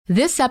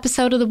This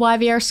episode of the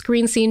YVR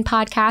Screen Scene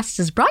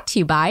podcast is brought to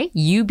you by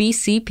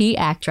UBCP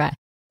ACTRA,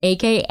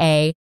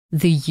 aka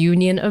the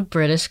Union of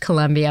British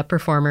Columbia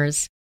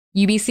Performers.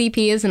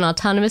 UBCP is an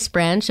autonomous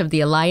branch of the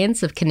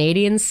Alliance of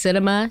Canadian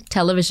Cinema,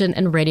 Television,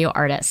 and Radio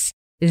Artists,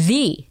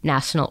 the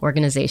national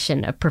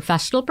organization of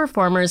professional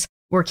performers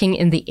working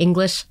in the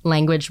English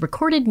language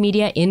recorded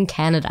media in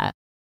Canada.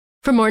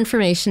 For more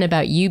information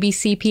about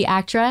UBCP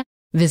ACTRA,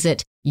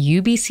 visit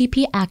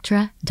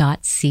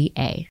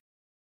ubcpactra.ca.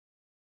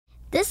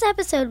 This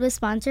episode was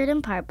sponsored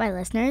in part by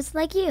listeners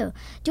like you.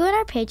 Join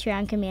our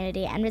Patreon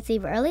community and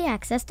receive early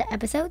access to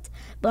episodes,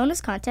 bonus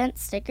content,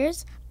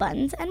 stickers,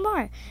 buttons, and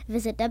more.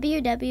 Visit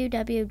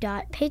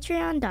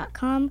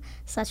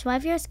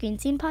www.patreon.com/YVR Screen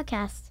Scene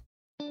Podcast.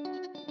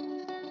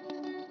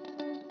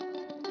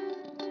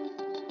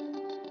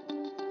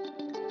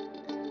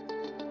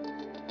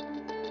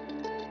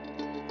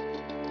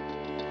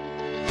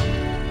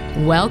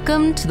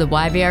 Welcome to the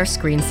YVR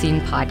Screen Scene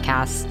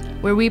podcast,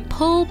 where we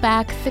pull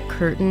back the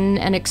curtain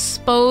and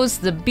expose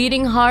the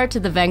beating heart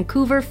of the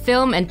Vancouver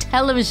film and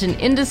television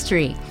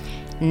industry,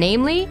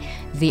 namely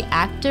the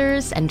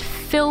actors and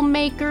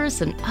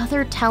filmmakers and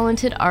other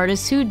talented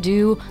artists who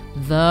do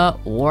the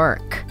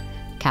work.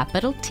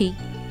 Capital T,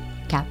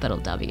 capital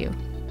W.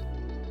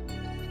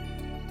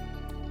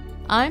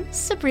 I'm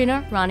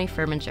Sabrina Ronnie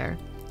Furminger,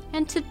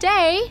 and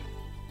today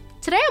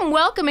I'm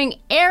welcoming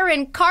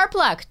Erin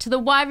Karpluk to the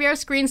YVR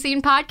Screen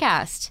Scene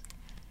podcast.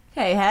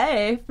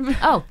 Hey.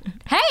 Oh,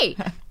 hey!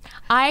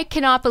 I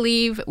cannot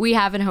believe we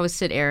haven't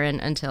hosted Erin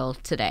until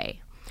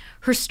today.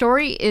 Her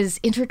story is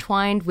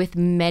intertwined with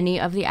many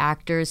of the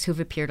actors who've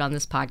appeared on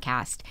this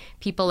podcast.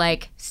 People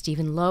like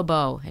Stephen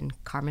Lobo and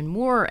Carmen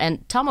Moore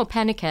and Tomo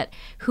Pennicott,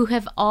 who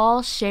have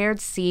all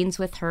shared scenes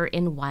with her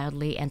in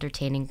wildly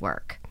entertaining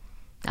work.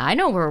 I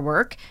know her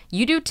work.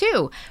 You do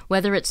too.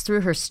 Whether it's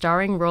through her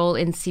starring role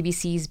in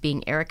CBC's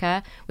Being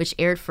Erica, which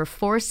aired for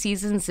 4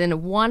 seasons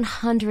in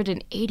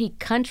 180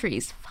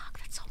 countries. Fuck,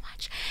 that's so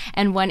much.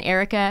 And won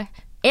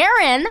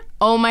Erin,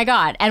 oh my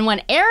God, and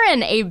won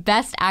Erin a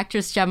Best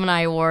Actress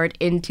Gemini Award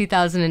in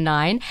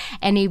 2009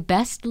 and a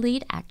Best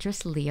Lead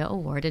Actress Leo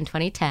Award in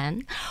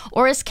 2010.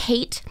 Or as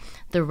Kate,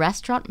 the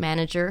restaurant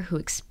manager who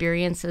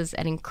experiences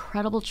an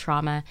incredible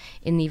trauma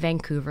in the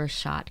Vancouver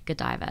shot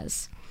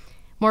Godivas.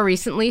 More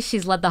recently,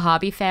 she's led the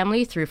Hobby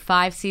family through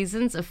 5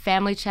 seasons of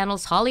Family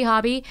Channel's Holly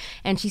Hobby,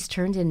 and she's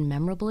turned in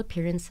memorable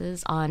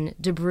appearances on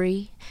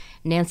Debris,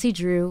 Nancy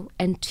Drew,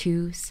 and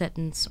 2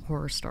 Sentence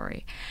Horror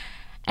Story.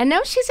 And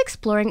now she's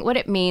exploring what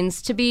it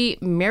means to be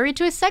married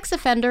to a sex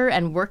offender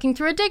and working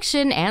through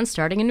addiction and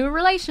starting a new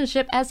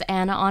relationship as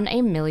Anna on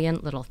A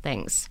Million Little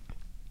Things.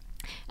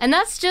 And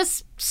that's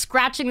just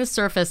scratching the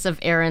surface of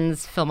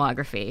Erin's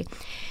filmography.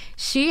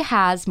 She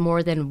has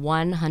more than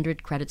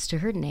 100 credits to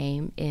her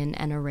name in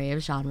an array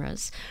of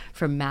genres,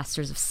 from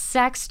Masters of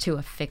Sex to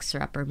A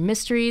Fixer-Upper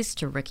Mysteries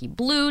to Ricky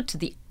Blue to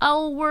The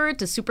L Word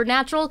to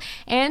Supernatural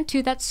and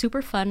to that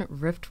super fun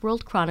Rift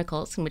World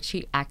Chronicles in which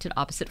she acted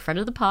opposite friend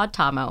of the pod,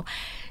 Tomo.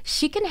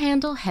 She can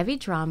handle heavy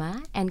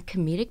drama and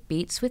comedic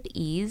beats with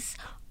ease,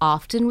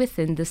 often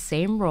within the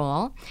same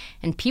role,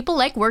 and people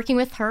like working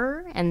with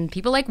her and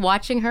people like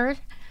watching her.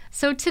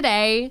 So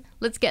today,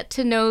 let's get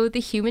to know the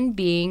human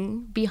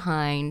being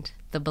behind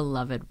the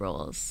beloved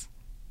roles.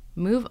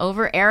 Move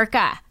over,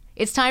 Erica.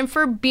 It's time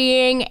for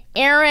Being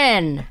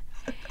Erin.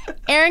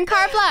 Erin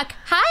Karpluk,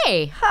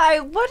 hi.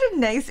 Hi, what a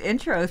nice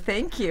intro.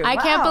 Thank you. I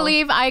can't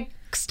believe I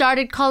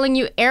started calling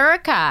you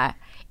Erica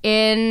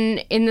in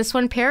this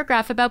one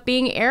paragraph about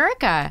being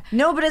Erica.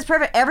 No, but it's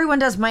perfect. Everyone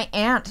does. My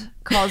aunt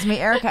calls me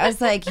Erica. I was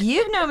like,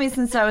 you've known me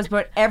since I was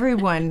born.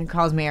 Everyone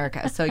calls me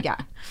Erica. So yeah.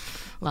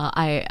 Well,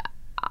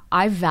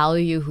 I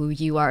value who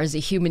you are as a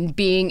human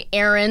being,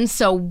 Erin,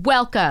 so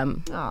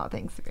welcome. Oh,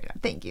 thanks, Sabrina.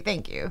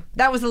 Thank you.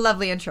 That was a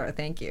lovely intro.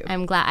 Thank you.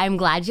 I'm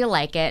glad you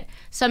like it.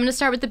 So I'm going to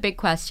start with the big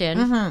question.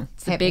 Mm-hmm.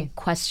 It's the big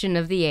question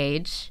of the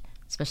age,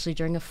 especially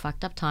during a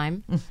fucked up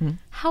time. Mm-hmm.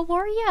 How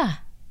are you?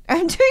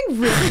 I'm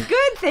doing really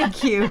good,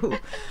 thank you.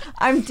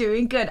 I'm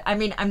doing good. I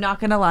mean, I'm not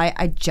going to lie.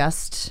 I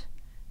just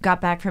got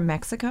back from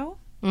Mexico.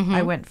 Mm-hmm.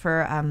 I went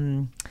for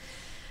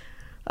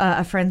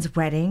a friend's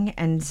wedding,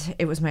 and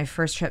it was my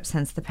first trip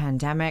since the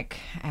pandemic.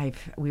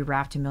 We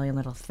wrapped A Million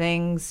Little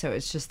Things, so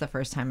it's just the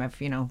first time I've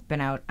been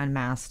out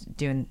unmasked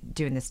doing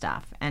this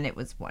stuff, and it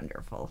was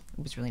wonderful.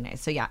 It was really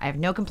nice. So yeah, I have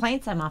no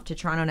complaints. I'm off to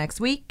Toronto next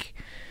week,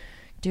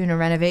 doing a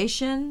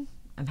renovation.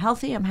 I'm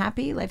healthy. I'm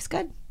happy. Life's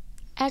good.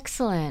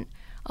 Excellent.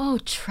 Oh,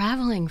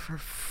 traveling for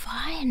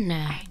fun.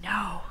 I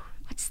know.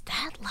 What's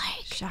that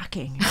like?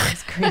 Shocking.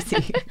 It's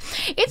crazy.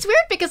 It's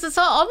weird because it's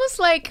almost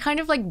like kind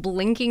of like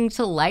blinking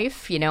to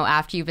life,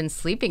 after you've been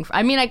sleeping.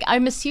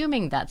 I'm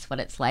assuming that's what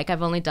it's like.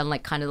 I've only done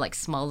like kind of like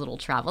small little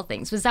travel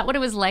things. Was that what it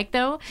was like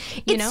though?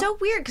 It's so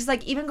weird because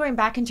like even going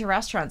back into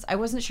restaurants, I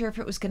wasn't sure if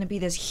it was going to be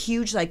this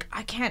huge, like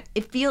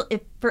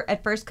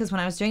at first, because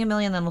when I was doing A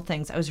Million Little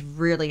Things, I was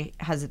really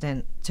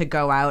hesitant to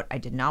go out. I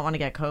did not want to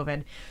get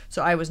COVID.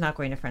 So I was not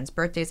going to friends'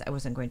 birthdays. I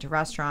wasn't going to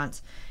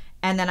restaurants.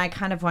 And then I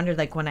kind of wondered,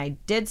 like, when I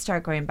did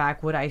start going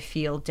back, would I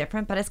feel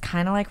different? But it's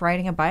kind of like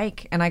riding a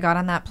bike. And I got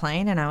on that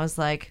plane and I was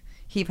like,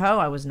 heave ho.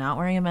 I was not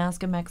wearing a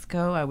mask in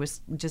Mexico. I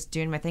was just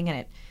doing my thing. And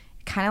it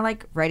kind of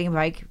like riding a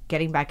bike,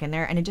 getting back in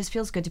there. And it just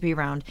feels good to be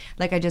around.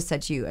 Like I just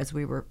said to you as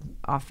we were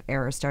off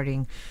air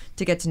starting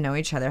to get to know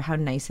each other, how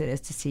nice it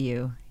is to see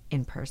you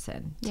in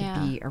person, to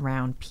be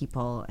around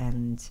people.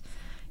 And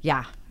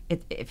yeah.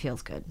 It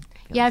feels good.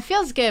 It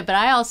feels good. But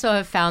I also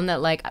have found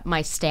that like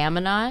my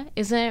stamina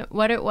isn't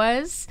what it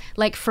was.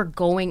 Like for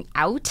going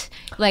out,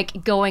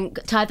 like going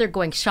to either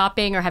going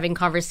shopping or having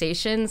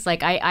conversations.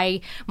 Like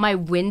my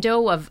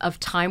window of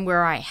time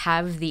where I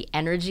have the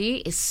energy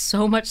is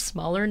so much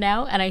smaller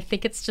now. And I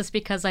think it's just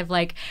because I've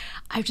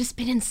just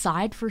been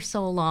inside for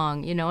so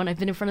long, you know, and I've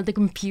been in front of the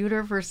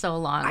computer for so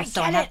long. I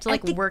have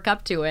to work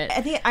up to it.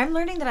 I think I'm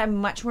learning that I'm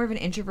much more of an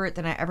introvert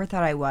than I ever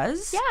thought I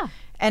was. Yeah.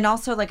 And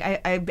also, like,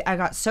 I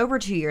got sober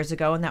 2 years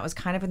ago, and that was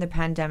kind of when the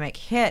pandemic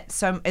hit.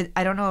 So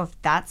I don't know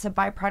if that's a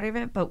byproduct of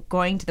it, but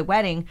going to the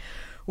wedding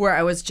where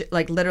I was,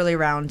 like, literally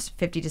around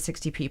 50 to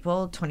 60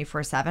 people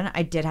 24/7,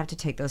 I did have to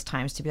take those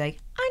times to be like,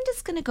 I'm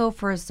just going to go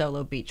for a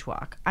solo beach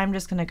walk. I'm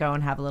just going to go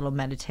and have a little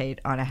meditate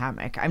on a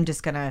hammock. I'm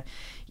just going to,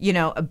 you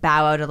know,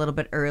 bow out a little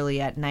bit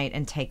early at night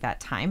and take that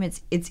time.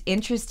 It's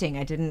interesting.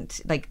 I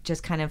didn't, like,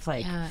 just kind of,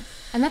 like... Yeah.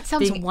 And that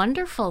sounds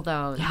wonderful,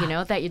 though, you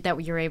know, that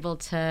you're able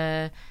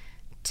to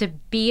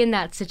be in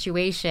that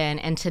situation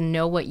and to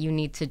know what you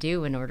need to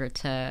do in order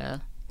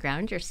to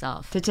ground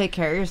yourself. To take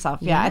care of yourself.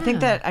 Yeah. I think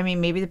that, I mean,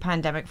 maybe the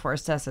pandemic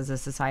forced us as a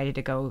society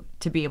to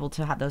be able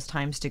to have those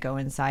times to go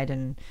inside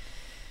and,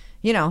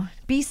 you know,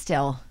 be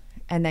still.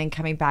 And then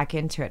coming back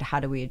into it, how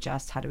do we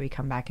adjust? How do we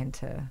come back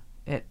into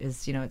it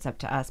is, you know, it's up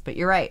to us. But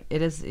you're right.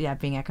 It is,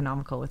 being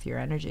economical with your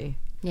energy.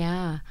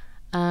 Yeah.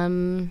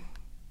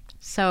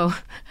 So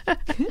I'm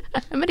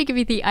going to give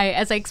you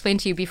as I explained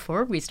to you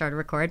before we started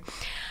record,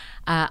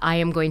 I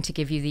am going to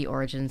give you the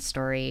origin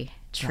story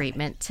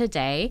treatment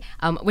today,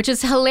 which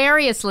is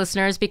hilarious,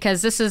 listeners,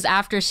 because this is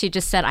after she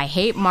just said, I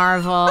hate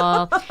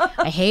Marvel,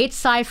 I hate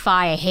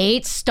sci-fi, I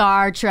hate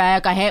Star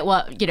Trek, I hate,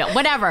 well, you know,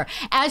 whatever.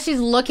 As she's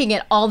looking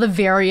at all the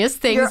various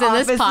things Your in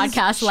this office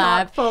podcast is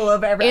lab. Full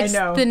of it's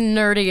the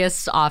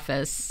nerdiest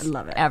office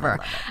ever.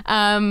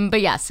 But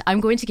yes,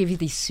 I'm going to give you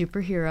the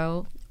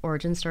superhero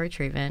origin story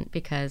treatment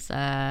because,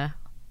 well,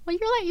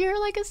 you're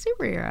like a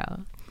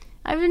superhero.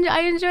 I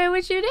enjoy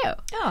what you do.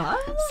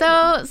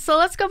 Oh, so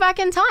let's go back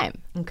in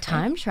time. Okay.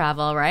 Time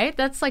travel, right?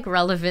 That's like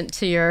relevant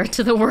to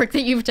the work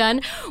that you've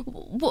done.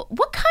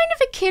 What kind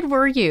of a kid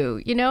were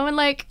you? You know, and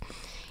like,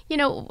 you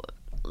know,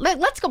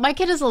 let's go. My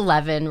kid is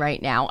 11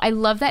 right now. I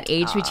love that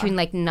age between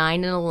like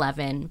 9 and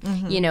 11.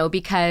 Mm-hmm. You know,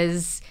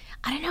 because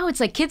I don't know.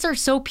 It's like kids are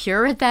so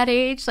pure at that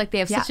age. Like they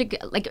have such a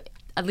like.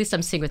 At least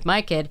I'm seeing with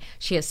my kid,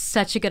 she has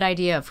such a good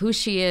idea of who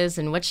she is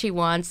and what she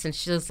wants. And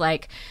she's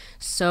like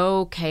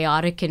so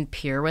chaotic and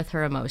pure with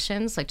her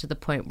emotions, like to the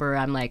point where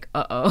I'm like,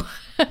 uh-oh,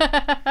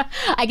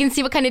 I can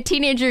see what kind of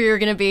teenager you're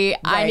going to be.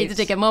 Right. I need to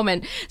take a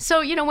moment.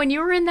 So, you know, when you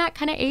were in that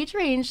kind of age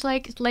range,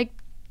 like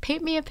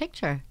paint me a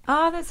picture.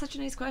 Oh, that's such a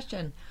nice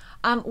question.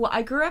 Well,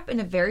 I grew up in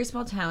a very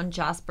small town,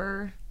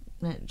 Jasper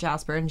in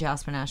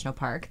Jasper National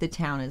Park. The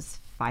town is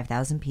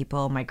 5,000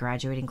 people. My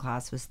graduating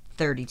class was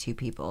 32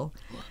 people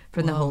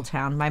from the whole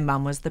town. My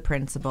mom was the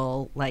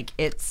principal. Like,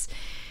 it's,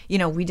 you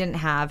know, we didn't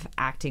have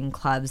acting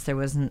clubs. There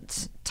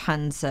wasn't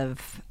tons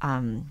of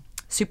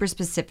super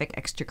specific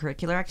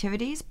extracurricular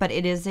activities, but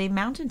it is a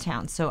mountain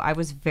town. So I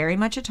was very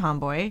much a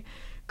tomboy.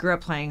 Grew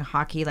up playing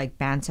hockey, like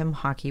bantam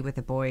hockey with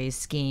the boys,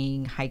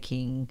 skiing,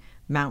 hiking,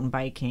 mountain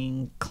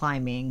biking,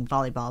 climbing,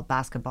 volleyball,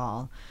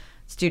 basketball,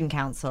 student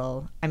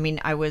council. I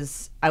mean, I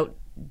was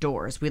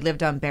outdoors. We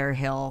lived on Bear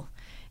Hill.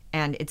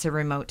 And it's a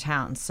remote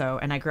town. So,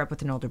 and I grew up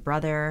with an older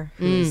brother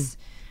who's,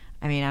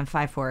 I mean, I'm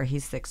 5'4",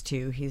 he's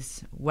 6'2",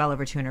 he's well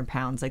over 200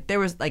 pounds. Like, there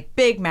was like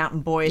big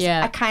mountain boys.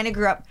 Yeah. I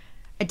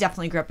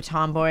definitely grew up a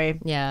tomboy.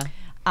 Yeah.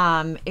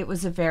 It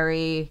was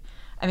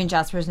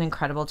Jasper is an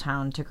incredible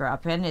town to grow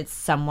up in. It's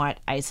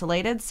somewhat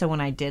isolated. So when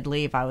I did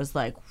leave, I was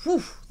like,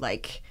 whew,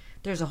 like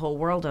there's a whole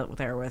world out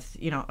there with,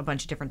 you know, a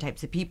bunch of different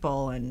types of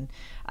people. And,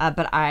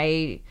 but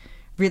I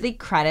really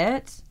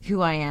credit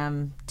who I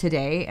am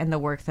today and the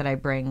work that I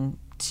bring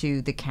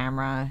to the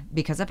camera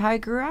because of how I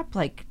grew up.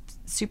 Like,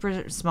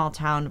 super small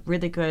town,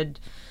 really good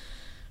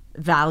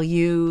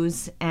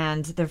values,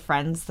 and the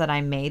friends that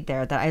I made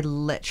there that I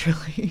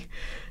literally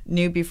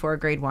knew before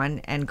grade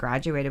 1 and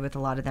graduated with a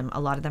lot of them. A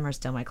lot of them are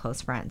still my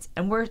close friends,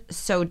 and we're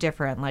so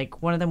different.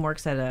 Like, one of them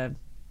works at a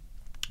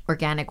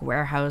organic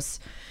warehouse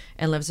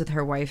and lives with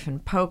her wife in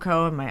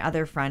Poco, and my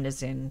other friend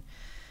is in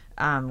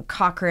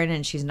Cochrane,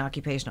 and she's an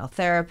occupational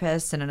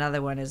therapist, and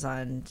another one is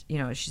on, you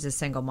know, she's a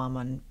single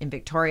mom in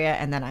Victoria,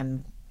 and then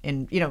I'm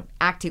in, you know,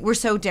 acting. We're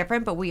so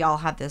different, but we all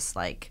have this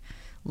like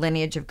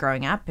lineage of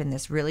growing up in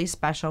this really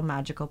special,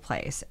 magical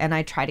place. And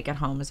I try to get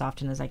home as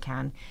often as I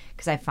can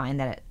because I find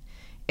that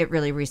it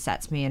really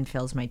resets me and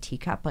fills my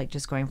teacup, like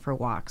just going for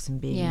walks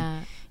and being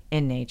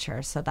in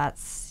nature. So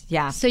that's,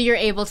 So you're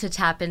able to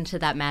tap into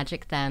that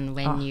magic then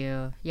when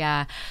So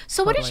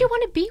totally. What did you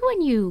want to be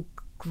when you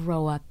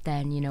grow up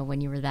then,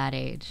 when you were that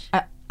age?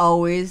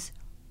 Always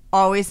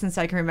since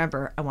I can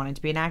remember, I wanted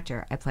to be an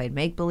actor. I played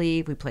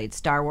make-believe. We played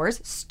Star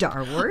Wars.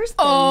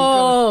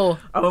 Oh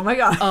my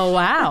God. Oh,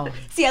 wow.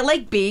 See, I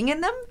like being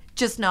in them,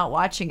 just not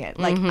watching it.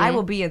 Like, I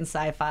will be in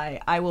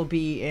sci-fi. I will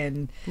be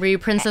in... Were you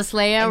Princess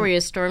Leia? Were you a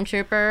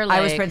stormtrooper?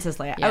 I was Princess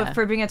Leia. Yeah.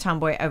 For being a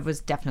tomboy, I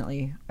was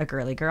definitely a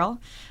girly girl.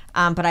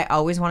 But I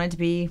always wanted to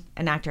be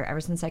an actor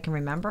ever since I can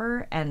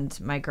remember. And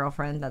my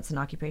girlfriend, that's an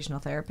occupational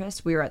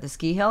therapist, we were at the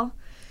ski hill.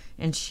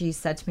 And she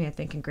said to me, I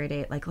think in grade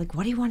 8, like,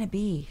 what do you want to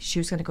be? She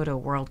was going to go to a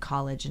world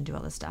college and do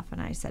all this stuff. And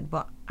I said,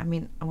 well, I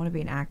mean, I want to be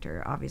an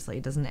actor,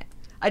 obviously. Doesn't it?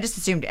 I just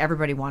assumed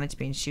everybody wanted to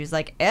be. And she was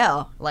like,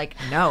 ew. Like,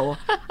 no.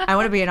 I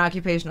want to be an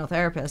occupational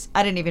therapist.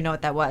 I didn't even know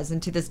what that was.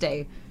 And to this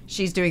day,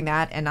 she's doing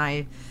that. And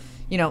I,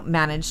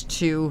 managed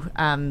to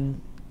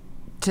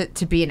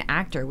be an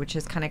actor, which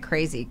is kind of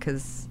crazy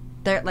because,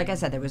 like I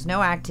said, there was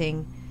no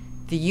acting.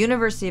 The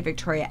University of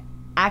Victoria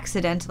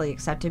accidentally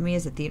accepted me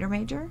as a theater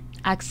major.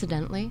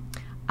 Accidentally?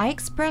 I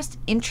expressed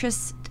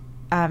interest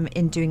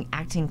in doing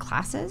acting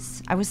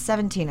classes. I was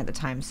 17 at the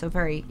time, so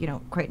very,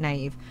 quite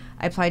naive.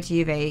 I applied to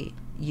U of A,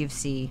 U of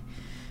C,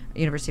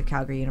 University of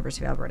Calgary,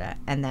 University of Alberta,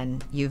 and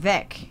then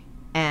UVic.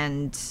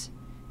 And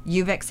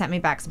UVic sent me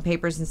back some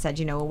papers and said,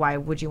 why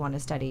would you want to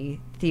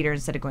study theater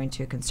instead of going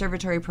to a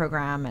conservatory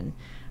program? And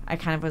I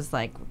kind of was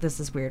like,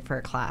 this is weird for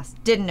a class.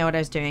 Didn't know what I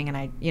was doing, and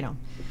I,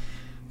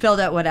 filled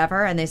out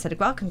whatever, and they said,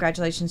 well,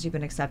 congratulations, you've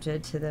been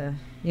accepted to the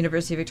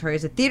University of Victoria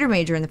as a theater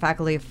major in the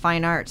Faculty of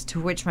Fine Arts, to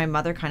which my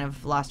mother kind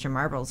of lost her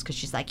marbles because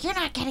she's like, you're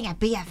not getting a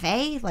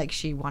BFA? Like,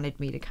 she wanted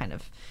me to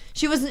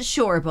she wasn't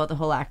sure about the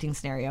whole acting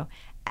scenario.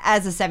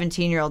 As a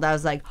 17-year-old, I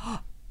was like,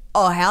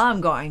 oh, hell,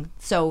 I'm going.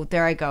 So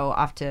there I go,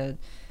 off to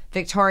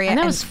Victoria. And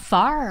that was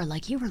far.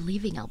 Like, you were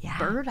leaving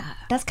Alberta. Yeah.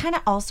 That's kind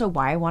of also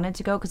why I wanted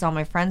to go, because all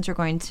my friends were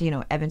going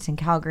to, Edmonton,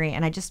 Calgary,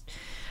 and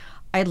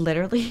I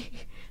literally...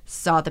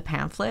 saw the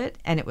pamphlet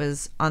and it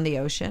was on the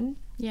ocean,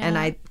 and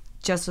I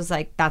just was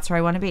like, that's where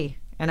I want to be,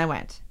 and I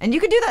went. And you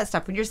can do that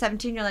stuff when you're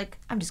 17. You're like,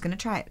 I'm just gonna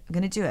try it, I'm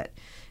gonna do it.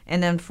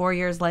 And then 4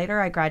 years later,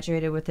 I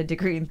graduated with a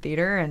degree in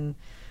theater, and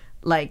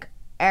like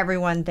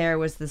everyone there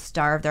was the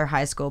star of their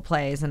high school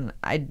plays, and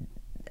I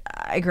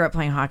grew up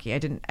playing hockey. I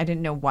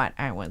didn't know what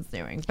I was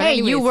doing. But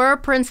anyways, you were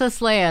Princess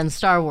Leia in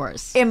Star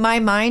Wars. In my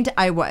mind,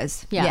 I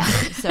was. Yeah.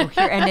 So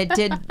here, and it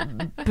did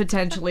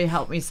potentially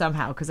help me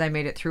somehow because I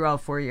made it through all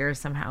 4 years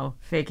somehow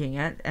faking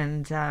it.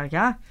 And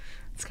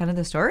it's kind of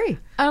the story.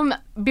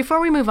 Before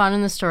we move on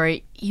in the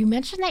story, you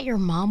mentioned that your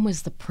mom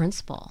was the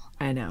principal.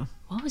 I know.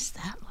 What was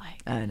that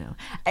like? I know.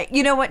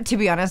 You know what? To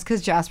be honest,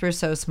 because Jasper's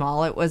so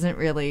small, it wasn't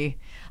really...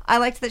 I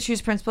liked that she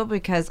was principal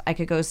because I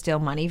could go steal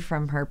money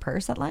from her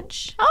purse at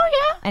lunch. Oh,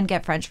 yeah? And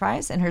get French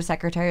fries. And her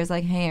secretary was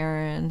like, hey,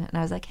 Erin. And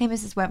I was like, hey,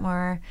 Mrs.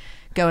 Wetmore.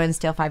 Go and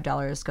steal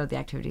 $5, go to the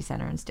activity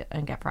center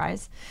and get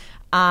fries.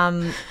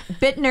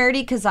 Bit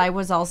nerdy because I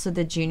was also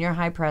the junior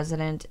high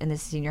president and the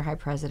senior high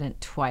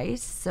president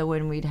twice. So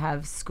when we'd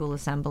have school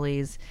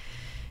assemblies,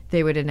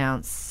 they would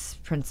announce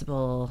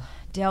Principal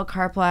Dale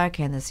Karpluk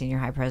and the senior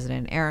high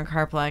president Erin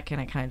Karpluk. And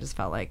I kind of just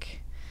felt like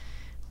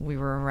we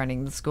were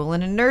running the school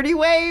in a nerdy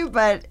way,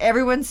 but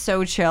everyone's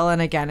so chill.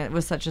 And again, it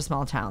was such a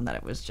small town that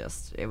it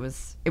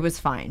was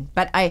fine.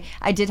 But I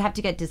did have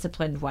to get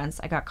disciplined once.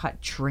 I got caught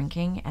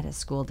drinking at a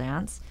school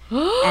dance.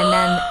 And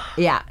then,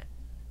 yeah.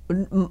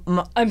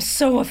 I'm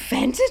so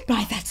offended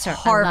by that, sir.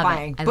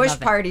 Horrifying. Bush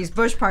parties,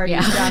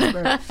 yeah.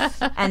 Jasper.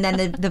 And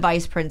then the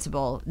vice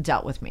principal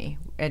dealt with me.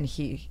 And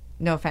he,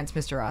 no offense,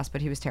 Mr. Ross, but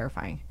he was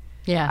terrifying.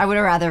 Yeah. I would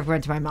have rather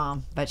went to my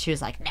mom, but she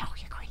was like, no,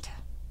 you're going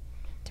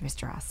to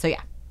Mr. Ross. So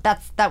yeah.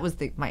 That was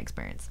my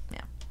experience.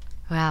 Yeah.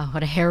 Wow,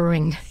 what a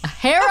harrowing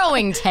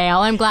tale.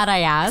 I'm glad I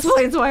asked.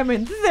 Explains why I'm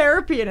in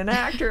therapy and an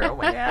actor. Oh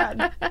my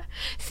God.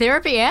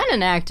 Therapy and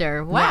an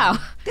actor. Wow. Yeah,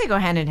 they go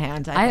hand in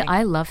hand.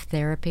 I love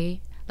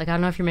therapy. Like, I don't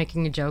know if you're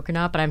making a joke or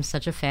not, but I'm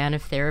such a fan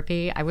of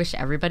therapy. I wish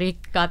everybody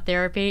got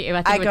therapy.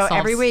 I go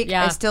every week.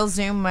 Yeah. I still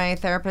Zoom my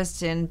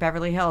therapist in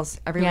Beverly Hills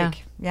every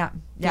week. Yeah.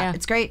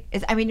 It's great.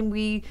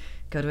 We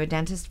go to a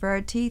dentist for our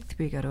teeth.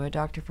 We go to a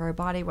doctor for our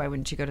body. Why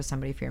wouldn't you go to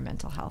somebody for your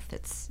mental health?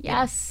 It's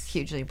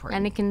hugely important.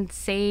 And it can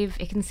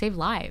save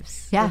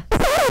lives. Yeah.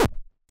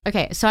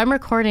 Okay, so I'm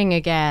recording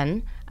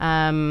again.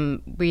 I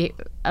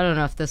don't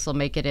know if this will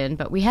make it in,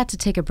 but we had to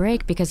take a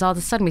break because all of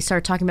a sudden we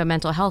started talking about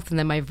mental health, and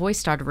then my voice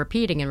started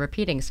repeating,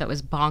 so it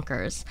was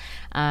bonkers.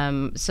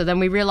 So then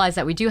we realized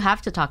that we do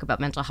have to talk about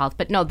mental health.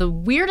 But no, the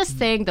worst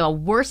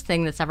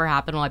thing that's ever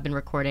happened while I've been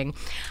recording,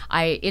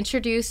 I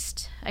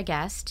introduced a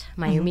guest,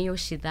 Mayumi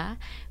Yoshida.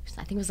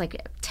 I think it was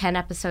like 10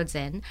 episodes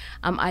in.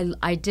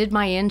 I did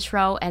my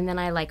intro, and then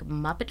I like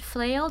Muppet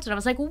flailed, and I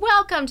was like,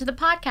 welcome to the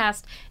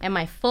podcast. And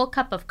my full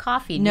cup of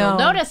coffee, you'll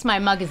notice my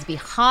mug is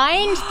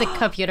behind the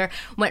computer,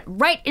 went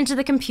right into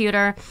the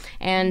computer.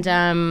 And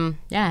I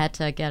had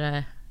to get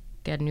a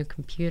get a new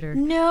computer.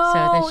 No.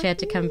 So then she had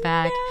to come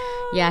back.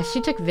 Yeah,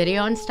 she took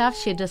video and stuff.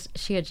 She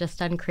had just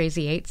done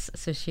Crazy Eights,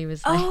 so she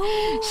was like,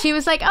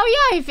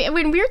 oh yeah,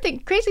 when weird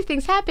crazy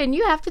things happen,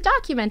 you have to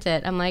document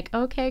it. I'm like,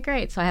 okay,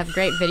 great. So I have a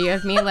great video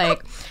of me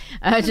like,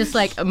 just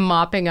like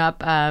mopping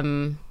up.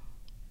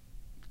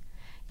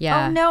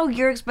 Yeah. Oh no,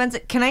 you're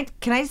expensive. Can I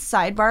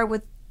sidebar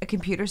with a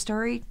computer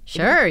story?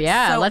 Sure,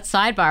 yeah. Let's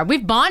sidebar.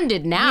 We've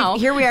bonded now.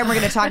 Here we are. We're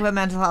going to talk about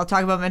mental health.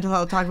 Talk about mental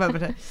health.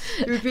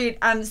 Repeat.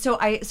 So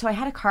I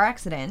had a car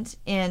accident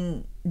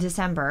in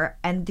December,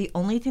 and the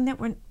only thing that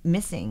went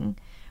missing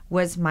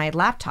was my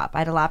laptop. I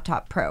had a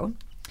laptop Pro.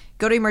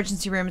 Go to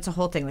emergency room. It's a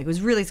whole thing. Like, it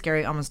was really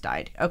scary. Almost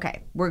died.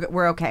 Okay,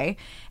 we're okay.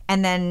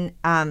 And then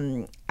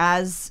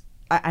as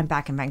I'm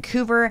back in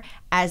Vancouver,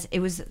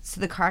 so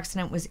the car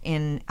accident was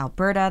in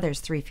Alberta. There's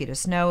 3 feet of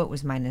snow. It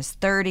was minus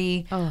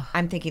 30. Oh.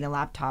 I'm thinking the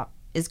laptop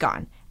is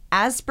gone.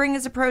 As spring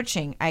is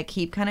approaching, I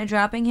keep kind of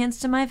dropping hints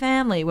to my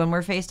family when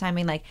we're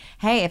FaceTiming, like,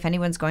 hey, if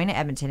anyone's going to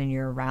Edmonton and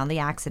you're around the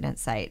accident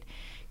site,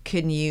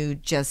 can you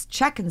just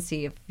check and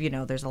see if,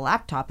 there's a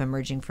laptop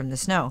emerging from the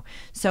snow?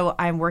 So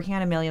I'm working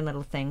on a million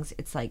little things.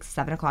 It's like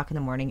 7 o'clock in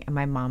the morning, and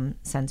my mom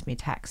sends me a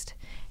text,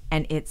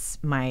 and it's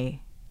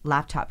my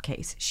laptop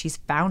case. She's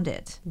found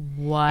it.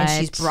 What? And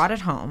she's brought it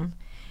home.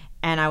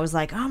 And I was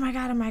like, oh my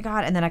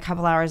God. And then a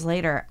couple hours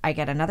later, I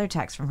get another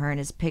text from her, and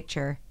his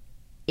picture,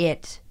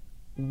 it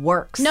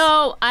works.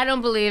 No, I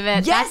don't believe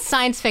it. Yes. That's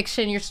science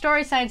fiction. Your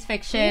story's science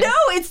fiction. No,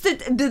 it's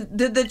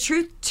the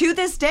truth to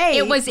this day.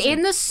 It was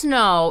in the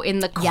snow, in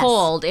the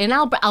cold, in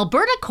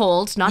Alberta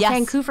cold, not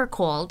Vancouver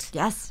cold.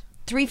 Yes.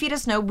 3 feet of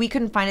snow. We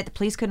couldn't find it. The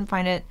police couldn't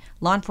find it.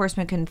 Law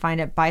enforcement couldn't find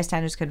it.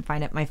 Bystanders couldn't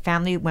find it. My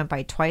family went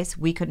by twice.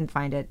 We couldn't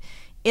find it.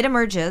 It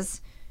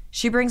emerges.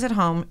 She brings it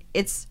home.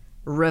 It's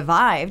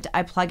revived.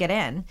 I plug it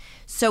in.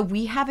 So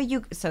we have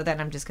so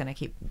then I'm just going to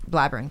keep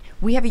blabbering.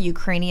 We have a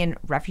Ukrainian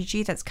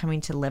refugee that's coming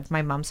to live.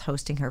 My mom's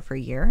hosting her for a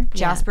year. Yeah.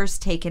 Jasper's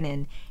taken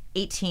in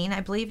 18,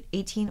 I believe,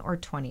 18 or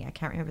 20. I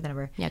can't remember the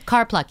number. Yeah,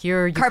 Karpluk.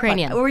 You're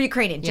Ukrainian. We're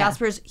Ukrainian. Yeah.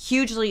 Jasper's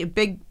hugely a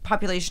big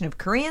population of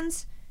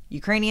Koreans,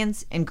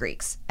 Ukrainians, and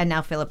Greeks, and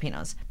now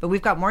Filipinos. But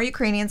we've got more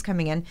Ukrainians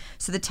coming in.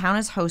 So the town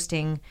is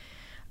hosting,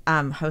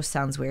 host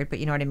sounds weird, but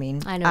you know what I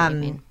mean. I know what you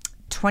mean.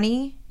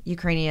 20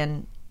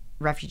 Ukrainian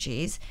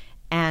refugees,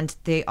 and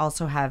they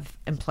also have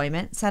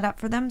employment set up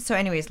for them. So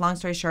anyways, long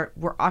story short,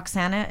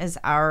 Oksana is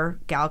our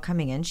gal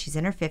coming in. She's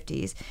in her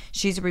 50s.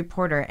 She's a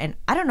reporter, and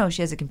I don't know if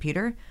she has a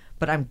computer,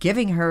 but I'm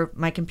giving her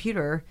my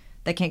computer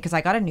because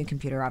I got a new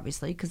computer,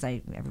 obviously, because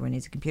everyone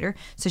needs a computer.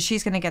 So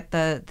she's going to get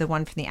the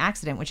one from the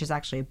accident, which is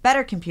actually a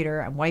better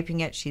computer. I'm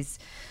wiping it.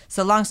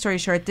 So long story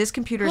short, this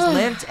computer's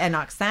lived, and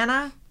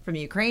Oksana from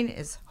Ukraine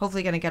is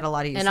hopefully going to get a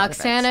lot of use out of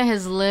it. And Oksana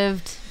has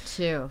lived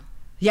too.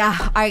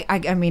 Yeah,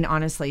 I mean,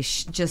 honestly,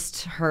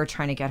 just her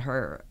trying to get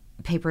her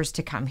papers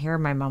to come here.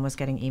 My mom was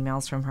getting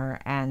emails from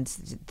her, and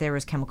there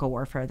was chemical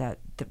warfare that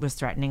was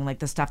threatening, like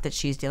the stuff that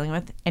she's dealing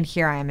with. And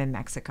here I am in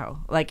Mexico.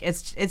 Like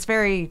it's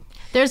very.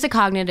 There is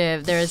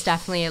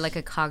definitely like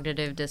a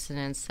cognitive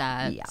dissonance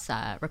that's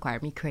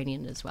required. I'm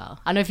Ukrainian as well.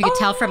 I don't know if you could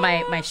tell from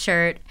my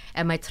shirt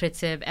and my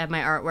tritziv and my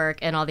artwork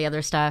and all the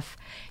other stuff.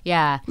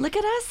 Yeah. Look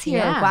at us here.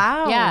 Yeah.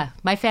 Wow. Yeah.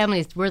 My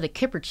we're the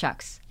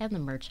Kiperchucks and the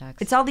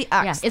Merchucks. It's all the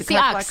Ux. Yeah. It's the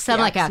Ux. I'm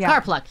like a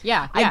Karpluk.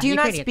 Yeah. I do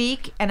Ukrainian. not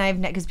speak,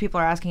 and because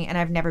people are asking, and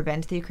I've never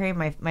been to the Ukraine.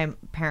 My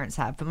parents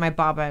have, but my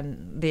baba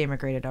and they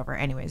immigrated over.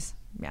 Anyways,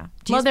 yeah.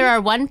 There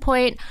are one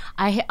point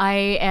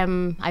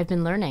I've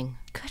been learning.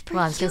 Good for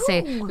I was going to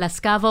say,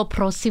 Lascavo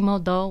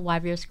Prosimo do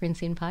Wive Screen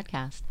Scene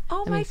podcast.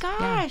 Oh my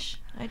gosh.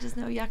 Yeah. I just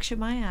know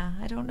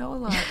Yakshimaya. I don't know a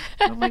lot.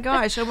 Oh my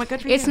gosh. Oh my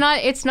good for you. It's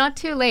not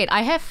too late.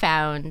 I have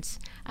found,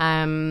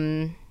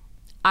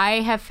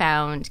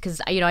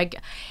 because,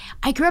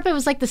 I grew up, it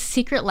was like the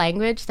secret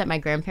language that my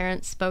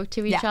grandparents spoke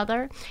to each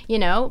other,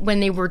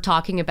 when they were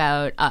talking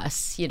about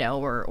us,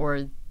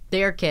 or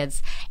their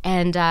kids.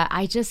 And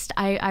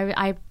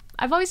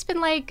I've always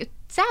been like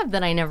sad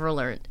that I never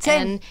learned.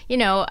 Same.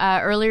 And,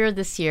 earlier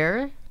this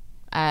year,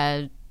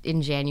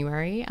 in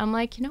January, I'm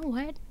like, you know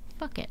what?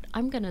 Fuck it.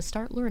 I'm going to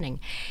start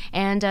learning.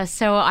 And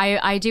so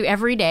I do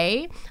every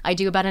day. I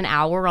do about an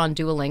hour on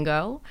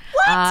Duolingo.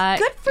 What?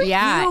 Good for you.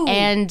 Yeah.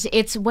 And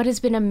it's what has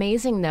been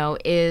amazing, though,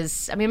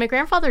 is, my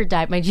grandfather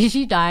died. My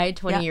Gigi died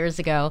 20 years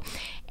ago.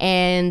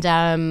 And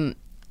I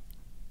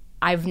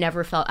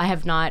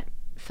have not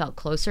felt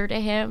closer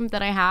to him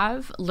than I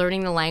have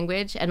learning the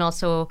language. And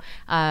also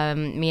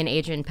me and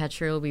Adrian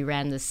Petrou, we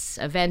ran this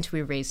event.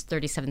 We raised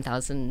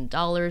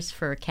 $37,000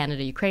 for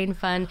Canada Ukraine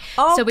Fund.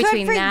 Oh, so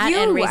between good for that you.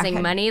 and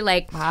raising money,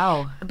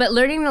 wow. But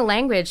learning the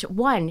language,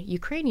 one,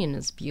 Ukrainian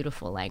is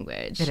beautiful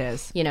language. It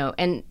is.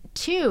 And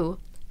two,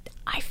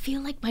 I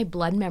feel like my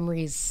blood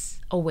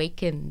memories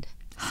awakened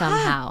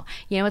somehow.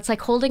 It's like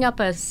holding up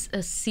a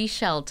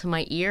seashell to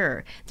my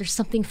ear. There's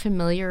something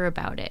familiar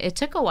about it. It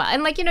took a while.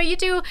 And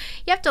you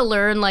have to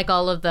learn like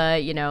all of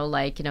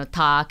the,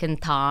 talk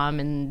and tom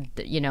and,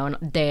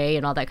 day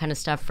and all that kind of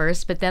stuff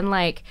first. But then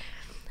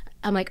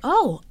I'm like,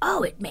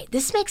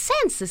 this makes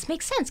sense. This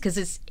makes sense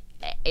because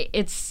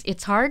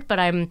it's hard, but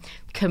I'm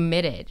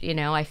committed. You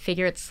know, I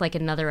figure it's like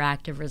another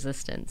act of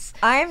resistance.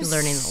 I'm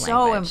learning the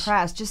so language.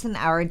 Impressed. Just an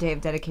hour a day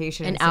of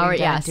dedication. An and sitting hour, down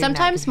yeah. and doing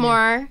Sometimes that.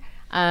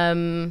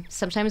 more,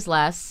 sometimes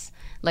less.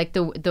 Like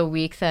the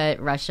week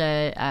that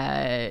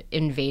Russia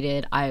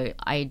invaded,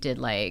 I did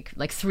like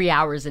 3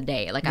 hours a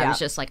day. Like I was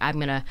just like, I'm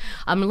gonna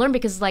learn,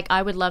 because like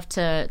I would love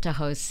to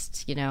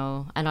host, you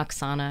know, an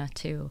Oksana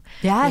too.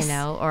 Yes. You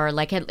know,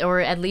 or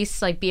at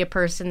least like be a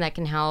person that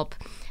can help,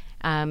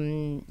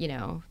 you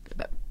know,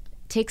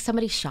 take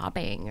somebody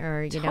shopping,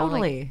 or you know,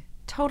 like,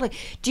 Totally.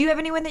 Do you have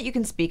anyone that you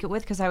can speak it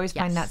with? Because I always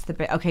find that's the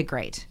bit. Okay,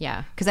 great.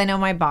 Yeah. Because I know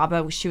my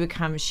Baba, she would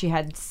come, she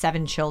had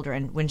 7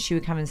 children. When she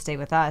would come and stay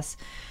with us,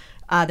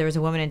 there was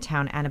a woman in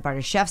town, Anna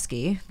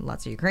Bartoszewski,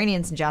 lots of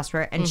Ukrainians in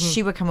Jasper, and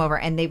she would come over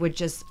and they would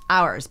just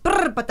hours,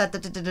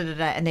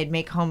 and they'd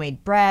make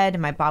homemade bread,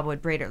 and my Baba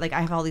would braid her. Like,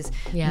 I have all these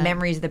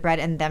memories of the bread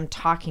and them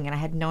talking, and I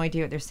had no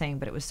idea what they're saying,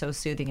 but it was so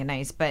soothing and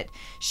nice. But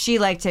she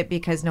liked it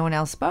because no one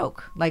else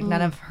spoke. Like,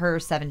 none of her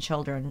 7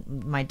 children,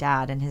 my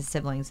dad and his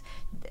siblings,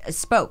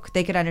 spoke.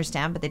 They could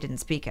understand, but they didn't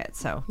speak it.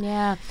 So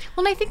yeah.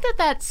 Well, and I think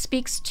that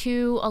speaks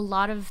to a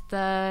lot of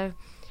the,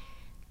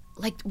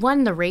 like,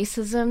 one, the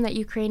racism that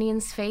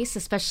Ukrainians face,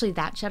 especially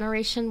that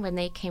generation when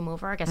they came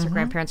over. I guess our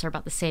grandparents are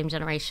about the same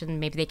generation.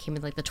 Maybe they came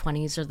in like the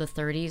 20s or the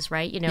 30s,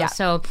 right? You know,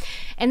 so,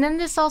 and then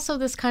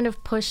this kind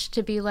of push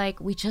to be like,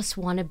 we just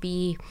want to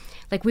be,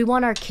 like, we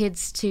want our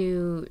kids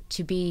to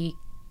be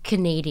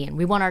Canadian.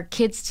 We want our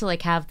kids to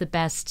like have the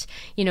best,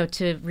 you know,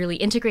 to really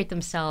integrate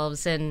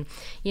themselves, and,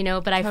 you know,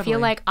 but I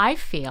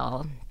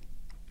feel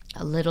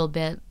a little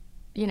bit,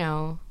 you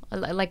know,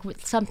 like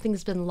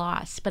something's been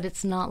lost, but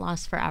it's not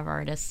lost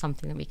forever. It is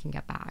something that we can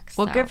get back.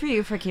 Well, good for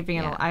you for keeping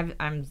it alive.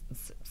 I'm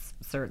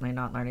certainly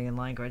not learning the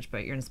language,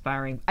 but you're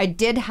inspiring. I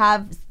did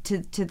have to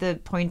the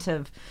point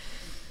of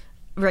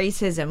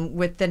racism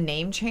with the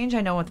name change.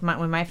 I know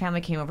when my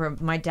family came over,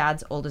 my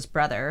dad's oldest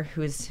brother,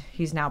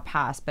 he's now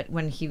passed, but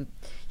when he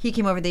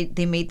came over,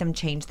 they made them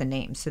change the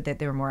name so that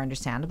they were more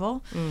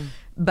understandable.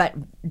 But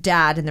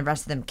Dad and the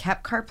rest of them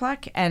kept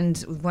Karpluk. And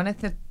one of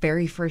the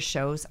very first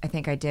shows I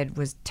think I did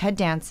was Ted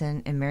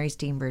Danson and Mary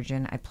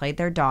Steenburgen. I played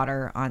their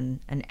daughter on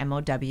an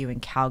MOW in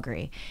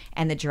Calgary,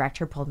 and the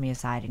director pulled me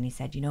aside and he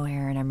said, "You know,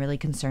 Erin, I'm really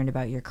concerned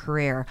about your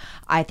career.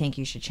 I think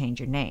you should change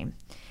your name."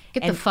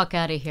 Get the fuck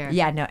out of here.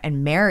 Yeah, no.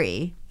 And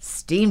Mary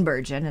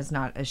Steenburgen is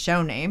not a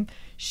show name.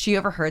 She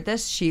overheard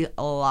this. She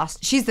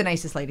lost. She's the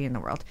nicest lady in the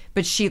world,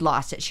 but she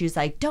lost it. She was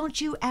like,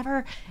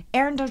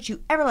 Erin, don't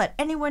you ever let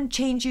anyone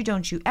change you.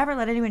 Don't you ever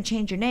let anyone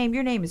change your name.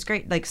 Your name is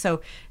great. Like,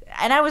 so,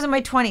 and I was in my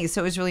 20s,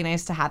 so it was really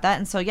nice to have that.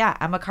 And so, yeah,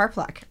 I'm a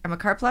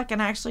Karpluk.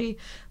 And actually,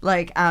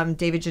 like,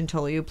 David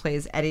Gentoli, who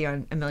plays Eddie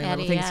on A Million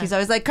Little Things, he's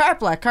always like,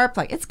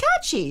 Karpluk. It's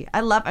catchy.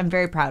 I'm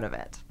very proud of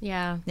it.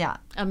 Yeah. Yeah.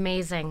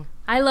 Amazing.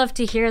 I love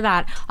to hear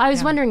that. I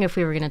was wondering if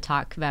we were going to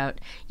talk about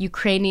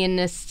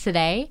Ukrainianness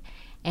today,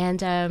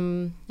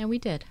 and we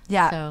did.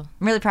 Yeah. So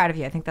I'm really proud of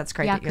you. I think that's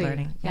great that you're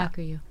learning.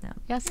 Yakuyu.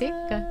 Yeah, see?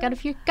 Got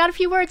a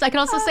few words. I can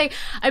also say,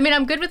 I mean,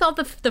 I'm good with all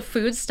the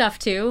food stuff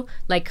too,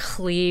 like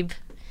chleb,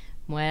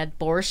 mwed,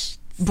 borscht.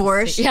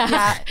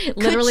 Yeah.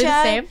 Literally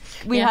the same.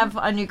 We have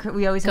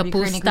we always have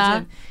Ukrainian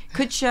kucha.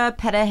 Kucha,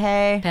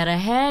 perehe.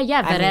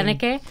 Yeah,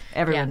 verenike.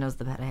 Everyone knows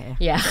the perehe.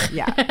 Yeah.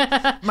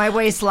 Yeah. My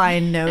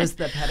waistline knows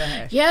the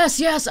perehe.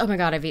 Yes. Oh my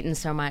God, I've eaten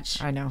so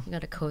much. I know. You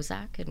got a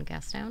Kozak in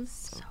Gastown.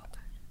 So good.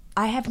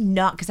 I have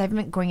not, because I haven't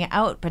been going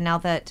out, but now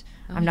that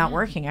I'm not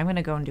working, I'm going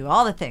to go and do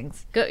all the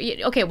things.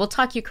 Okay, we'll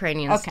talk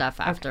Ukrainian stuff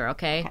after,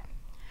 okay?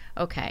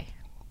 Okay.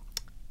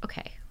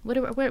 We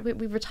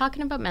were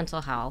talking about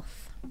mental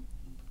health.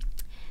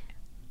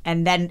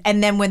 And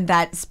then when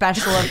that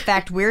special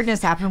effect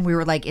weirdness happened, we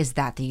were like, is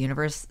that the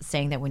universe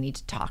saying that we need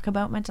to talk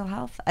about mental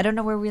health? I don't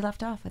know where we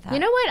left off with that. You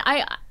know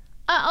what?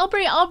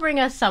 I'll bring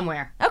us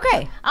somewhere.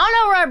 Okay. I don't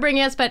know where I bring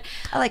us, but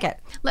I like it.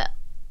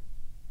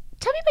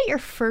 Tell me about your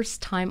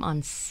first time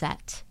on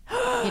set.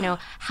 You know,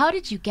 how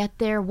did you get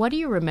there? What do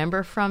you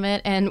remember from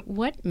it? And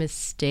what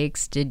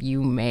mistakes did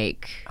you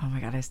make? Oh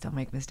my God, I still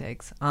make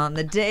mistakes on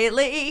the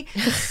daily.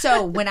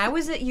 So when I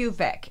was at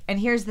UVic, and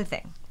here's the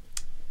thing.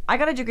 I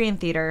got a degree in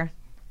theater.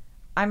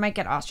 I might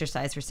get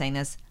ostracized for saying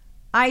this.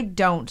 I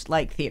don't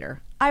like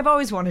theater. I've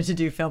always wanted to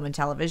do film and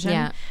television.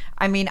 Yeah.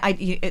 I mean,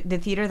 the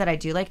theater that I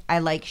do like, I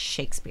like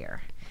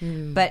Shakespeare.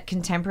 But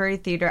contemporary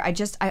theater,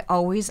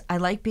 I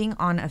like being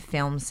on a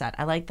film set.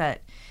 I like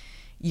that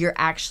you're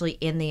actually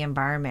in the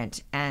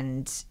environment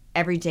and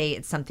every day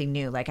it's something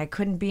new. Like, I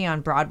couldn't be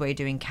on Broadway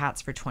doing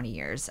Cats for 20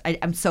 years.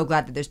 I'm so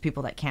glad that there's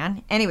people that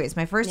can. Anyways,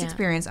 my first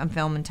experience on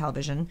film and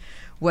television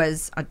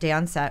was, a day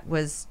on set,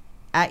 was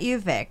at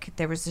UVic.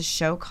 There was a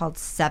show called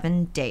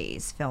 7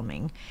 Days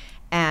filming,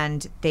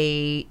 and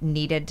they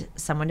needed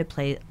someone to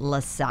play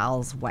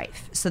LaSalle's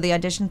wife. So they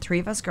auditioned 3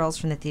 of us girls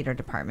from the theater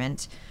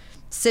department.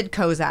 Sid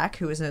Kozak,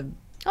 who is a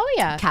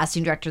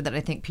casting director that I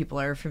think people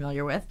are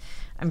familiar with.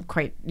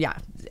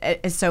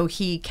 So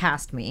he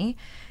cast me,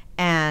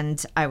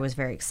 and I was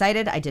very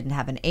excited. I didn't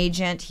have an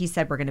agent. He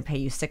said, we're going to pay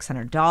you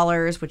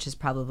 $600, which is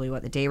probably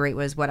what the day rate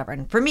was, whatever.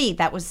 And for me,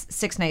 that was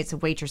 6 nights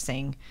of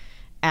waitressing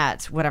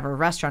at whatever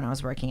restaurant I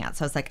was working at.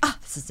 So I was like, oh,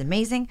 this is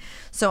amazing.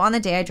 So on the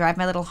day, I drive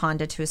my little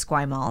Honda to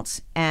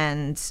Esquimalt,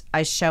 and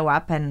I show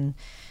up and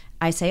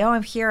I say, oh,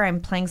 I'm here. I'm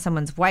playing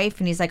someone's wife.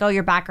 And he's like, oh,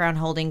 you're background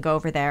holding. Go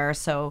over there.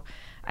 So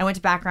I went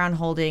to background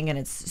holding, and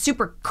it's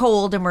super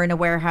cold, and we're in a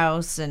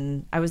warehouse.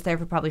 And I was there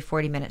for probably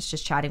 40 minutes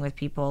just chatting with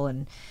people.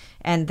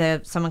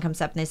 And someone comes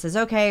up and they says,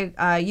 okay,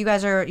 you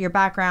guys are your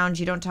background.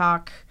 You don't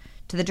talk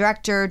to the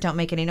director. Don't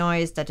make any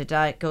noise. Da, da,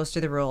 da. It goes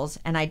through the rules.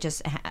 And I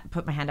just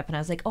put my hand up and I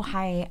was like, oh,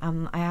 hi.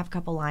 I have a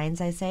couple lines,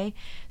 I say.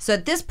 So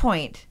at this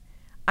point,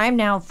 I'm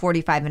now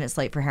 45 minutes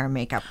late for hair and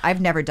makeup.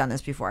 I've never done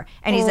this before.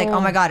 And he's like, oh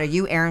my God, are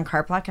you Erin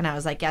Karpluk? And I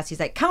was like, yes. He's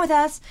like, come with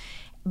us.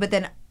 But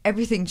then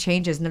everything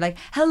changes. And they're like,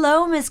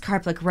 hello, Miss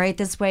Karpluk, right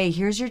this way.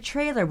 Here's your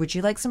trailer. Would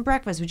you like some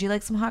breakfast? Would you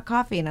like some hot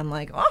coffee? And I'm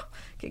like, oh,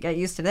 could get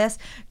used to this.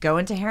 Go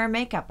into hair and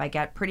makeup. I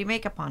get pretty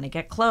makeup on. I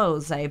get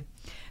clothes. I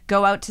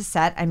go out to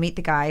set. I meet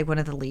the guy, one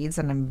of the leads,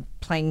 and I'm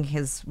playing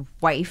his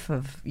wife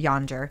of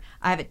Yonder.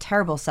 I have a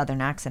terrible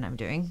Southern accent I'm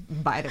doing,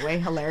 by the way,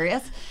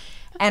 hilarious.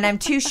 And I'm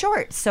too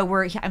short. So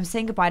I'm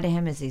saying goodbye to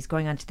him as he's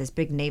going onto this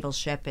big naval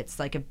ship. It's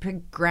like a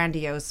big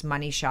grandiose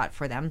money shot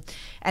for them.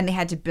 And they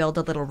had to build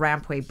a little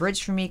rampway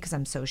bridge for me because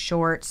I'm so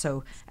short.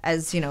 So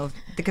as, you know,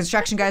 the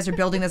construction guys are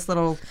building this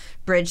little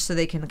bridge so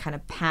they can kind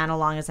of pan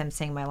along as I'm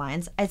saying my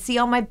lines. I see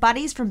all my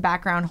buddies from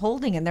background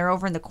holding, and they're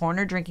over in the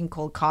corner drinking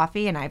cold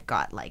coffee. And I've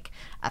got like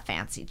a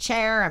fancy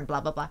chair and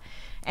blah, blah, blah.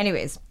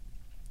 Anyways,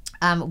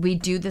 we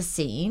do the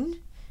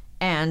scene.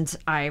 And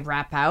I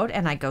wrap out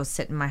and I go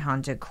sit in my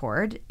Honda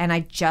Accord, and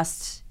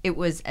it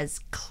was as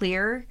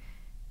clear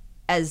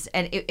as,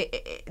 and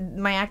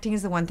my acting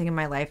is the one thing in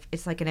my life.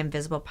 It's like an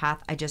invisible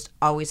path. I just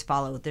always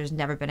follow. There's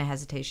never been a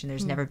hesitation.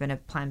 There's never been a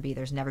plan B.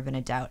 There's never been a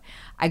doubt.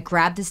 I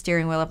grabbed the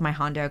steering wheel of my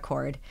Honda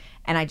Accord,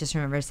 and I just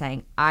remember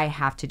saying, I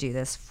have to do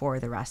this for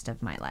the rest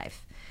of my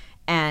life.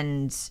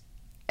 And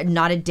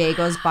not a day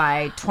goes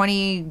by,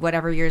 20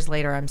 whatever years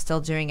later, I'm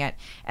still doing it.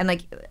 And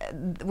like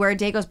where a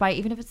day goes by,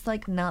 even if it's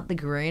like not the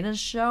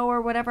greatest show or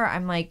whatever,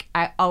 I'm like,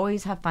 I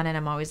always have fun, and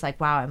I'm always like,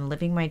 wow, I'm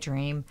living my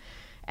dream.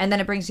 And then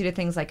it brings you to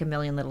things like A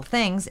Million Little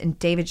Things. And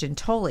David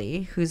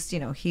Gentoli, who's, you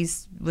know,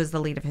 was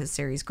the lead of his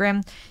series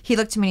Grimm, he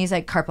looked to me and he's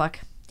like, Karpluk,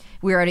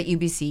 we were out at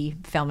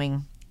UBC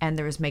filming, and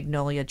there was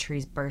magnolia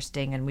trees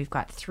bursting, and we've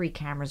got 3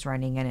 cameras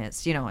running, and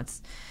it's, you know,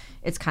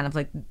 it's kind of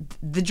like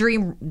the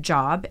dream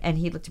job. And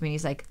he looked at me and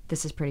he's like,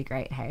 this is pretty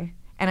great, hey?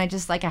 And I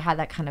just like, I had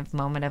that kind of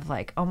moment of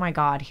like, oh my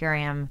God, here I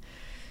am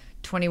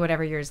 20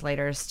 whatever years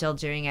later still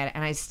doing it.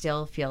 And I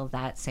still feel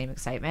that same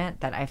excitement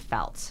that I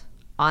felt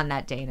on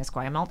that day in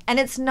Esquimalt. And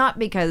it's not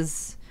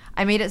because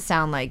I made it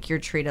sound like you're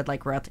treated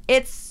like royalty.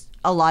 It's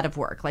a lot of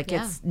work. Like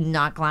It's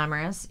not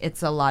glamorous.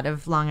 It's a lot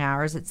of long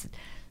hours. It's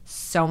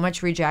so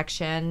much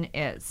rejection.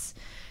 It's,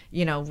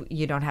 you know,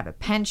 you don't have a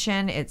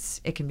pension.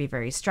 It can be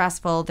very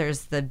stressful.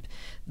 There's the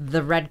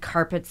red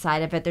carpet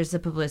side of it. There's the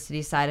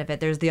publicity side of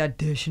it. There's the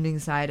auditioning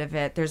side of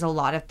it. There's a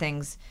lot of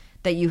things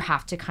that you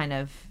have to kind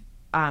of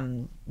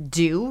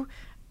do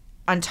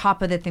on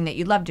top of the thing that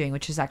you love doing,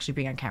 which is actually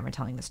being on camera,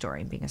 telling the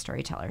story and being a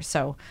storyteller.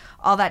 So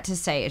all that to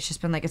say,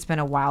 it's been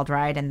a wild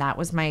ride. And that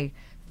was my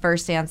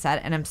first day on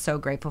set. And I'm so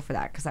grateful for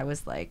that, because I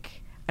was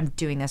like, I'm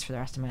doing this for the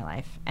rest of my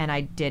life. And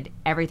I did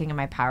everything in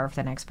my power for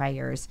the next 5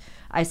 years.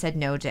 I said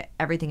no to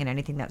everything and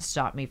anything that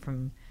stopped me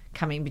from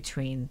coming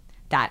between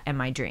that and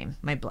my dream,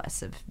 my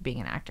bliss of being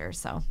an actor.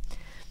 So,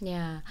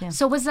 yeah.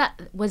 So was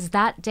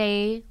that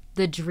day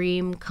the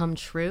dream come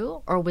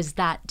true, or was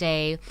that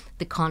day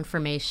the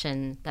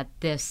confirmation that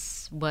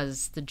this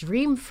was the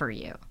dream for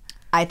you?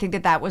 I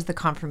think that was the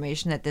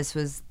confirmation that this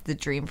was the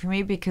dream for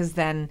me, because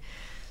then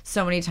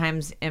so many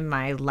times in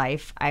my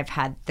life, I've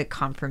had the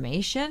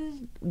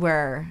confirmation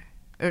where,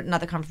 or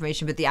not the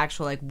confirmation, but the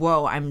actual like,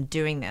 whoa, I'm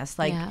doing this.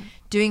 Like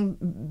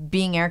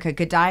being Erica,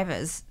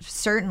 Godiva's,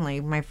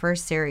 certainly my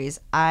first series,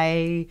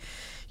 I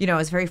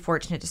was very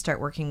fortunate to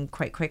start working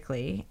quite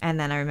quickly. And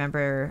then I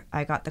remember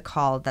I got the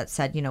call that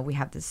said, you know, we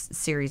have this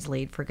series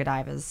lead for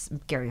Godiva's.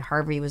 Gary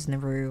Harvey was in the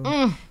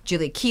room,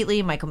 Julia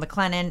Keatley, Michael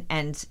McLennan,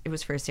 and it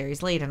was for a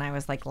series lead. And I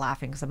was like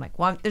laughing because I'm like,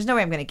 well, there's no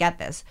way I'm going to get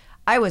this.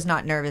 I was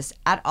not nervous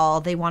at all.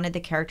 They wanted the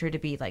character to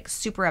be like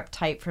super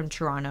uptight from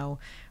Toronto,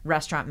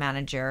 restaurant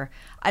manager.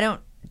 I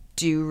don't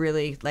do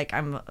really like,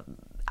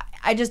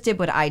 I just did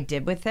what I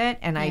did with it,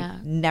 and I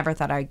never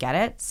thought I'd get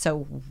it. So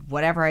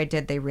whatever I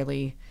did, they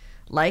really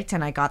liked,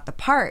 and I got the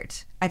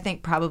part. I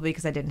think probably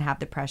because I didn't have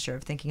the pressure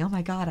of thinking, oh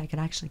my God, I can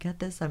actually get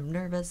this. I'm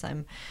nervous.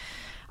 I'm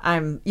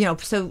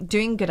so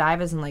doing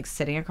Godiva's and like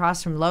sitting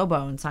across from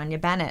Lobo and Sonia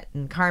Bennett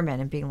and Carmen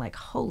and being like,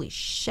 holy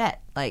shit,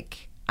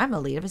 like I'm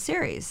a lead of a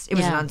series. It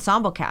was an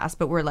ensemble cast,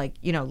 but we're like,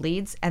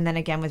 leads. And then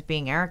again with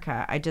being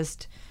Erica,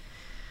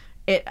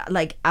 it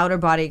like outer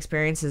body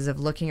experiences of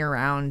looking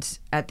around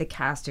at the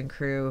cast and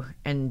crew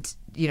and,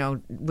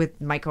 with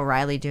Mike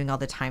O'Reilly doing all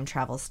the time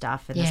travel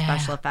stuff and the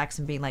special effects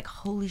and being like,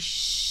 holy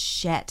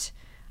shit,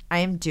 I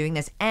am doing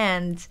this.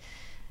 And,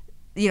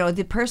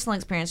 the personal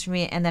experience for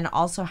me, and then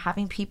also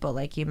having people,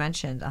 like you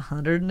mentioned,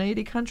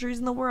 180 countries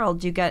in the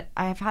world.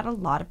 I've had a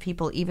lot of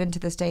people, even to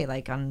this day,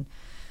 like on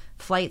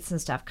flights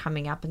and stuff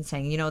coming up and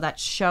saying, that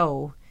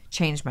show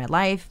changed my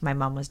life. My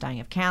mom was dying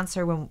of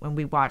cancer when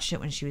we watched it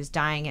when she was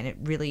dying, and it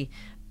really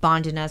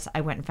bonded us.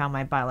 I went and found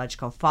my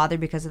biological father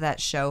because of that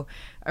show.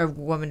 A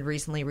woman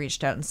recently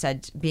reached out and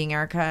said, being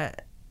Erica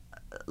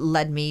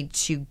led me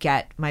to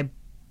get my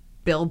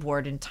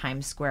billboard in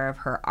Times Square of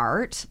her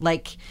art.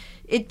 Like,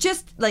 it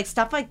just, like,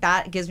 stuff like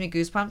that gives me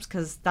goosebumps,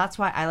 because that's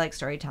why I like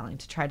storytelling,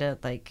 to try to,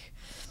 like,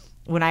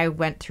 when I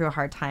went through a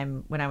hard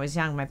time when I was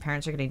young, my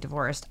parents were getting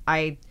divorced,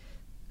 I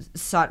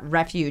sought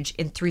refuge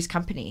in Three's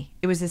Company.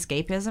 It was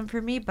escapism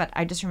for me, but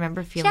I just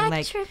remember feeling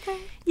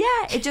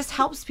it just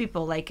helps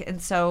people. Like,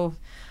 and so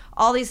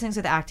all these things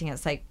with acting,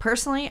 it's like,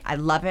 personally, I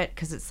love it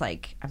because it's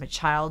like I'm a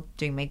child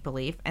doing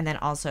make-believe. And then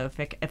also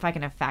if I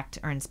can affect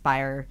or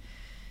inspire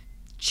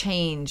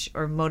change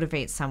or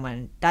motivate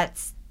someone,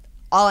 that's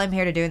all I'm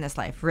here to do in this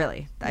life,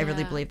 really. I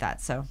really believe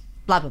that. So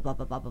blah, blah, blah,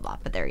 blah, blah, blah, blah.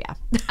 But there, yeah.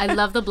 I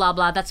love the blah,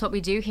 blah. That's what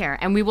we do here.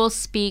 And we will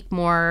speak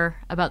more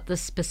about the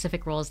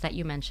specific roles that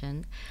you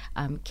mentioned,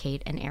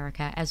 Kate and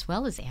Erica, as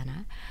well as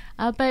Anna.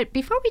 But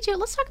before we do,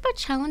 let's talk about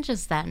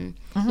challenges then.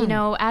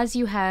 Mm-hmm. As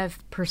you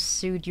have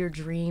pursued your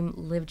dream,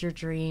 lived your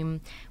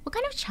dream, what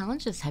kind of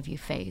challenges have you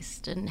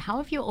faced and how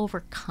have you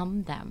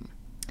overcome them?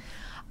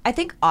 I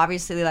think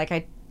obviously, like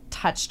I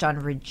touched on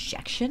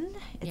rejection.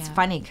 It's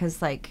funny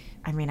because, like,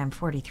 I mean, I'm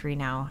 43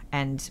 now,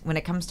 and when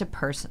it comes to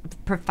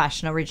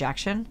professional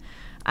rejection,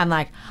 I'm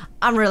like,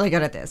 I'm really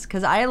good at this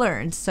because I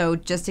learned. So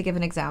just to give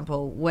an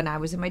example, when I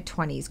was in my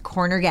 20s,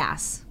 Corner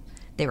Gas,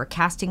 they were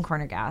casting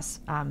Corner Gas.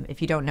 If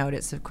you don't know it,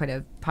 it's quite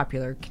a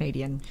popular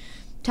Canadian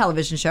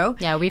television show.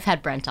 Yeah, we've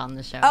had Brent on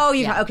the show. Oh,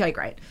 okay,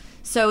 great.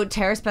 So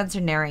Tara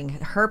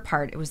Spencer-Naring, her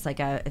part, it was like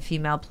a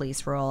female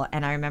police role,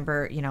 and I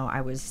remember,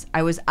 I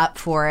was up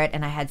for it,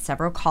 and I had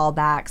several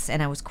callbacks,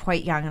 and I was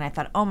quite young, and I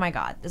thought, oh my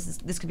God,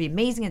 this could be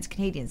amazing. It's a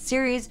Canadian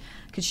series.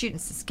 Could shoot in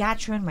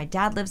Saskatchewan. My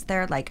dad lives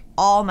there. Like,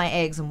 all my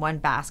eggs in one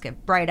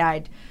basket.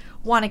 Bright-eyed,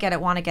 want to get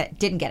it,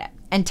 didn't get it,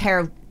 and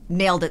Tara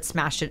nailed it,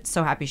 smashed it.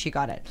 So happy she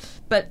got it.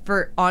 But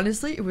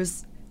honestly, it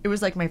was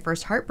like my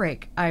first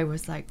heartbreak. I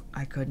was like,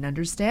 I couldn't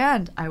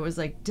understand. I was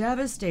like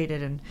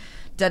devastated and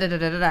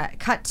da-da-da-da-da-da.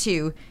 Cut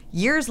to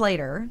years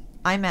later,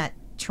 I'm at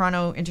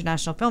Toronto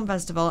International Film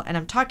Festival, and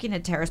I'm talking to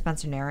Tara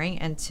Spencer-Naring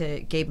and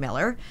to Gabe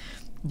Miller,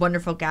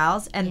 wonderful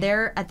gals. And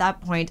they're, at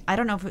that point, I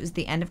don't know if it was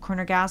the end of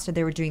Corner Gas or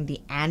they were doing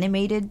the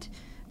animated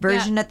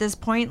version at this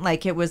point.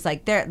 Like, it was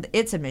like,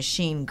 it's a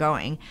machine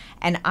going.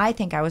 And I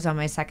think I was on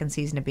my second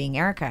season of Being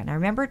Erica. And I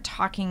remember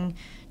talking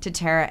to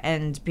Tara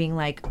and being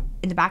like,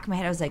 in the back of my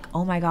head, I was like,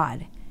 oh my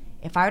God,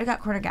 if I would have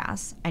got Corner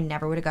Gas, I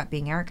never would have got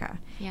Being Erica.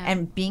 Yeah.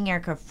 And Being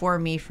Erica, for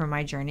me, for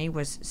my journey,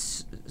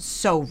 was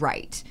so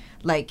right.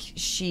 Like,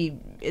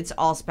 it's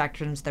all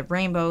spectrums, the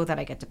rainbow that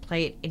I get to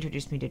play. It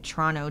introduced me to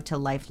Toronto, to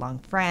lifelong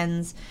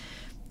friends,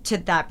 to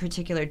that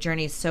particular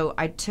journey. So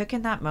I took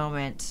in that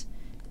moment,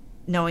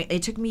 knowing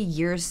it took me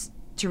years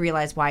to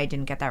realize why I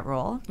didn't get that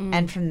role.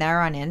 And from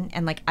there on in,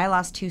 and like, I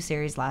lost 2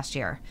 series last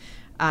year.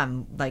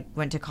 Like,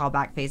 went to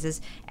callback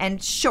phases.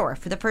 And sure,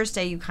 for the first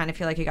day, you kind of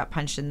feel like you got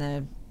punched in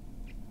the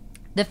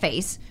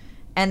face,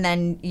 and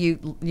then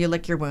you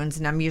lick your wounds,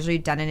 and I'm usually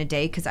done in a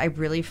day because I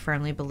really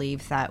firmly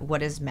believe that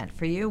what is meant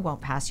for you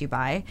won't pass you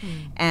by.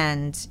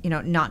 And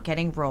not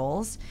getting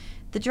roles,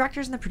 the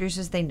directors and the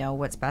producers, they know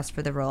what's best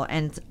for the role,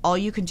 and all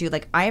you can do,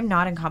 like, I am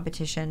not in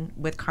competition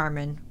with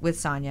Carmen, with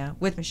Sonia,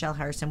 with Michelle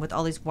Harrison, with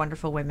all these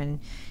wonderful women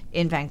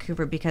in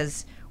Vancouver,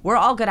 because we're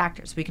all good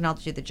actors, we can all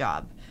do the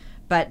job.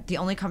 But the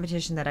only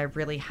competition that I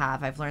really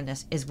have, I've learned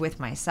this, is with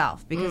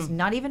myself. Because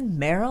not even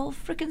Meryl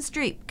frickin'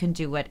 Streep can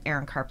do what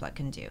Erin Karpluk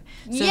can do.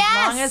 So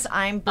as long as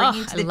I'm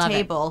bringing to the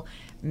table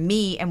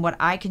me and what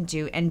I can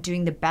do and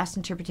doing the best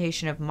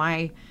interpretation of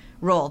my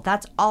role,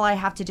 that's all I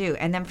have to do.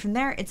 And then from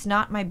there, it's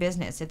not my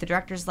business. If the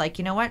director's like,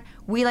 you know what,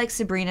 we like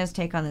Sabrina's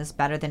take on this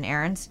better than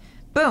Erin's,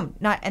 boom.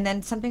 And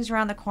then something's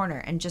around the corner,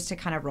 and just to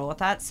kind of roll with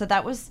that. So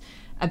that was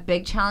a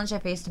big challenge I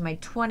faced in my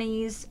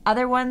 20s.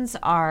 Other ones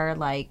are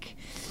like,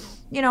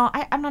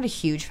 I'm not a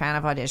huge fan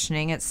of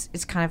auditioning.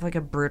 It's kind of like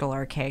a brutal,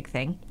 archaic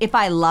thing. If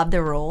I love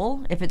the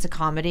role, if it's a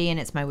comedy and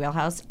it's my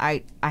wheelhouse,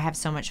 I have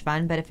so much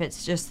fun. But if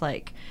it's just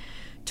like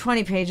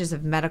 20 pages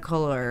of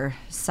medical or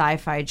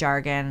sci-fi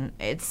jargon,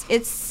 it's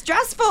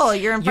stressful.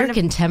 You're in front Your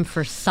contempt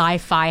for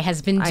sci-fi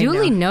has been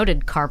duly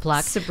noted,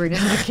 Karpluk.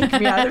 Sabrina's gonna kick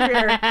me out of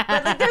here.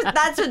 But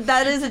like,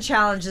 that is a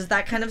challenge, is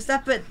that kind of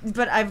stuff.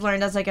 But I've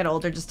learned as I get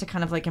older just to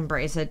kind of like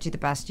embrace it, do the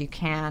best you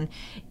can.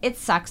 It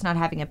sucks not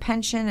having a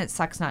pension. It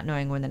sucks not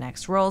knowing when the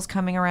next role's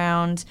coming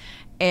around.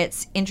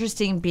 It's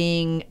interesting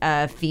being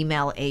a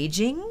female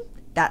aging.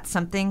 That's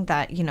something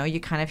that, you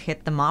kind of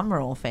hit the mom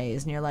role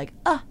phase, and you're like,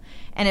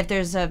 and if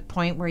there's a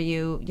point where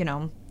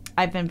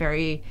I've been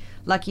very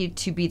lucky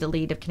to be the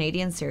lead of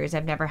Canadian series.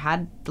 I've never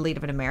had the lead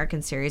of an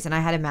American series, and I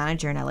had a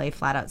manager in LA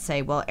flat out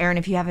say, well, Erin,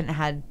 if you haven't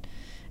had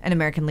an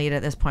American lead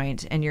at this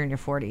point and you're in your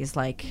 40s,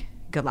 like,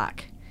 good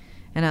luck.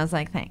 And I was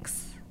like,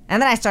 thanks.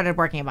 And then I started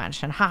working a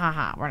bunch, and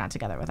we're not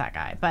together with that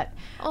guy. But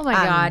oh my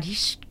God,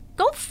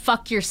 go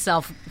fuck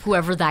yourself,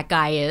 whoever that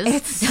guy is.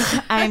 It's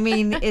just.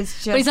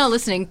 But he's not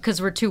listening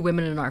because we're two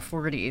women in our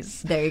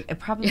 40s.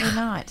 Probably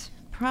not.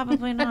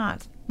 Probably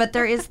not. But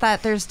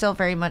there's still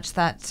very much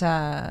that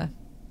to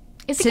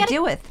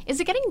deal with. Is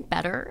it getting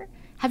better?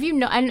 Have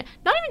you and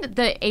not even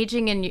the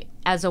aging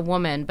as a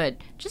woman, but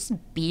just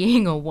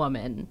being a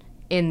woman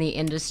in the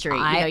industry?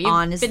 You've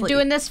honestly been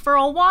doing this for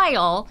a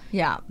while.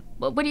 Yeah.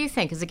 What do you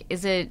think?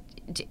 Is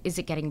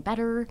it getting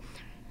better?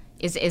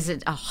 Is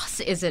it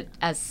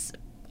as,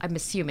 I'm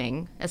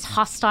assuming, as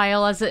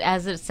hostile as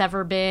it's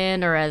ever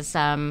been, or as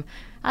I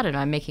don't know,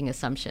 I'm making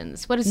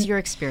assumptions. What is your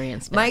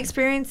experience been? My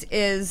experience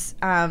is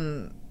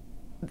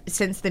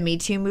since the Me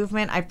Too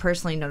movement, I've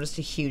personally noticed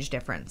a huge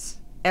difference.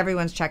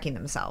 Everyone's checking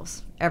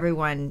themselves.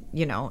 Everyone,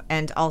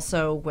 and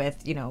also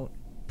with,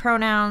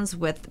 pronouns,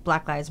 with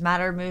Black Lives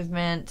Matter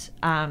movement.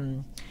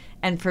 And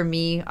for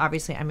me,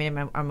 obviously, I'm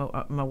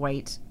a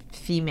white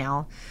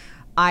female.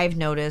 I've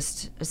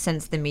noticed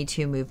since the Me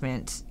Too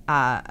movement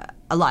a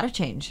lot of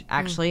change,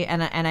 actually.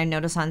 And I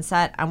notice on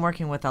set, I'm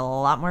working with a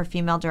lot more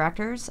female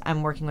directors.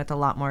 I'm working with a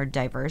lot more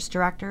diverse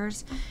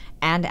directors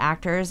and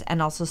actors,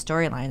 and also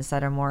storylines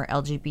that are more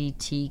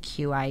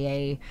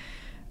LGBTQIA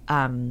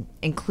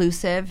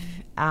inclusive.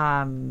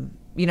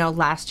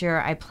 Last year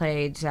I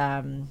played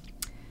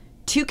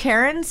 2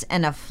 Karens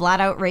and a flat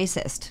out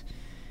racist.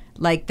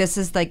 Like, this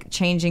is like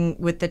changing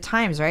with the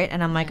times, right?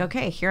 And I'm like,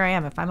 okay, here I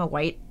am. If I'm a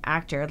white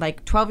actor,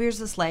 like 12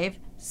 Years a Slave,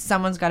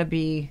 someone's got to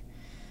be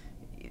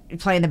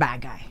playing the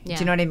bad guy. Yeah.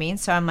 Do you know what I mean?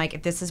 So I'm like,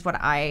 if this is what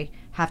I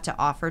have to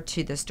offer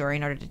to the story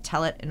in order to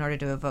tell it, in order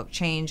to evoke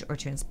change or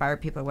to inspire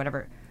people or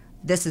whatever,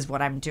 this is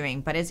what I'm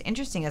doing. But it's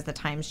interesting as the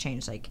times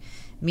change, like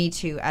Me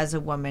Too as a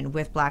woman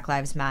with Black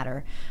Lives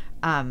Matter,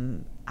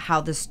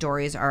 how the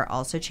stories are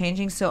also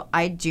changing. So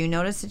I do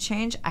notice a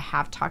change. I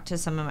have talked to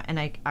some of my, and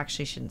I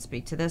actually shouldn't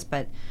speak to this,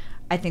 but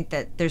I think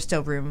that there's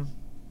still room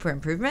for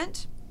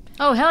improvement.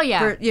 Oh, hell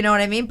yeah. You know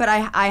what I mean? But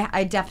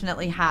I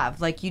definitely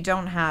have. Like, you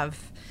don't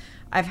have,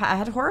 I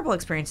had horrible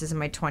experiences in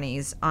my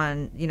 20s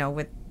on,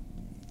 with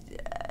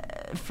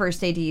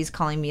first ADs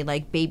calling me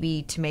like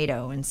baby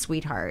tomato and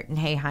sweetheart and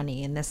hey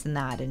honey and this and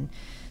that and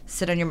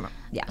sit on your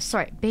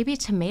sorry, baby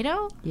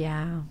tomato?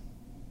 Yeah,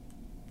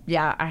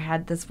 I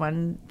had this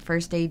one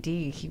first AD.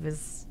 He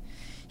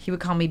would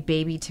call me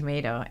baby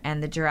tomato,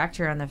 and the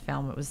director on the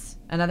film, it was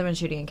another one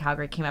shooting in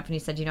Calgary, came up and he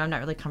said, I'm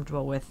not really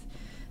comfortable with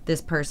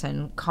this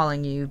person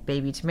calling you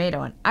baby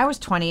tomato. And I was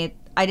 20.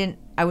 I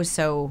was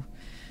so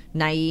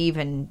naive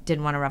and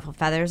didn't want to ruffle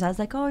feathers. I was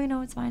like, oh,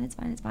 it's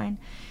fine.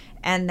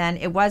 And then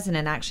it wasn't,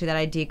 and actually that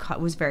ID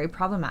was very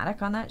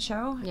problematic on that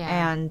show.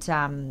 Yeah.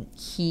 And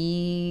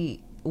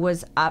he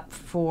was up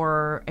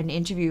for an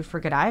interview for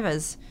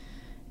Godiva's,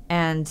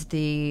 and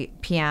the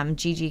PM,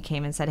 Gigi,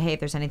 came and said, hey, if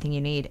there's anything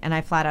you need. And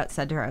I flat out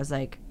said to her, I was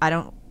like, I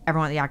don't ever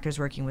want the actors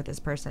working with this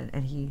person.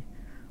 And he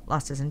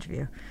lost his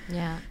interview.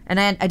 Yeah. And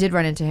I did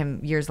run into him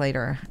years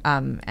later,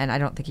 and I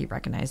don't think he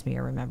recognized me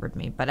or remembered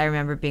me. But I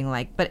remember being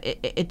like, but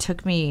it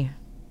took me...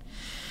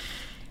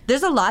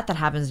 There's a lot that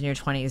happens in your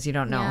 20s. You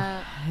don't know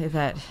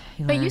that.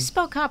 But you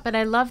spoke up, and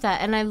I love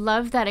that. And I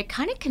love that it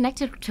kind of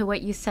connected to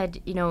what you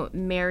said,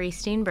 Mary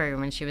Steenburgen,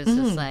 when she was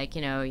just like,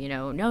 no,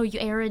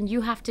 Erin,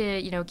 you have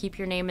to, keep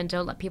your name and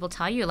don't let people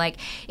tell you. Like,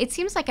 it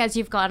seems like as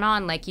you've gone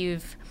on, like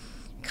you've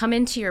come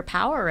into your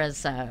power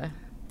as a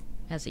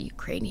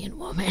Ukrainian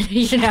woman,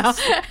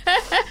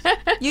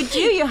 You do.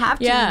 You have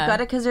to. Yeah. You've got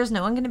to, because there's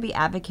no one going to be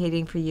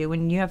advocating for you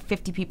when you have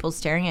 50 people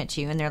staring at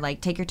you and they're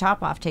like, take your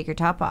top off.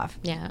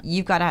 Yeah.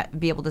 You've got to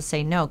be able to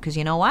say no, because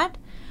you know what?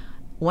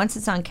 Once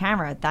it's on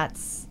camera,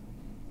 that's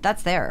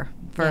there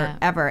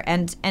forever.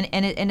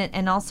 Yeah.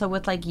 And also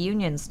with like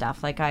union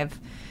stuff, like I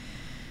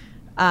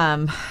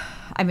don't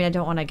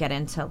want to get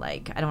into I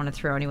don't want to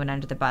throw anyone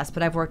under the bus,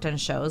 but I've worked on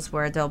shows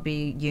where there'll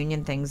be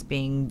union things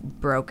being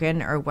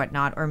broken or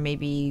whatnot, or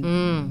maybe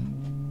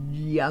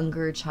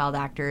younger child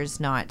actors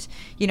not,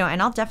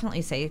 and I'll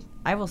definitely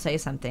I will say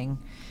something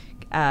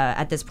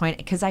at this point,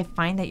 because I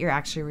find that you're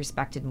actually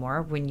respected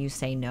more when you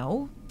say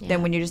no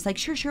than when you're just like,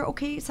 sure,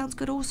 okay, sounds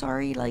good, oh,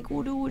 sorry, like,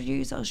 oh, no,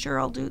 sure,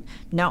 I'll do.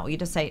 No, you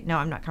just say, no,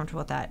 I'm not comfortable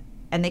with that.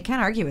 And they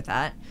can't argue with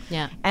that.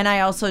 Yeah. And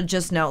I also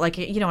just know,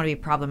 you don't want to be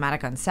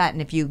problematic on set.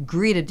 And if you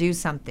agree to do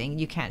something,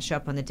 you can't show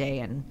up on the day.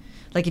 And,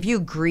 if you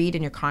agreed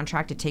in your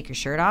contract to take your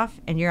shirt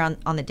off, and you're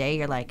on the day,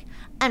 you're like,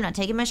 I'm not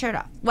taking my shirt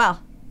off.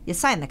 Well, you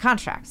signed the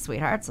contract,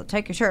 sweetheart, so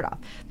take your shirt off.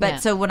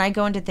 But so when I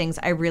go into things,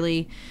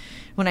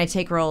 when I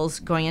take roles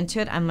going into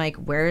it, I'm like,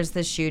 where is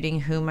the shooting?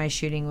 Who am I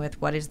shooting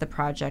with? What is the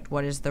project?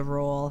 What is the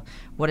role?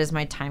 What is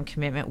my time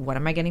commitment? What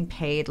am I getting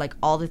paid? Like,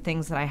 all the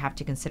things that I have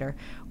to consider.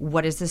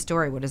 What is the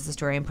story? What is the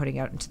story I'm putting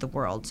out into the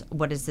world?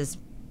 What is this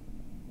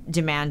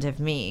demand of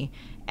me?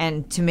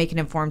 And to make an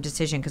informed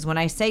decision. Because when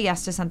I say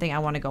yes to something, I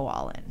want to go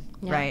all in,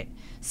 right?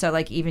 So,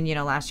 even,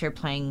 last year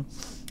playing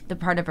the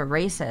part of a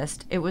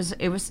racist, it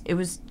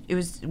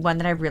was one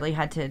that I really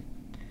had to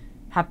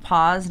have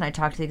pause, and I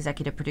talked to the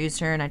executive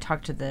producer, and I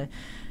talked to the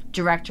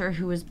director,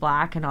 who was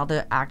black, and all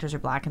the actors are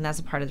black, and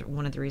that's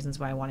one of the reasons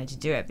why I wanted to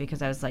do it,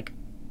 because I was like,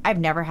 I've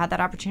never had that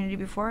opportunity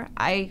before.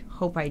 I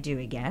hope I do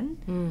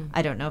again.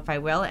 I don't know if I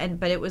will.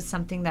 But it was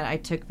something that I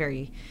took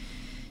very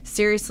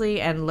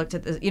seriously and looked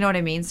at this, you know what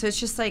I mean? So it's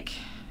just like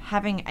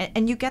having,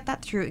 and you get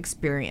that through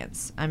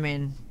experience. I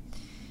mean,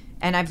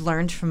 and I've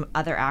learned from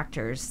other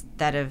actors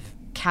that have,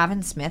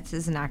 Kevin Smith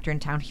is an actor in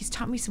town. He's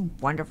taught me some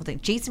wonderful things.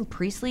 Jason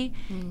Priestley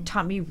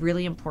taught me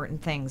really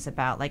important things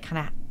about like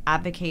kind of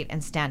advocate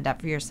and stand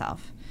up for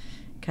yourself,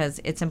 because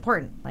it's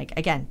important. Like,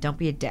 again, don't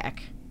be a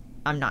dick.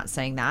 I'm not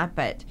saying that,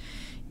 but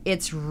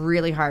it's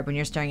really hard when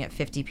you're staring at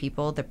 50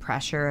 people, the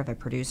pressure of a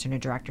producer and a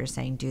director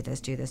saying, do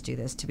this, do this, do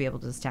this, to be able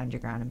to stand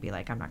your ground and be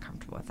like, I'm not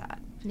comfortable with that.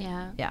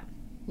 Yeah. Yeah.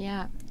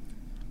 Yeah.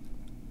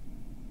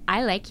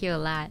 I like you a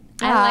lot.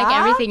 I like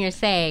everything you're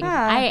saying.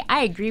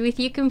 I agree with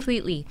you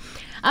completely.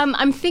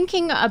 I'm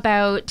thinking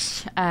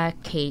about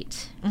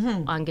Kate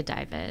on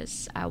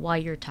Godivas while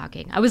you're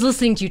talking. I was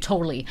listening to you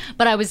totally,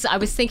 but I was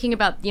thinking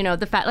about, you know,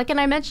 the fact, like,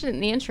 and I mentioned it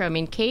in the intro. I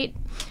mean, Kate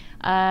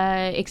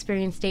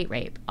experienced date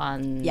rape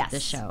on the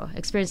show.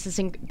 Experienced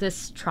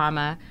this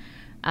trauma,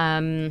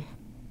 you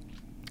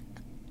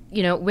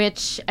know,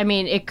 which, I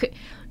mean, it could.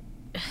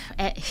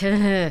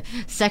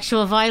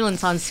 Sexual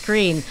violence on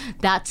screen,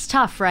 that's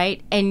tough,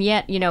 right? And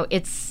yet, you know,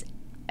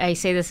 I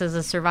say this as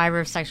a survivor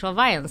of sexual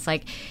violence,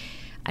 like,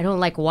 I don't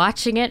like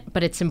watching it,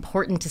 but it's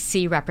important to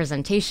see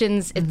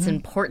representations. It's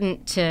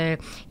important to,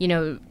 you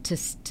know, to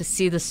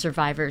see the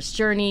survivor's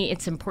journey.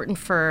 It's important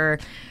for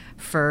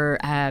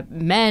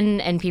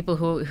men and people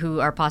who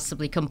are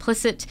possibly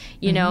complicit,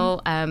 you know,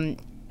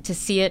 to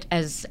see it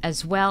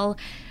as well.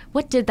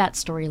 What did that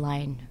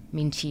storyline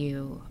mean to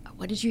you?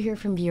 What did you hear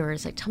from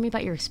viewers? Like, tell me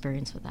about your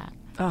experience with that.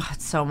 Oh,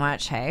 it's so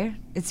much, hey?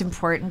 It's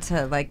important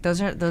to, like,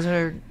 those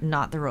are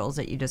not the roles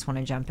that you just want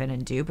to jump in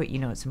and do, but you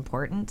know it's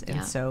important.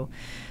 And so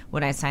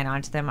when I sign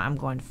on to them, I'm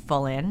going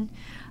full in.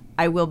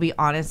 I will be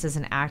honest, as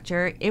an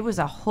actor, it was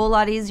a whole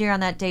lot easier on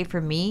that day for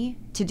me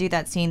to do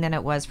that scene than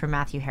it was for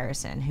Matthew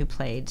Harrison,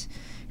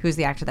 who's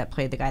the actor that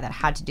played the guy that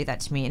had to do that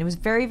to me. And it was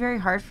very, very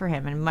hard for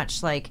him. And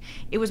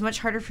it was much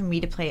harder for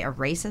me to play a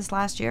racist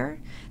last year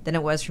than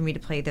it was for me to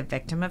play the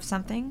victim of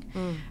something.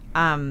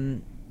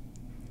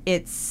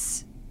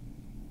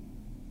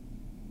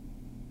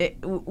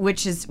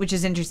 Which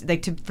is interesting.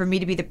 Like, for me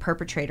to be the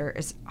perpetrator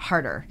is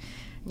harder.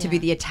 To be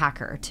the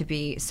attacker, to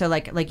be so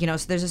like you know,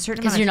 so there's a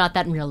certain because you're not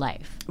that in real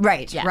life,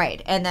 right?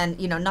 And then,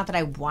 you know, not that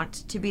I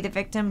want to be the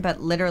victim, but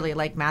literally,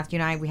 like, Matthew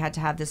and I, we had to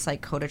have this like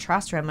code of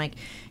trust where I'm like,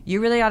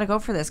 you really ought to go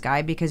for this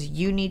guy because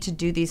you need to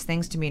do these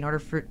things to me in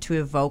order to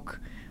evoke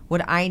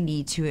what I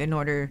need to in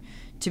order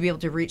to be able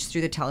to reach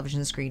through the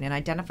television screen and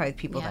identify with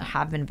people that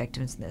have been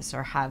victims of this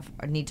or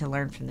need to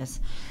learn from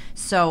this.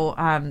 So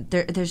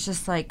there's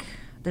just like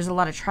there's a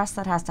lot of trust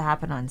that has to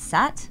happen on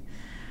set.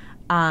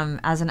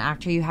 As an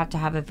actor, you have to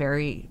have a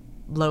very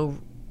low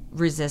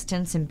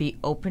resistance and be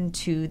open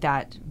to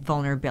that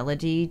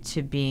vulnerability,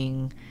 to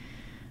being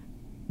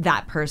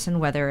that person,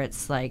 whether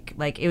it's like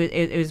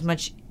it was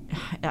much,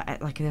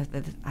 like,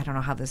 I don't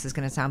know how this is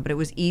going to sound, but it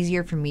was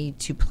easier for me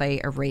to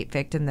play a rape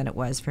victim than it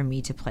was for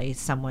me to play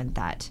someone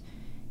that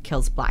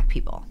kills Black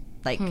people.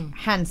 Like,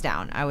 hands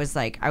down. I was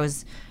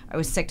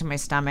sick to my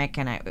stomach,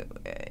 and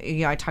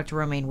I talked to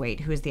Romaine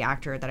Waite, who is the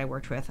actor that I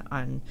worked with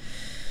on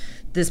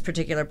this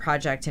particular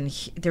project, and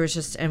there was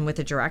just, and with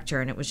the director,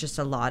 and it was just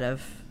a lot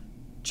of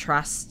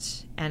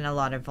trust and a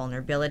lot of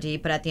vulnerability.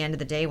 But at the end of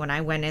the day, when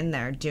I went in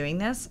there doing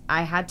this,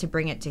 I had to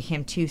bring it to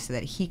him too, so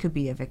that he could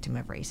be a victim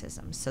of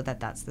racism. So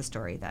that's the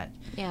story that.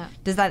 Yeah.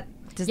 Does that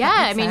make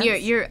I mean,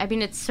 sense? you're. I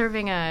mean, it's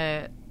serving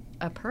a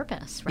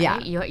purpose,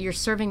 right? Yeah. You're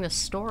serving the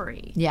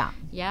story. Yeah.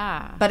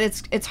 Yeah. But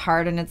it's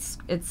hard, and it's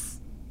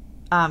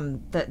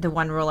the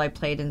one role I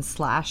played in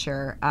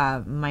Slasher.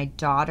 My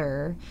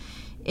daughter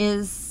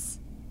is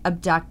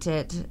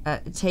abducted,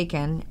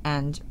 taken,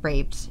 and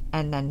raped,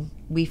 and then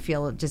we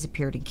feel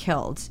disappeared and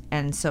killed,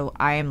 and so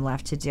I am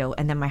left to deal,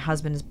 and then my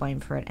husband is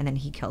blamed for it, and then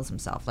he kills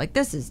himself. Like,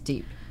 this is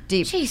deep.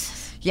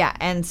 Jesus. Yeah,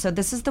 and so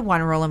this is the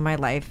one role in my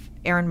life.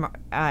 Erin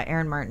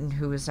Martin,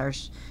 who is our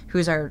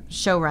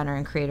showrunner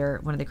and creator,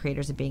 one of the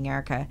creators of Being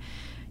Erica,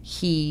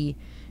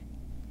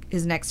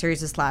 his next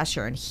series is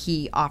Slasher, and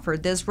he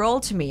offered this role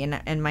to me,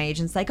 and my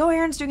agent's like, oh,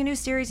 Erin's doing a new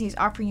series, and he's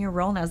offering you a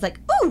role, and I was like,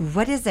 ooh,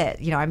 what is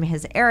it? You know, I'm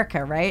his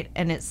Erica, right?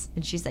 And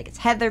she's like, it's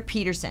Heather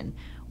Peterson,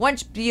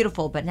 once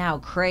beautiful, but now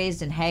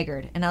crazed and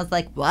haggard. And I was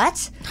like,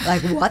 what?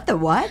 Like, what the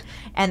what?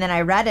 And then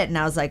I read it, and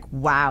I was like,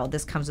 wow,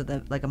 this comes with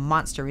a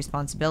monster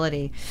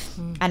responsibility.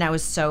 And I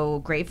was so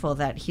grateful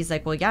that he's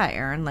like, well, yeah,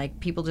 Erin,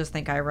 like, people just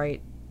think I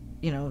write,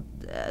 you know,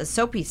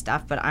 soapy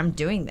stuff, but I'm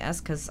doing this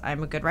because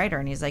I'm a good writer.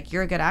 And he's like,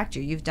 you're a good actor.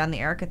 You've done the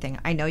Erica thing.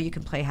 I know you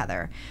can play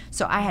Heather.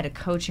 So I had a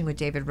coaching with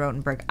David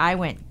Rotenberg. I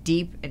went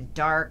deep and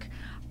dark.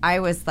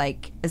 I was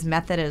like as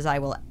method as I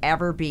will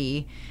ever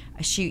be.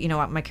 You know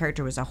what? My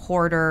character was a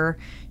hoarder.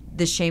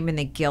 The shame and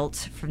the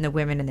guilt from the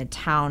women in the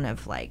town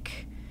of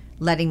like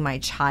letting my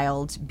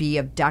child be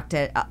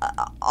abducted.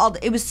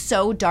 It was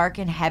so dark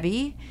and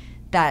heavy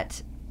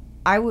that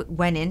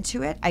went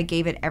into it, I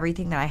gave it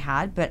everything that I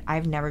had, but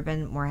I've never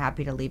been more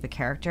happy to leave a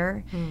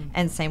character.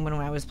 And same when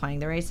I was playing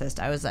the racist,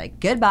 I was like,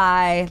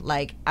 goodbye,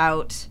 like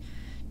out,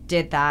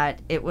 did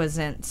that. It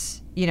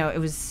wasn't, you know, it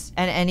was,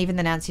 and even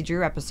the Nancy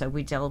Drew episode,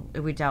 we dealt,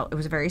 it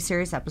was a very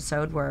serious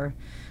episode where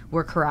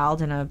we're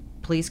corralled in a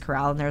police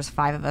corral, and there's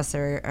 5 of us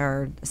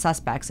are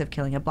suspects of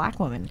killing a black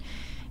woman.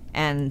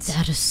 And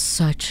that is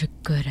such a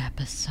good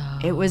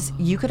episode. It was,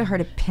 you could have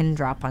heard a pin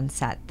drop on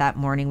set that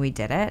morning we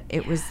did it.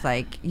 It was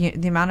like, you know,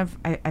 the amount of,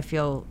 I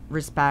feel,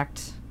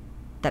 respect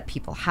that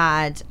people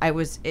had. It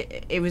was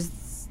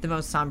the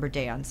most somber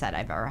day on set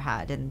I've ever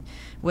had. And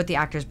what the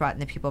actors brought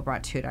and the people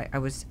brought to it, I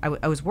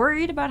was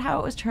worried about how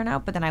it was turn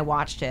out, but then I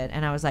watched it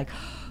and I was like,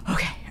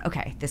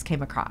 okay, this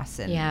came across.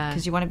 And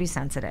because you want to be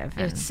sensitive.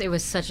 It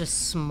was such a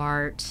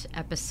smart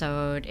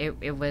episode.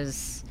 It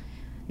was...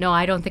 No,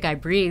 I don't think I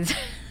breathed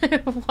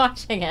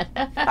watching it.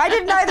 I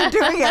didn't either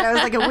doing it. I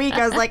was like a week.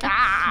 I was like,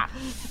 ah.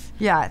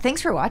 Yeah,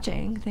 thanks for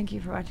watching. Thank you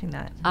for watching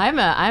that.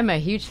 I'm a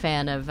huge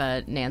fan of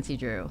Nancy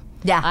Drew.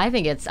 Yeah. I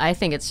think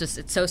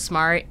it's so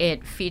smart.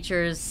 It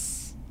features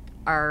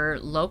our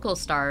local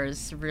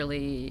stars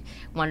really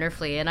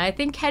wonderfully. And I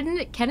think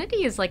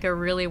Kennedy is like a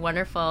really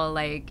wonderful,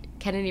 like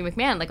Kennedy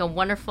McMahon, like a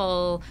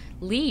wonderful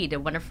lead, a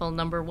wonderful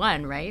number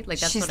one, right? Like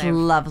that's she's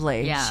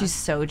lovely. Yeah. She's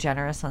so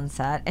generous on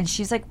set. And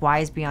she's like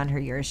wise beyond her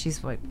years.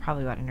 She's like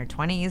probably in her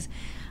 20s.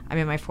 I'm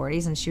in my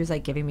 40s, and she was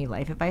like giving me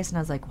life advice, and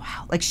I was like,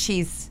 wow, like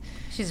she's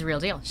a real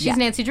deal. She's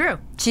Nancy Drew.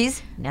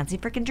 She's Nancy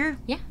frickin' Drew.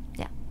 Yeah.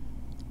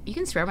 You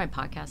can swear my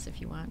podcast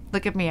if you want.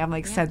 Look at me, I'm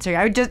like censoring.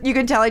 You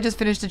can tell I just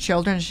finished a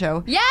children's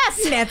show.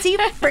 Yes, Nancy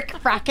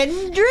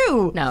frackin'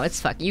 Drew. No, it's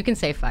fuck. You can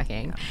say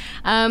fucking.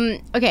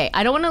 Okay,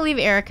 I don't want to leave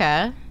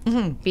Erica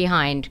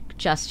behind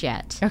just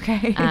yet.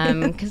 Okay.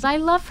 Because I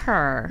love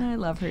her. I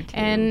love her too.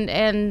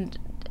 And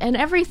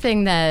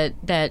everything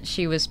that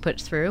she was put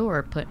through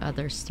or put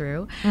others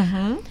through.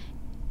 Mm-hmm.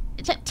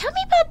 Tell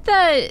me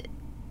about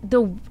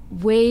the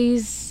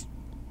ways.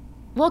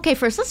 Well, okay,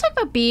 first let's talk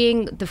about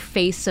being the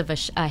face of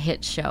a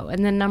hit show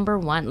and then number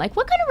one. Like,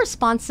 what kind of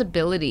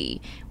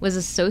responsibility was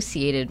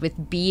associated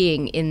with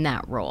being in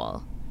that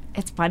role?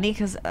 It's funny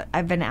because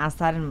I've been asked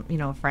that, and you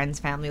know,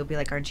 friends, family will be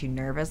like, "Aren't you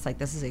nervous? Like,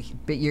 this is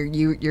but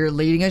you're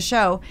leading a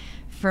show."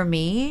 For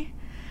me,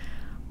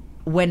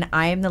 when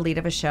I am the lead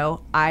of a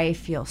show, I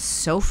feel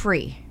so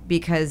free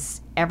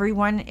because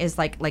everyone is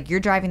like you're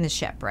driving the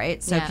ship,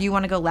 right? So if you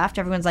want to go left,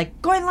 everyone's like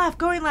going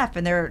left,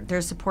 and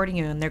they're supporting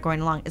you and they're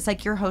going along. It's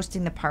like you're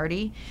hosting the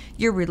party.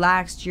 You're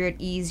relaxed, you're at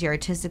ease, you're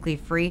artistically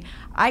free.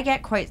 I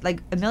get quite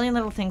like A Million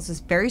Little Things was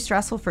very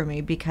stressful for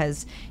me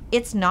because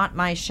it's not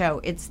my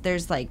show.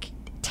 There's like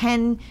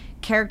 10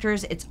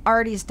 characters. It's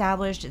already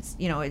established. It's,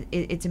 you know,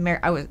 it's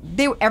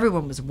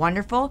everyone was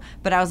wonderful,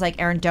 but I was like,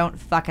 Erin, don't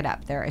fuck it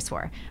up. There, I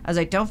swore. I was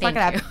like, don't fuck it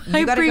up.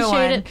 You got to go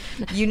on.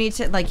 You need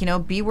to, like, you know,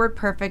 be word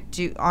perfect.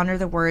 Do honor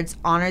the words,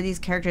 honor these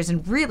characters,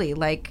 and really,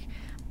 like,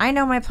 I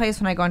know my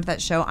place when I go into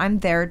that show. I'm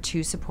there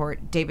to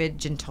support David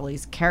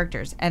Gentoli's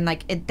characters, and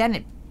like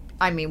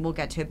I mean, we'll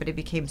get to it, but it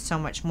became so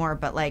much more.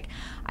 But like,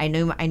 I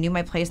knew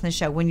my place in the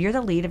show. When you're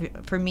the lead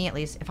of, for me at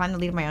least, if I'm the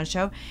lead of my own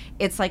show,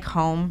 it's like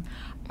home.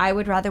 I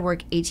would rather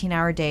work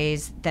 18-hour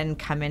days than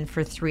come in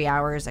for 3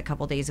 hours a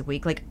couple days a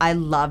week. Like, I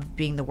love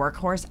being the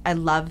workhorse. I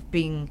love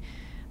being,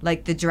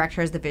 like, the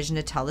director has the vision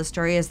to tell the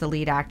story. As the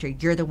lead actor,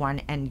 you're the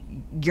one,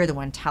 and you're the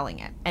one telling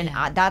it. And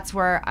that's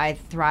where I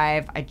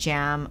thrive. I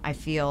jam. I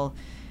feel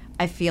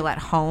at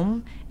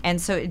home. And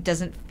so it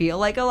doesn't feel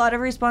like a lot of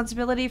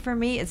responsibility for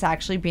me. It's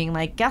actually being,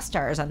 like, guest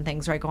stars on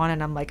things where I go on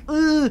and I'm like,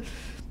 ugh,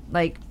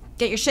 like,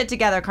 get your shit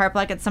together,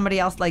 Karpluk. It's somebody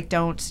else. Like,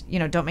 don't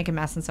make a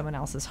mess in someone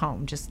else's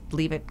home. Just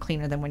leave it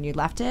cleaner than when you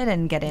left it,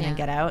 and get in and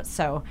get out.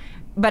 So,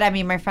 but I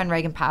mean, my friend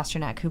Reagan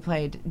Pasternak, who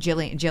played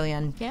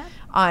Jillian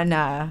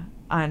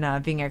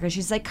on Being Erica,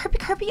 she's like,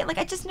 Kirby, like,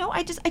 I just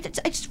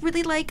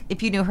really like,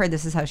 if you knew her,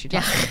 this is how she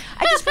talks.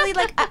 I just really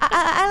like,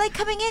 I like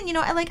coming in, you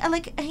know, I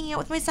like hanging out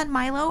with my son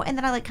Milo, and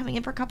then I like coming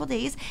in for a couple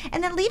days,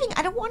 and then leaving.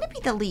 I don't want to be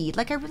the lead.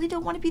 Like, I really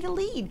don't want to be the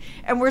lead.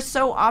 And we're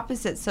so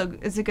opposite. So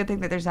it's a good thing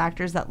that there's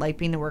actors that like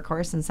being the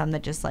workhorse, and some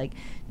that just like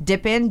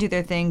dip in, do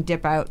their thing,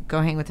 dip out,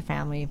 go hang with the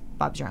family.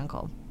 Bob's your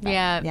uncle. But,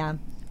 yeah.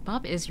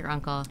 Bob is your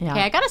uncle. Yeah.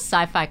 Okay, I got a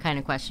sci-fi kind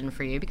of question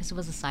for you because it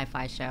was a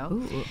sci-fi show.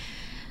 Ooh.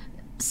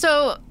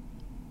 So,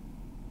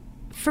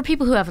 for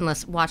people who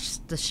haven't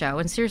watched the show,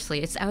 and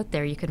seriously, it's out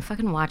there. You can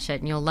fucking watch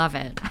it and you'll love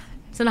it.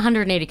 It's in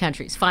 180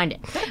 countries. Find it.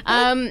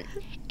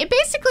 It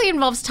basically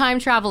involves time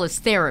travel as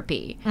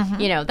therapy. Mm-hmm.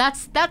 You know,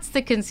 that's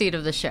the conceit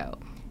of the show.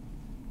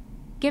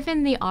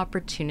 Given the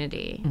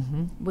opportunity,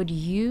 would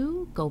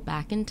you go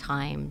back in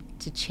time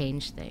to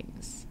change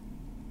things?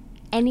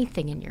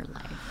 Anything in your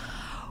life?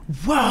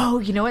 Whoa,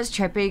 you know what's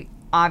trippy?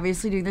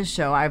 Obviously, doing this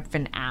show, I've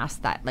been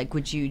asked that. Like,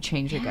 would you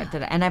change your gut?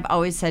 And I've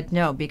always said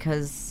no,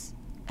 because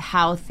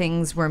how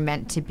things were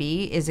meant to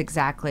be is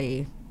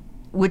exactly,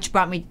 which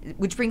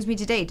brings me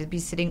today to be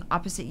sitting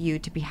opposite you,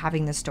 to be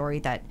having the story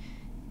that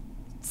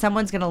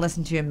someone's going to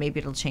listen to, and maybe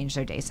it'll change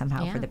their day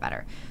somehow for the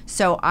better.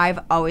 So I've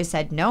always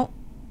said no.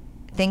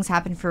 Things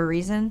happen for a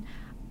reason.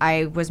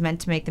 I was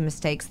meant to make the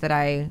mistakes that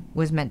I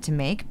was meant to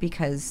make,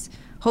 because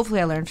hopefully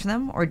I learned from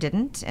them, or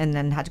didn't, and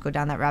then had to go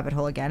down that rabbit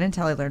hole again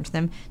until I learned from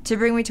them to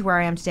bring me to where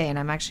I am today. And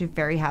I'm actually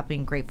very happy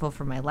and grateful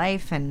for my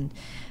life.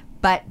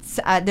 But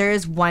there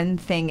is one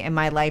thing in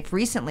my life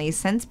recently,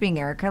 since being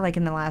Erica, like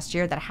in the last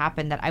year, that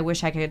happened that I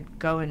wish I could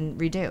go and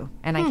redo,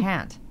 and I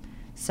can't.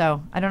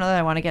 So I don't know that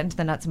I want to get into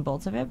the nuts and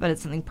bolts of it, but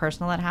it's something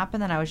personal that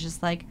happened, and I was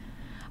just like,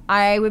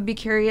 I would be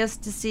curious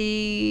to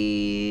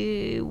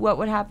see what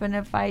would happen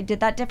if I did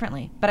that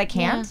differently. But I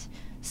can't. Yeah.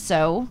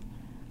 So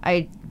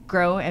I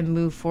grow and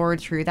move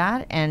forward through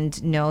that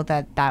and know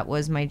that that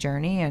was my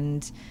journey,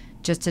 and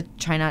just to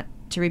try not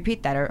to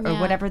repeat that or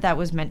whatever that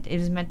was meant. It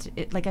was meant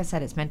to, like I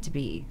said, it's meant to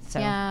be. So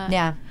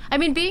yeah. I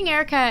mean, being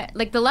Erica,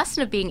 like the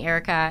lesson of being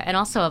Erica, and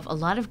also of a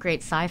lot of great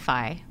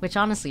sci-fi, which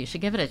honestly you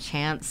should give it a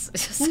chance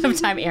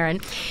sometime,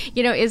 Erin,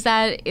 is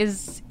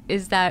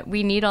that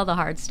we need all the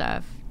hard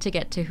stuff to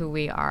get to who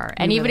we are.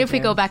 And even if we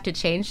go back to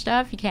change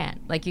stuff, you can't.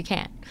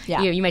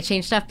 Yeah. You might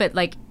change stuff, but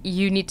like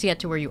you need to get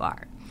to where you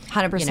are.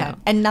 100%.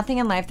 And nothing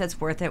in life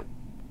that's worth it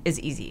is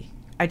easy.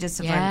 I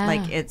just find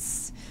like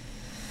it's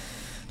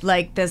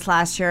like this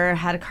last year, I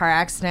had a car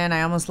accident.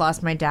 I almost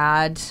lost my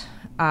dad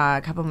a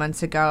couple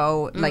months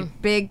ago.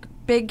 Like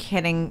big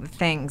hitting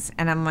things.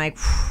 And I'm like,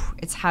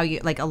 it's how you,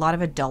 like a lot of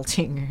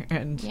adulting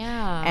and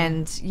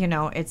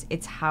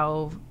it's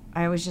how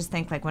I always just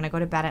think, like when I go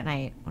to bed at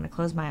night, when I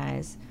close my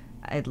eyes,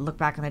 I look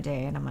back on the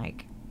day and I'm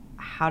like,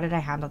 how did I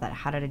handle that?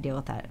 How did I deal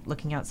with that?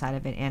 Looking outside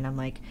of it, and I'm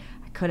like,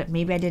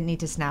 maybe I didn't need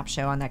to snap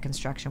show on that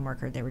construction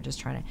worker. They were just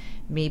trying to,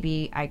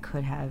 maybe I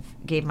could have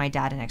gave my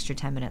dad an extra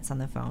 10 minutes on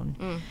the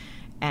phone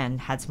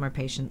and had some more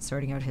patience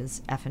sorting out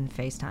his effing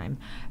FaceTime.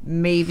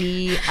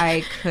 Maybe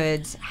I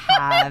could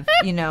have,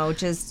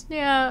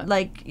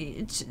 like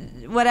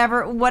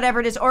whatever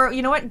it is. Or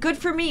you know what? Good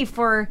for me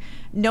for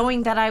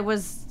knowing that I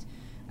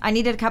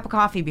needed a cup of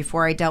coffee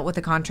before I dealt with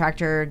the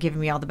contractor giving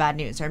me all the bad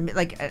news, or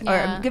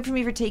or good for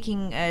me for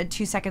taking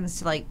 2 seconds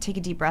to like take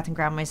a deep breath and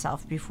ground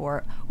myself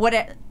before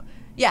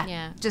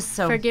just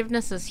so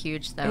forgiveness is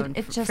huge though.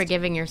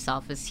 Forgiving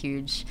yourself is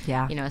huge.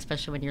 Yeah,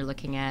 especially when you're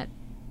looking at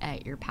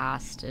your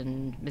past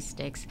and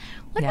mistakes.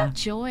 What about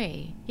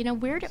joy?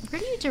 Where do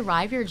you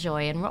derive your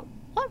joy, and what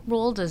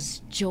role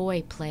does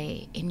joy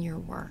play in your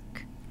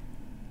work?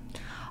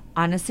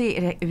 Honestly,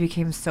 it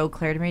became so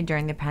clear to me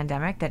during the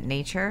pandemic that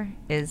nature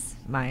is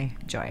my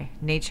joy.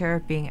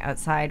 Nature, being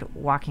outside,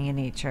 walking in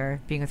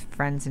nature, being with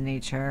friends in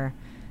nature,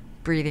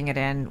 breathing it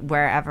in,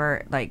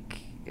 wherever. Like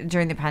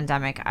during the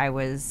pandemic, I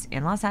was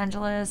in Los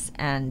Angeles,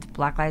 and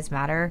Black Lives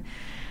Matter.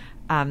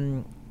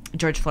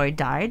 George Floyd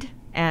died,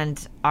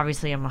 and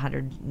obviously I'm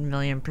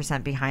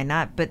 100,000,000% behind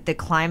that. But the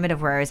climate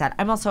of where I was at,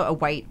 I'm also a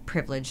white,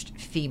 privileged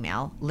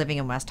female living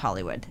in West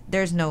Hollywood.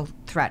 There's no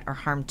threat or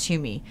harm to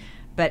me.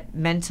 But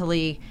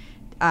mentally,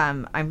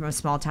 I'm a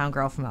small town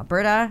girl from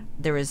Alberta.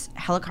 There was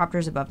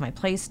helicopters above my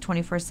place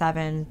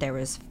 24/7. There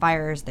was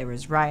fires. There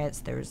was riots.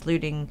 There was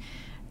looting.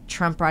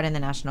 Trump brought in the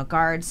National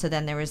Guard. So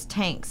then there was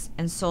tanks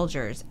and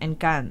soldiers and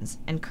guns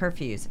and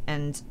curfews.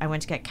 And I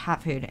went to get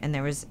cat food, and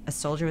there was a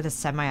soldier with a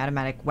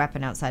semi-automatic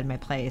weapon outside my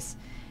place.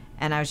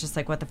 And I was just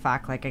like, what the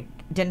fuck? Like, I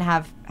didn't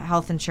have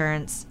health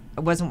insurance.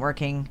 It wasn't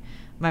working.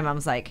 My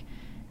mom's like,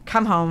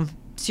 come home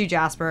to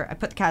Jasper. I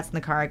put the cats in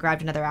the car. I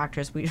grabbed another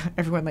actress.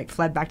 Everyone like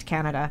fled back to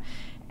Canada.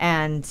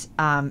 And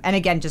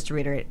again, just to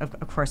reiterate,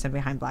 of course, I'm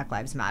behind Black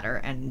Lives Matter,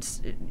 and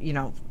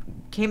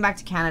came back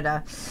to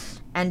Canada,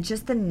 and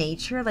just the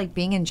nature, like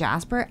being in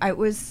Jasper, it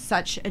was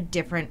such a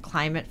different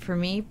climate for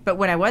me. But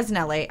when I was in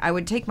LA, I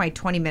would take my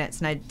 20 minutes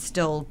and I'd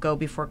still go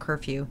before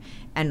curfew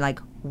and like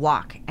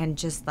walk, and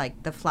just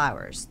like the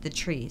flowers, the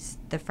trees,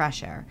 the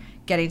fresh air.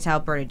 Getting to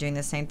Alberta, doing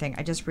the same thing,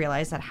 I just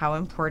realized that how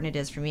important it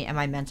is for me and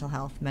my mental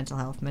health. No.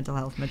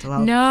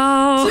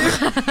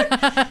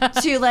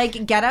 To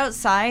like get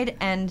outside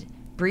and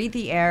breathe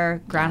the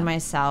air, ground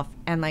myself,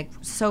 and like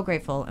so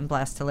grateful and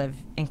blessed to live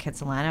in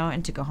Kitsilano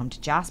and to go home to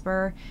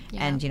Jasper.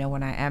 And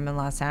when I am in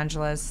Los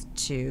Angeles,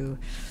 to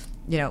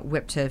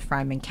whip to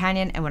Fryman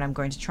Canyon, and when I'm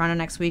going to Toronto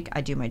next week,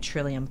 I do my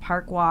Trillium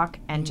Park walk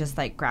and just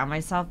like ground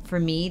myself. For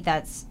me,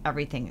 that's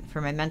everything.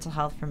 For my mental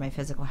health, for my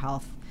physical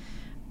health,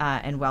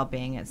 and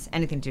well-being, it's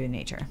anything to do with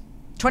nature.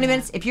 20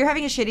 minutes. If you're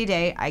having a shitty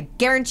day, I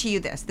guarantee you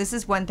this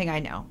is one thing I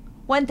know.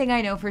 One thing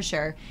I know for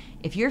sure.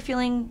 If you're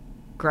feeling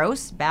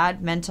gross,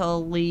 bad,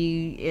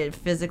 mentally,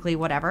 physically,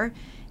 whatever,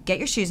 get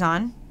your shoes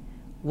on,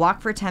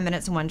 walk for 10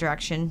 minutes in one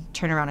direction,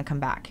 turn around and come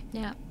back.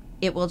 Yeah.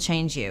 It will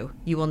change you.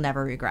 You will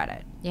never regret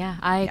it. Yeah,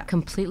 I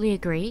completely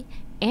agree.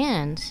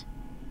 And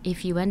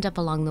if you end up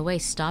along the way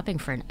stopping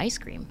for an ice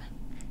cream,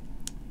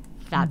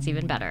 that's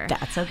even better.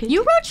 That's okay.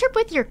 You road trip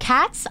with your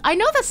cats? I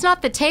know that's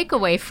not the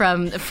takeaway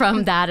from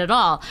that at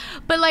all.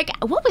 But like,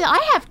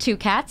 I have 2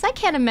 cats. I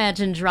can't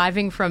imagine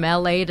driving from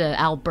LA to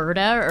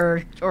Alberta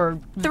or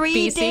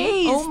 3 BC.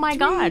 days. Oh my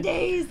God. 3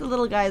 days. The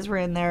little guys were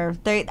in there.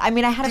 Did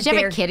you have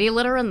a kitty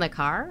litter in the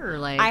car, or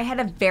like? I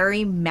had a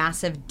very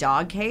massive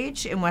dog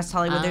cage in West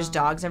Hollywood. There's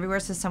dogs everywhere,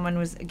 so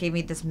someone gave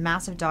me this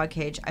massive dog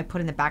cage. I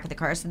put in the back of the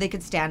car so they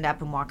could stand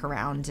up and walk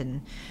around.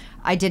 And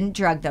I didn't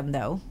drug them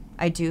though.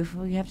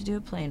 We have to do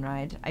a plane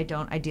ride. I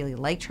don't ideally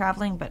like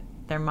traveling, but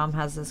their mom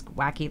has this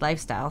wacky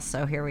lifestyle,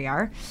 so here we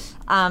are.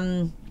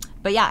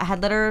 But yeah, I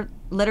had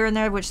litter in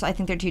there, which I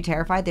think they're too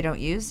terrified. They don't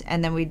use.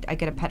 And then I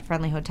get a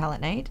pet-friendly hotel at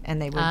night,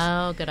 and they would...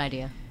 Oh, good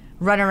idea.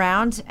 Run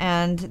around,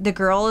 and the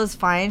girl is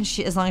fine.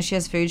 As long as she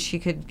has food, she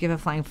could give a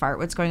flying fart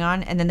what's going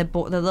on. And then the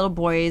little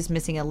boy is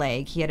missing a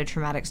leg. He had a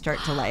traumatic start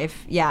to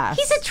life. Yeah.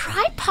 He's a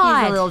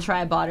tripod. He's a little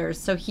tripoder,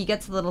 so he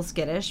gets a little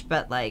skittish,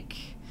 but like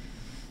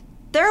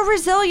they're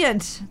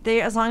resilient.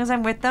 As long as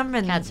I'm with them,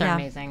 and cats are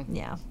amazing.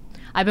 Yeah.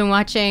 I've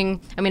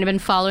been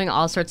following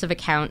all sorts of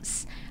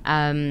accounts,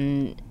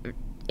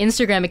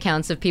 Instagram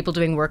accounts of people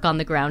doing work on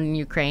the ground in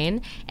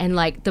Ukraine, and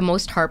like the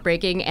most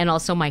heartbreaking and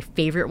also my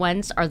favorite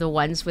ones are the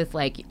ones with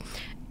like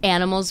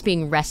animals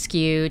being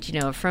rescued,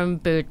 from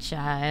Bucha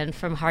and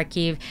from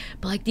Kharkiv,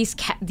 but like these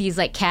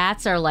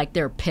cats are like,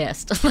 they're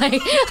pissed.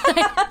 like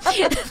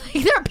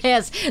they're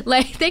pissed.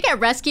 Like they get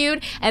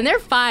rescued and they're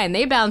fine,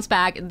 they bounce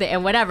back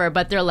and whatever,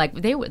 but they're like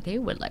they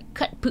would like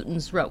cut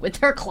Putin's throat with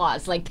their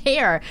claws. Like they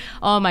are,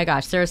 oh my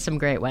gosh, there are some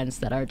great ones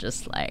that are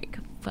just like,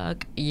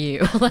 fuck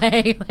you.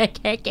 like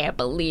I can't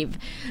believe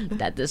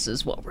that this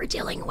is what we're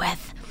dealing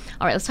with.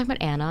 All right, let's talk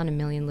about Anna on A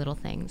Million Little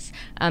Things.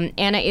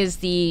 Anna is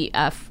the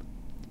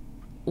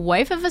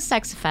wife of a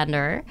sex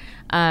offender.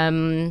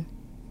 I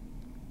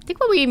think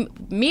when we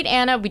meet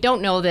Anna, we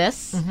don't know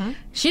this. Mm-hmm.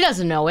 She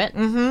doesn't know it.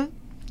 Mm-hmm.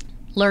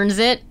 Learns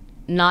it.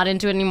 Not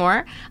into it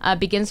anymore.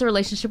 Begins a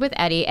relationship with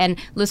Eddie, and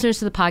listeners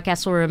to the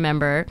podcast will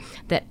remember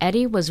that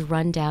Eddie was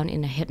run down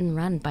in a hit and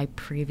run by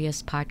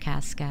previous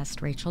podcast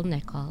guest Rachel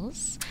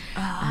Nichols.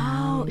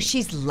 Oh,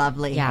 she's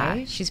lovely. Yeah,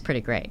 hey? She's pretty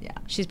great. Yeah,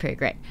 she's pretty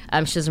great.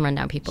 She doesn't run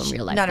down people in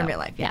real life. Not though. in real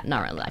life. Yeah,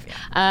 not in real life.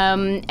 Yeah.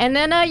 And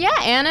then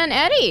Anna and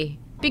Eddie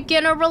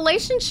begin a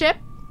relationship,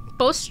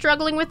 both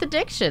struggling with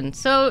addiction.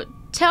 So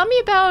tell me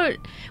about,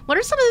 what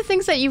are some of the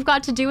things that you've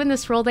got to do in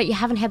this role that you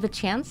haven't had the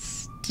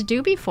chance to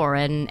do before,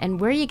 and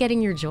where are you getting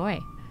your joy?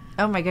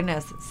 Oh my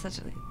goodness,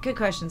 good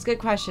questions.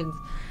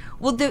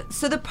 Well,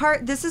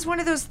 this is one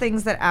of those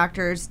things that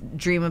actors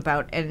dream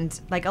about, and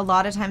like a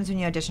lot of times when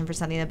you audition for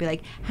something, they'll be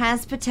like,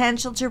 has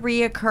potential to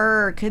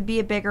reoccur, could be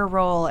a bigger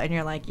role, and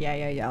you're like, yeah,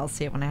 I'll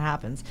see it when it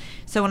happens.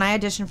 So when I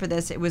auditioned for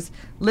this, it was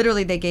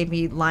literally, they gave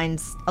me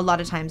lines. A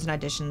lot of times in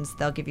auditions,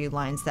 they'll give you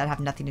lines that have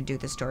nothing to do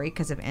with the story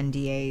because of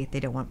NDA. They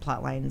don't want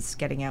plot lines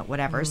getting out,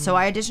 whatever. So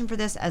I auditioned for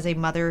this as a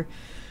mother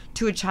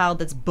to a child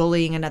that's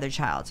bullying another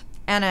child.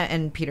 Anna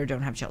and Peter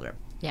don't have children.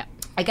 Yeah.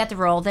 I get the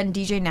role. Then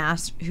DJ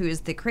Nass, who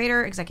is the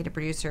creator, executive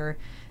producer,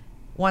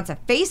 wants a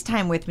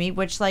FaceTime with me,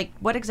 which, like,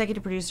 what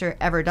executive producer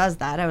ever does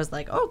that? I was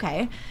like,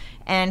 okay.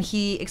 And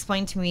he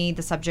explained to me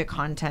the subject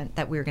content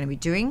that we were going to be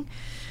doing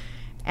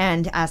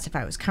and asked if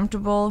I was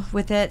comfortable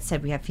with it,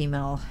 said we have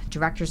female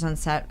directors on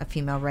set,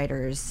 female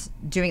writers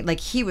doing, like,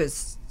 he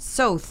was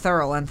so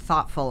thorough and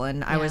thoughtful,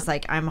 and I was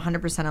like, I'm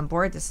 100% on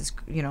board. This is,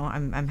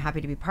 I'm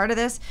happy to be part of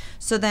this.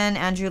 So then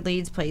Andrew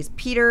Leeds plays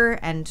Peter,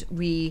 and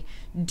we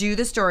do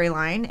the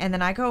storyline, and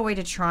then I go away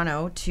to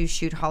Toronto to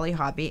shoot Holly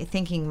Hobby,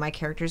 thinking my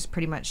character's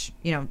pretty much,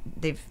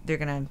 they're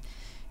gonna,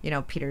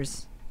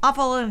 Peter's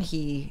awful and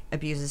he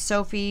abuses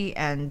Sophie,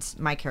 and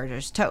my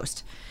character's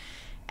toast.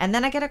 And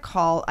then I get a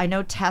call. I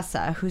know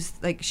Tessa, who's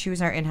like, she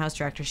was our in-house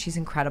director. She's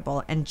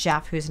incredible. And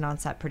Jeff, who's an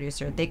on-set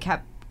producer. They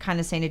kept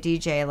kind of saying to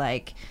DJ,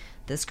 like,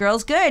 this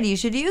girl's good. You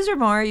should use her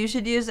more. You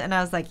should use... And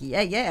I was like,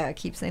 yeah. I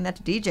keep saying that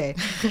to DJ.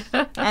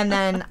 And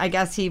then I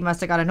guess he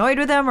must have got annoyed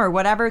with him or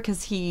whatever,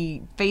 because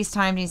he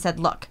FaceTimed and he said,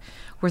 look,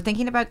 we're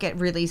thinking about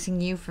releasing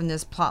you from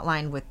this plot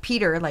line with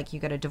Peter. Like, you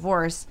got a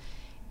divorce.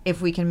 If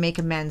we can make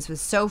amends with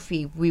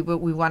Sophie, we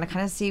want to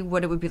kind of see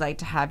what it would be like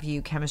to have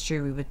you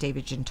chemistry with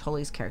David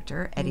Gentoli's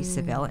character, Eddie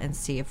Seville, and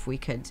see if we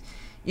could,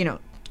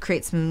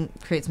 create some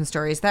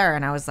stories there.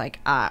 And I was like,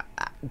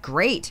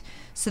 great.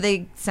 So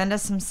they send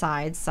us some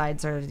sides.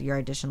 Sides are your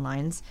audition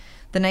lines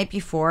the night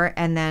before.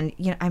 And then,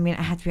 I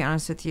have to be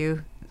honest with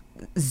you,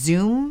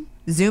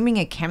 zooming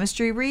a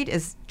chemistry read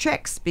is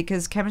tricks,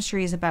 because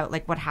chemistry is about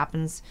like what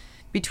happens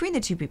between the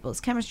two people is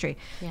chemistry.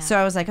 Yeah. So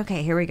I was like,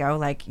 okay, here we go.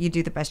 Like, you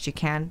do the best you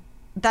can.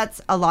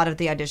 That's a lot of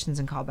the auditions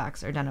and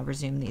callbacks are done over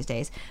Zoom these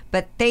days.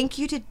 But thank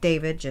you to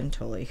David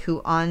Gentoli,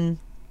 who on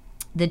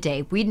the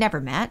day, we'd never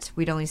met.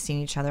 We'd only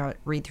seen each other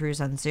read-throughs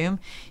on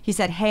Zoom. He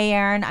said, hey,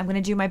 Erin, I'm going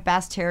to do my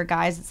best here,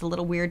 guys. It's a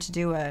little weird to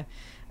do a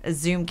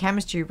Zoom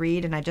chemistry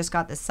read, and I just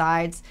got the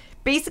sides.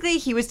 Basically,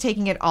 he was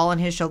taking it all on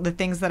his shoulder, the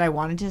things that I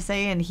wanted to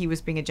say, and he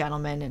was being a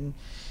gentleman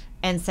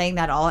and saying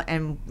that all.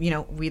 And,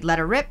 we let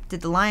her rip,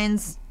 did the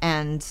lines,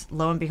 and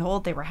lo and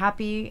behold, they were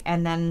happy.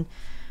 And then...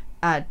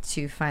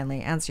 to finally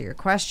answer your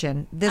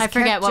question, I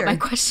forget what my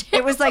question was.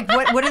 It was like,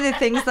 what are the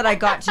things that I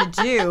got to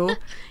do?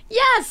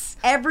 Yes.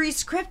 Every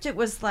script, it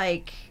was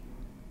like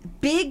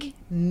big,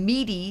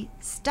 meaty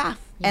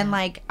stuff. Yeah. And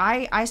like,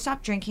 I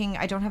stopped drinking.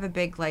 I don't have a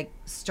big like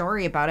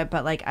story about it,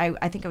 but like,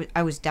 I think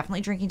I was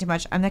definitely drinking too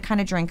much. I'm the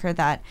kind of drinker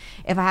that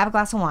if I have a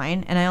glass of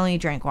wine and I only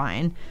drank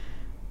wine,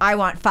 I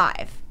want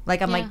 5.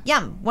 Like, I'm like,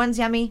 yum, one's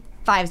yummy,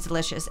 5's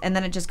delicious. And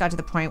then it just got to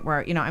the point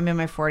where, you know, I'm in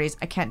my 40s.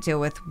 I can't deal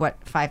with what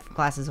 5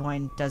 glasses of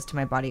wine does to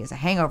my body as a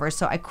hangover.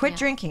 So I quit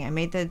drinking. I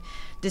made the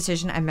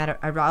decision.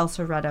 I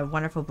also read a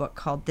wonderful book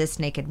called This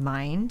Naked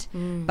Mind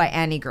by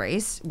Annie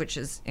Grace, which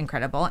is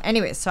incredible.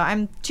 Anyway, so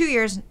I'm 2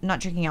 years not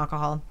drinking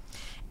alcohol.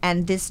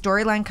 And this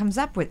storyline comes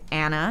up with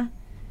Anna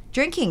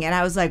drinking. And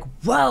I was like,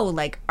 whoa,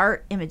 like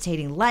art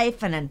imitating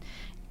life. And then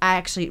I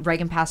actually,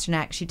 Reagan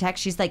Pasternak,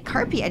 she's like,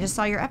 Karpie, I just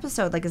saw your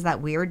episode. Like, is that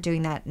weird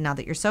doing that now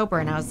that you're sober?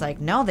 And I was like,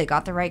 no, they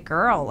got the right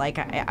girl. Like,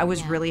 I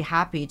was really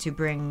happy to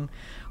bring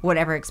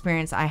whatever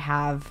experience I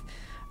have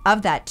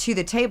of that to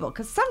the table.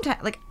 Because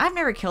sometimes, like, I've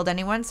never killed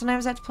anyone.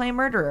 Sometimes I have to play a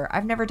murderer.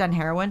 I've never done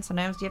heroin.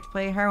 Sometimes you have to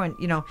play heroin,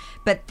 you know.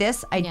 But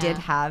this, I did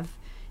have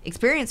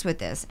experience with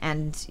this.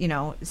 And, you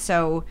know,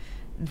 so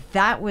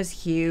that was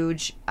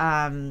huge.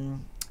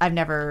 I've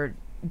never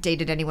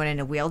dated anyone in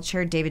a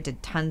wheelchair. David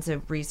did tons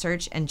of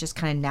research and just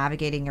kind of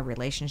navigating a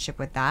relationship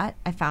with that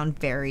I found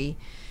very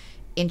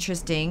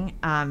interesting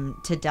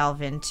to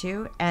delve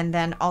into. And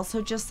then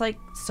also just like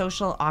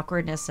social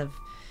awkwardness of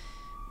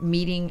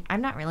meeting.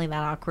 I'm not really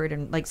that awkward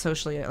and like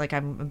socially, like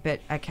I'm a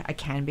bit, I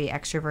can be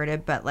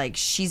extroverted, but like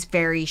she's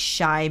very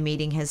shy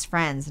meeting his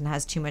friends and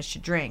has too much to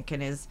drink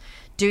and is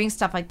doing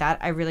stuff like that.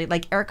 I really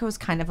like Erica was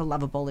kind of a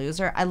lovable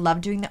loser. I love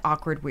doing the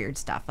awkward, weird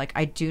stuff. Like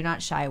I do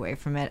not shy away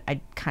from it.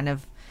 I kind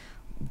of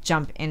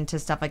jump into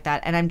stuff like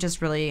that, and I'm just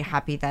really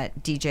happy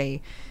that DJ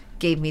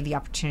gave me the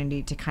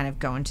opportunity to kind of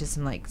go into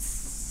some like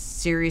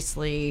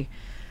seriously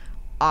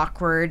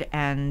awkward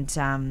and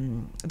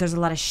there's a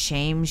lot of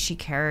shame she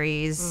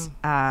carries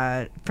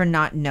for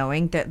not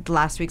knowing that.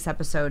 Last week's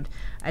episode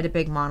I had a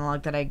big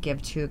monologue that I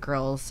give to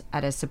girls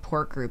at a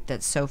support group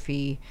that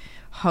Sophie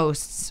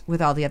hosts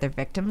with all the other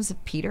victims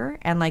of Peter,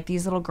 and like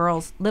these little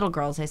girls,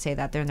 I say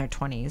that they're in their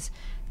 20s,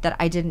 that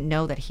I didn't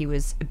know that he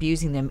was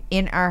abusing them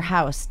in our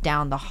house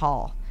down the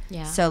hall.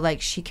 Yeah. So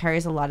like she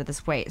carries a lot of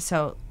this weight.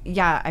 So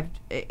yeah,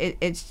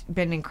 it's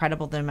been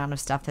incredible the amount of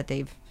stuff that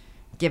they've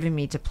given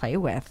me to play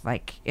with.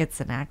 Like it's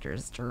an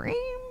actor's dream.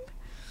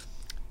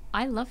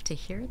 I love to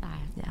hear that.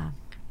 Yeah.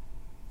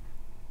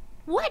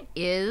 What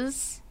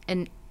is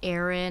an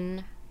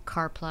Erin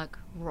Karpluk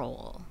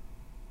role?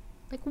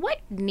 Like what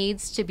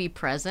needs to be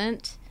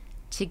present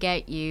to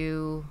get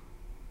you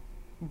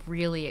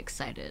really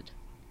excited?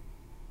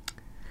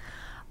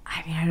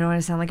 I mean, I don't want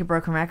to sound like a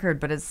broken record,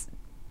 but it's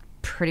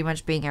pretty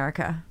much being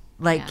Erica.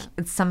 Like,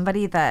 it's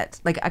somebody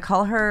that, like, I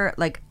call her,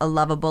 like, a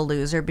lovable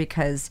loser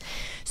because,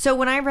 so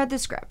when I read the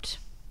script,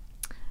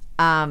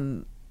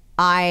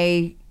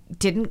 I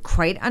didn't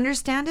quite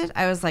understand it.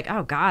 I was like,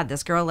 oh, God,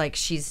 this girl, like,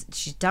 she's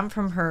dumped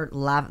from her,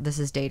 this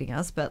is dating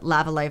us, but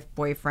lava life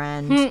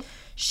boyfriend.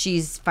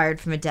 She's fired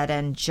from a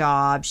dead-end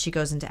job. She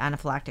goes into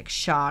anaphylactic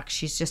shock.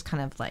 She's just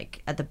kind of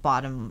like at the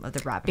bottom of the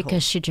rabbit hole.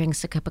 Because she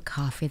drinks a cup of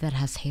coffee that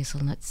has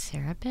hazelnut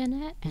syrup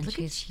in it, and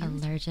she's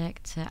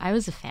allergic to... I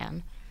was a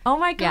fan. Oh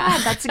my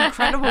God, that's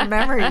incredible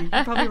memory. You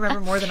probably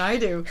remember more than I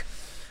do.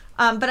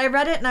 But I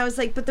read it and I was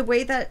like, but the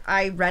way that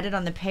I read it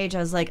on the page, I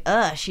was like,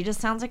 she just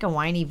sounds like a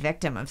whiny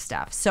victim of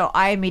stuff. So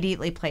I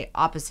immediately play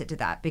opposite to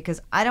that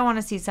because I don't want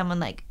to see someone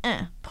like,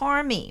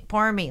 poor me,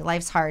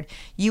 life's hard.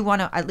 You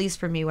want to, at least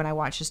for me, when I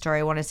watch a story,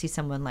 I want to see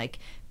someone like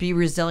be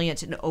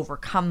resilient and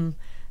overcome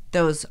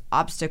those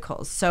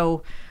obstacles.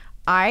 So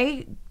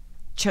I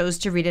chose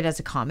to read it as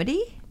a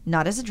comedy,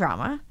 not as a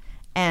drama.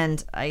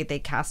 And they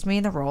cast me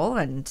in the role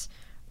and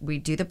we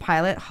do the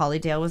pilot. Holly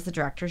Dale was the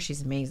director.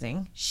 She's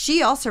amazing.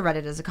 She also read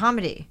it as a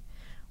comedy.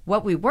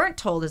 What we weren't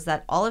told is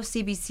that all of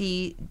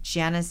CBC,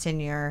 Jana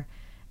Senior,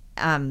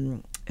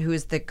 who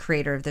is the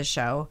creator of the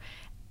show,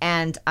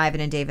 and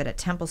Ivan and David at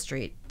Temple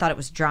Street thought it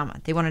was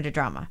drama. They wanted a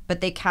drama, but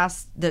they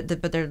cast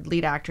but their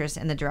lead actress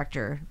and the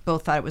director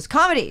both thought it was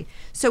comedy.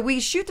 So we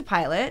shoot the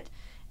pilot.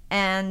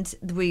 And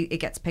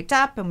it gets picked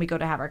up, and we go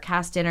to have our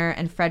cast dinner.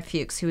 And Fred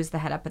Fuchs, who was the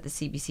head up at the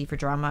CBC for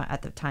drama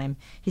at the time,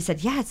 he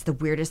said, "Yeah, it's the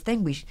weirdest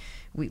thing.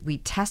 We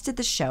tested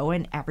the show,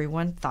 and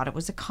everyone thought it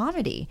was a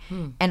comedy."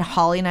 And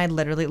Holly and I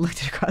literally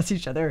looked across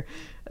each other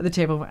at the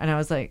table, and I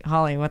was like,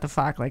 "Holly, what the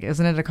fuck? Like,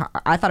 isn't it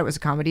I thought it was a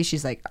comedy."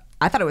 She's like,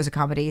 "I thought it was a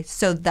comedy."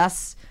 So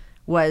thus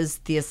was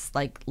this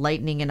like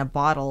lightning in a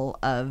bottle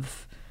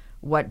of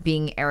what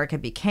being Erica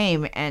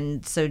became.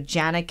 And so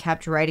Jana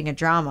kept writing a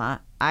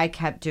drama. I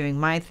kept doing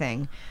my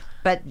thing.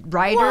 But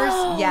writers,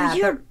 Whoa,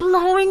 you're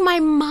blowing my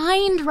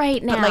mind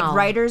right now. But like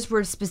writers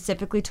were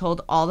specifically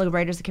told, all the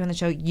writers that came on the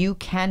show, you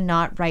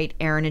cannot write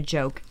Erin a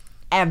joke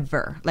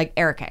ever. Like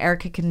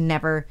Erica can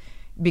never,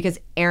 because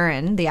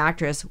Erin, the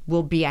actress,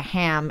 will be a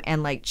ham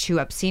and like chew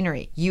up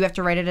scenery. You have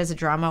to write it as a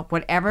drama.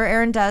 Whatever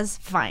Erin does,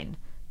 fine.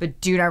 But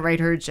do not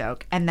write her a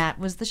joke. And that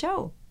was the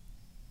show.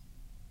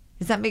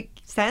 Does that make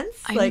sense?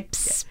 I'm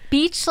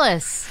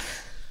speechless.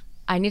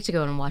 I need to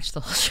go and watch the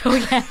whole show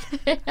again.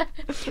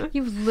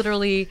 You've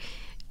literally,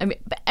 I mean,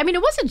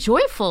 it was a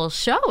joyful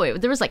show.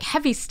 There was like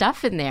heavy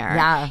stuff in there.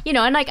 Yeah. You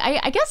know, and like,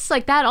 I guess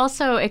like that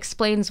also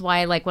explains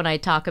why, like when I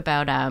talk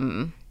about,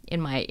 in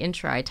my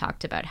intro, I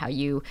talked about how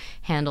you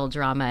handle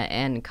drama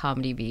and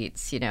comedy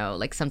beats, you know,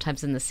 like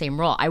sometimes in the same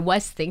role. I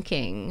was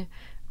thinking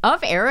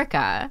of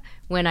Erica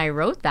when I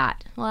wrote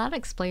that. Well, that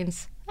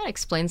explains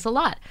a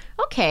lot.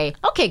 Okay,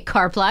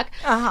 Karpluk.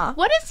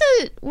 What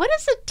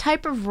is a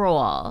type of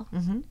role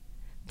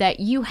that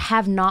you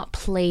have not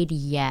played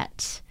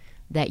yet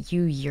that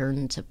you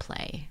yearn to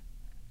play?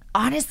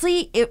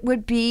 Honestly, it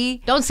would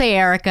be... Don't say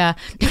Erica.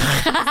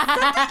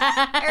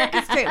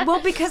 Erica's great.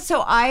 Well, because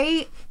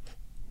I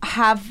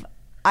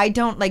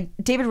don't like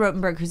David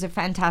Rotenberg, who's a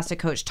fantastic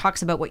coach,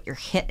 talks about what your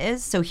hit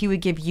is. So he would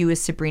give you as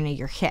Sabrina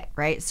your hit,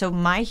 right? So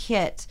my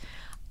hit,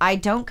 I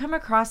don't come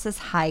across as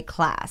high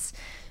class.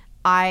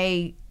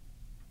 I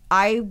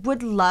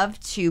would love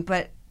to,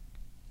 but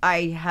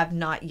I have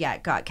not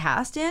yet got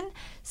cast in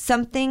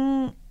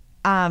something.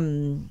 Oh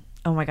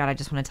my God, I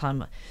just want to tell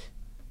him.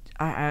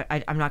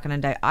 I'm not going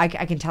to die. I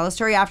can tell a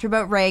story after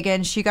about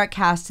Reagan. She got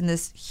cast in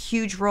this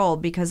huge role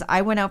because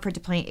I went out for to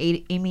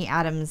play Amy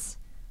Adams'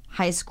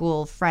 high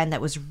school friend that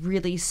was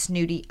really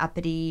snooty,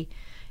 uppity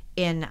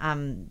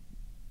in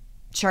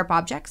Sharp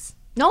Objects.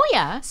 Oh,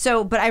 yeah.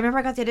 So, but I remember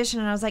I got the audition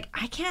and I was like,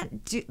 I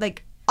can't do,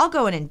 like, I'll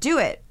go in and do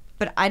it,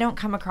 but I don't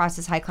come across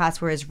as high class.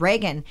 Whereas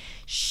Reagan,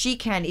 she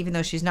can, even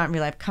though she's not in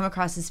real life, come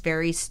across as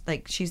very,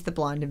 like, she's the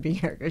blonde and being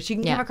her. She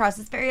can come across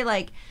as very,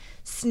 like,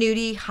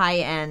 snooty, high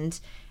end.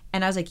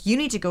 And I was like, you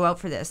need to go out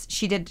for this.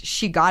 She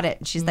got it.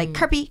 And she's like,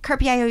 Kirby,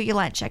 I owe you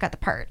lunch. I got the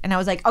part. And I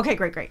was like, okay,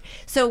 great.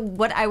 So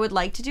what I would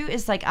like to do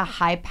is like a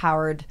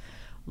high-powered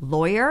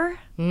lawyer.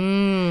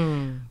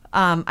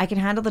 I can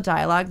handle the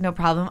dialogue, no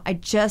problem. I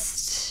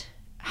just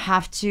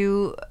have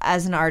to,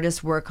 as an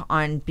artist, work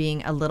on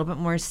being a little bit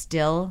more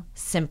still,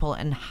 simple,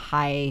 and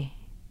high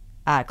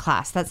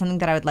class. That's something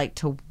that I would like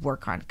to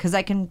work on because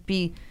I can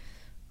be...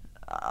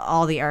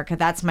 all the Erica,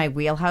 that's my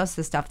wheelhouse,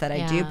 the stuff that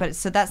I do. But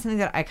so that's something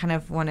that I kind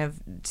of want to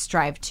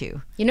strive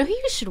to. You know who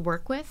you should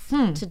work with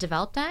to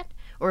develop that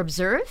or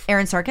observe?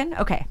 Erin Sorkin?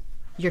 Okay.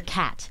 Your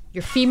cat,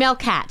 your female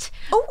cat.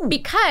 Oh.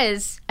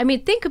 Because, I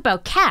mean, think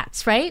about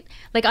cats, right?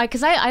 Like,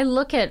 because I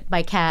look at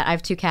my cat. I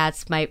have two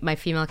cats. My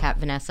female cat,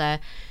 Vanessa,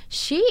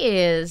 she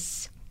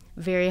is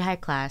very high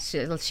class.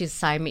 She's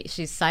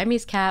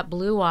Siamese cat,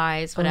 blue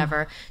eyes,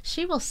 whatever.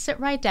 She will sit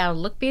right down,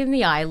 look me in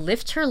the eye,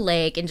 lift her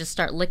leg, and just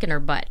start licking her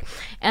butt.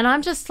 And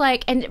I'm just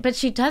like, but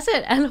she does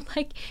it, and I'm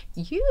like,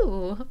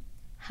 you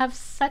have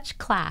such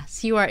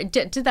class. You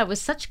did that with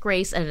such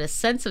grace and a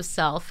sense of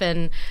self,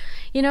 and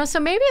so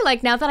maybe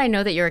like now that I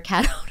know that you're a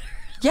cat owner,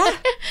 you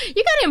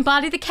got to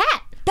embody the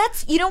cat.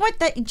 That's, you know what,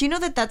 do you know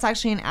that that's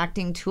actually an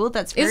acting tool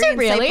that's very is it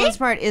really? insightful and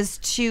smart, is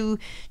to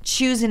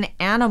choose an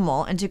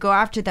animal and to go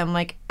after them,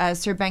 like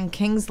Sir Ben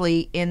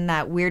Kingsley in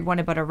that weird one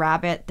about a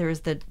rabbit.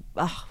 There's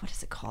what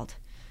is it called?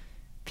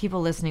 People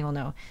listening will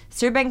know.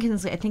 Sir Ben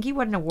Kingsley, I think he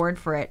won an award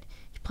for it.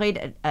 He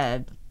played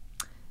a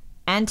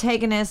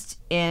antagonist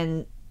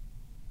in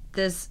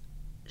this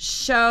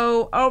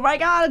show. Oh my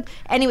God.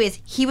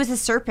 Anyways, he was a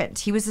serpent.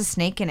 He was a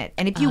snake in it.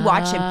 And if you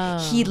watch him,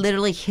 he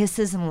literally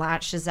hisses and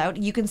lashes out.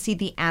 You can see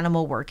the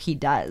animal work he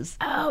does.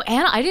 Oh,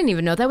 Anna, I didn't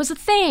even know that was a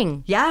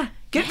thing. Yeah.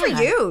 Good for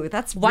you.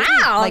 That's wow.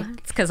 Really,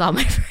 it's because all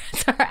my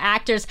friends are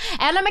actors,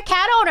 and I'm a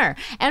cat owner,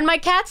 and my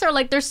cats are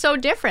like, they're so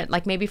different.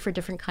 Like maybe for a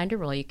different kind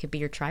of role, you could be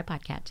your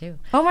tripod cat too.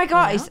 Oh my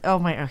God!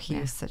 He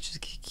is such a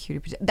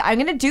cute. I'm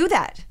gonna do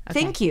that.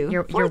 Okay. Thank you.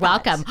 You're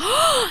welcome.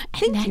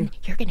 Thank you.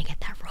 You're gonna get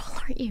that role,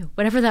 aren't you?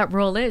 Whatever that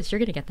role is, you're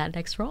gonna get that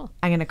next role.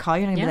 I'm gonna call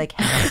you and I'm gonna be like,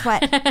 hey, guess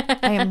what?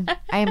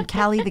 I am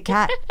Callie the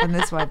cat on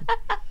this one.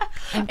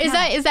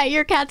 Is that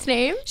your cat's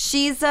name?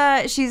 She's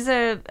a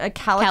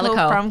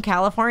calico from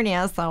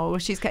California, so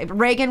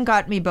Reagan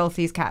got me both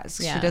these cats.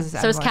 Yeah. She does.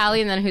 So it's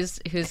Callie, and then who's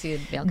the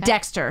male cat?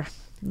 Dexter,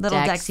 little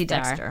Dexy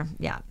Dexter.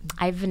 Yeah.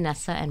 I have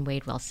Vanessa and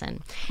Wade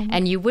Wilson,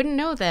 and you wouldn't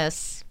know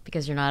this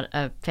because you're not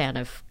a fan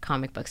of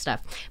comic book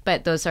stuff,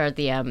 but those are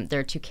there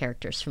are two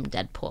characters from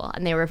Deadpool,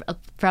 and they were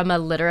from a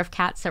litter of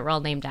cats that were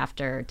all named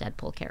after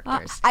Deadpool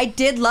characters. I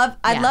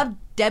love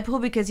Deadpool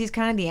because he's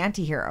kind of the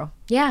anti-hero.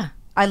 Yeah.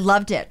 I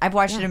loved it. I've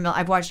watched it.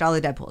 I've watched all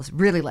the Deadpools.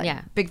 Really like.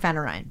 Yeah. Big fan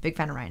of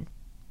Ryan.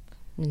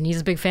 And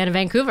he's a big fan of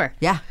Vancouver.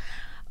 Yeah.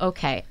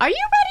 Okay. Are you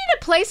ready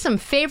to play some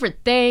favorite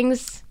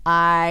things?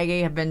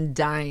 I have been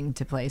dying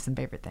to play some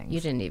favorite things. You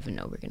didn't even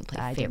know we were going to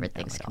play favorite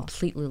things.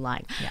 Completely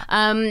lying.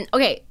 Yeah.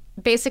 Okay.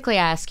 Basically,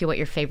 I ask you what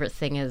your favorite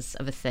thing is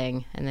of a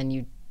thing, and then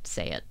you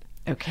say it.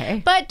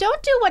 Okay. But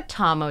don't do what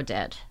Tomo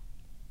did.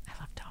 I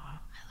love Tomo.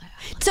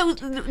 So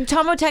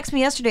Tomo texted me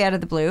yesterday out of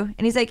the blue,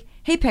 and he's like,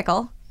 "Hey,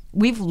 Pickle.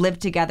 We've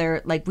lived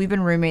together, like we've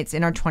been roommates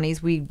in our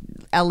 20s.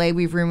 LA,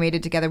 we've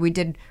roommated together. We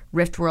did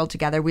Rift World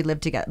together. We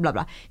lived together, blah,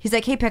 blah." He's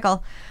like, "Hey,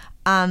 Pickle,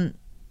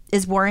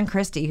 is Warren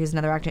Christie, who's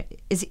another actor,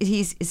 is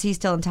he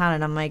still in town?"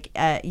 And I'm like,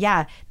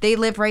 yeah, they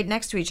live right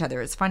next to each other.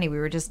 It's funny. We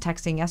were just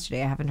texting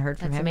yesterday. I haven't heard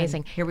from him. That's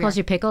amazing. Here we calls are.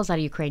 You Pickle? Is that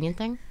a Ukrainian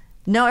thing?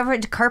 No, I've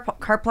heard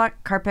Karpluk,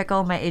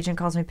 Karpickle. My agent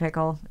calls me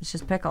Pickle. It's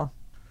just Pickle.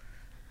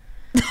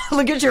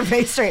 Look at your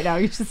face right now.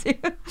 You should see.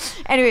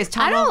 Anyways,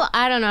 Tomo.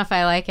 I don't know if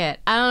I like it.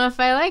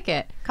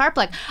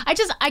 Karpluk.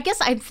 I guess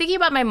I'm thinking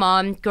about my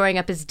mom growing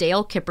up as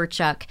Dale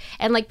Kipperchuk,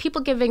 and like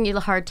people giving you the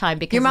hard time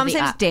because your mom's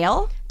name's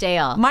Dale.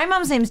 Dale. My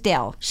mom's name's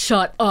Dale.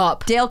 Shut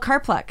up. Dale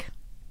Karpluk.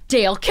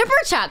 Dale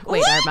Kipperchuk.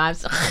 Wait, our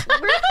mom's.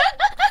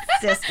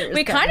 sisters.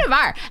 We kind of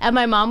are. And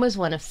my mom was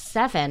one of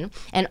 7,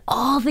 and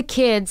all the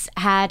kids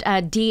had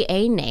a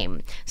DA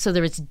name. So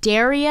there was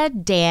Daria,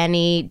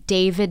 Danny,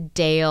 David,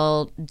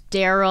 Dale,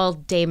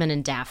 Daryl, Damon,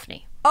 and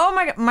Daphne. Oh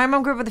my God. My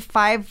mom grew up with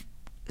 5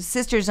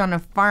 sisters on a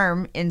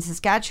farm in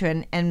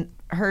Saskatchewan, and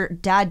her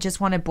dad just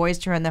wanted boys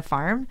to run the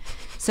farm.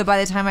 So by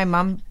the time my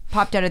mom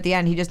popped out at the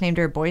end, he just named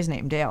her boy's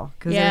name, Dale,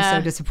 because they were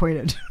so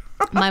disappointed.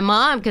 My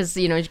mom, because,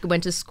 she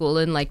went to school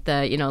in like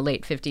the,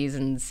 late 50s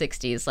and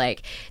 60s,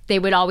 like they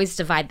would always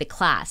divide the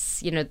class,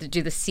 to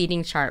do the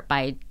seating chart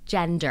by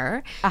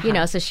gender,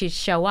 so she'd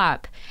show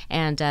up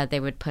and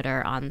they would put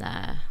her on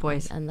the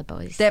boys. On the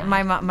boys. That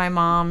my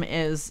mom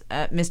is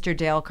Mr.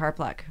 Dale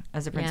Karpluk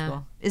as a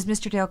principal. Yeah. Is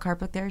Mr. Dale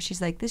Karpluk there?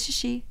 She's like, this is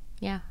she.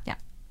 Yeah. Yeah.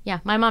 Yeah,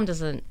 my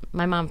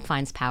mom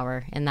finds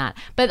power in that.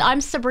 But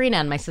I'm Sabrina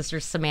and my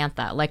sister's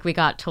Samantha. Like, we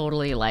got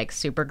totally, like,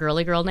 super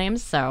girly girl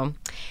names, so.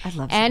 I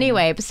love Sabrina.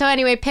 Anyway,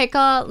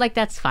 Pickle, like,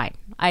 that's fine.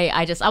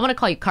 I want to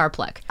call you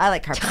Karpluk. I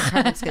like Karpluk.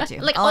 Karpluk's good, too.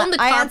 Like, own the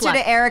Karpluk. I answer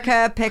to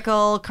Erica,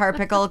 Pickle,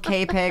 Karpickle,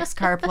 K-Pix,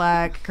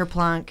 Karpluk,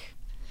 Kerplunk.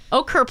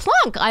 Oh,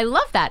 Kerplunk. I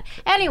love that.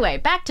 Anyway,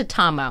 back to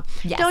Tomo.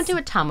 Yes. Don't do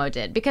what Tomo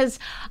did, because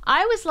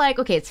I was like,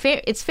 okay,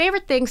 it's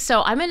favorite thing,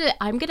 so I'm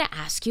gonna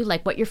ask you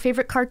like what your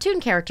favorite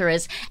cartoon character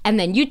is, and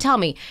then you tell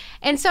me.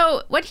 And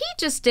so what he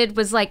just did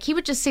was like he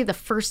would just say the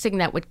first thing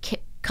that would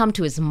come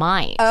to his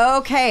mind.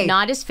 Okay.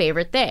 Not his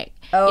favorite thing.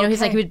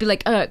 Okay. He would be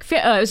like,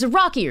 is it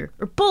Rocky or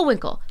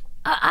Bullwinkle?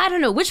 I don't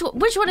know which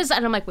one is that?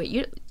 And I'm like,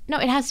 wait, no,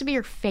 it has to be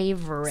your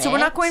favorite. So we're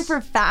not going for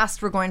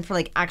fast. We're going for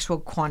like actual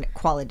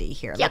quality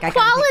here. Yeah, like,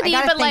 quality.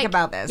 I gotta but think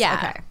about this. Yeah,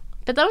 okay.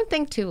 But don't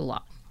think too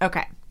long.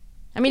 Okay.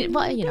 I mean,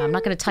 well, I'm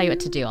not going to tell you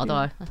what to do.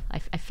 Although I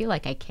feel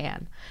like I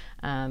can.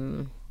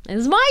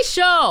 It's my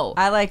show.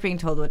 I like being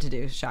told what to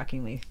do.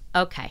 Shockingly.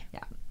 Okay. Yeah.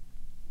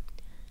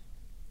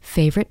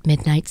 Favorite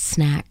midnight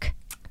snack.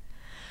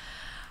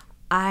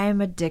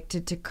 I'm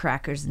addicted to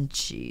crackers and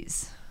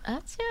cheese.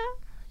 That's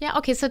Yeah,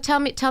 okay, so tell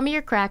me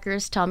your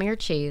crackers, tell me your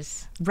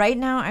cheese. Right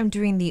now I'm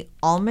doing the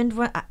almond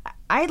one.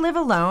 I live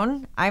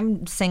alone.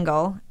 I'm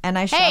single and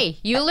I shop. Hey,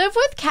 you live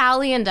with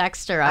Callie and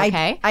Dexter,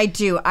 okay? I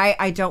do.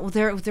 I don't.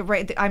 They're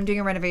right. I'm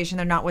doing a renovation.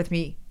 They're not with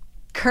me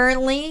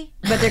currently,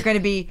 but they're going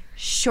to be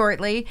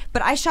shortly.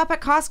 But I shop at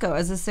Costco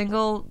as a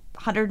single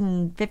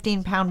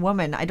 115-pound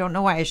woman. I don't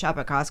know why I shop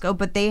at Costco,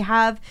 but they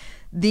have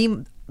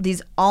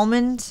these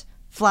almond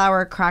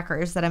flour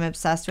crackers that I'm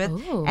obsessed with.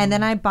 Ooh. And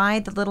then I buy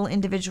the little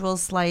individual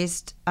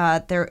sliced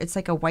it's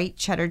like a white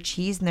cheddar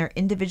cheese, and they're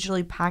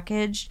individually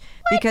packaged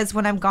because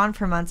when I'm gone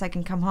for months I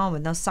can come home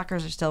and those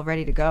suckers are still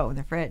ready to go in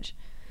the fridge.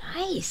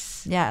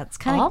 Nice. Yeah, it's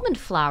kind of almond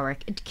flour.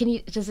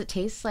 Does it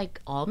taste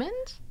like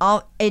almond?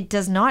 It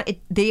does not.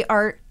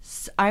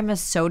 I'm a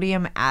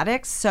sodium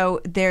addict,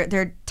 so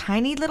they're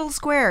tiny little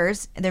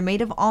squares. They're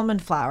made of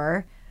almond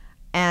flour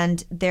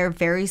and they're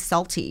very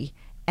salty.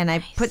 And I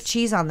put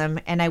cheese on them,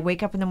 and I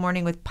wake up in the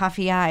morning with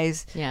puffy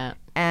eyes. Yeah.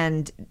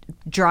 And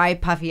dry,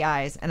 puffy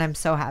eyes, and I'm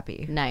so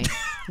happy. Nice.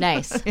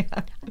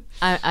 Yeah.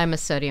 I'm a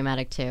sodium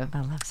addict, too.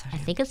 I love sodium. I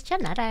think it's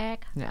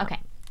genetic. Yeah. Okay.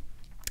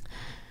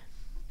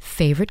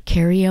 Favorite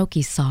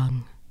karaoke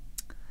song?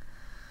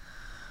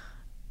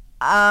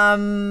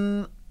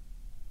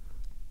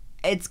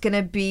 It's going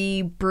to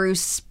be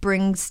Bruce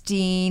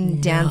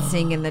Springsteen,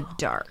 Dancing in the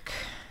Dark.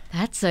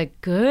 That's a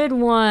good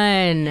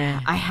one.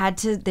 I had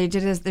to.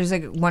 There's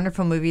a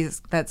wonderful movie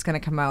that's going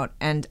to come out,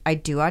 and I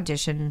do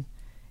audition,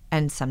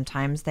 and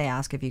sometimes they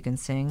ask if you can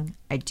sing.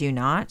 I do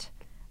not,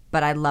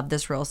 but I love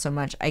this role so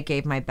much. I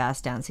gave my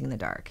best Dancing in the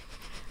Dark.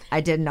 I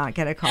did not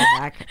get a call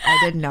back. I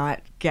did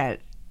not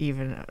get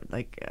even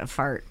like a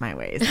fart my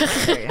way.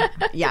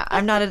 Yeah,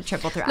 I'm not a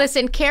triple threat.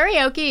 Listen,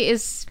 karaoke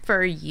is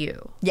for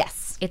you.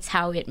 Yes, it's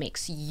how it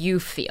makes you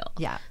feel.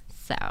 Yeah.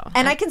 So.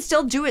 And I can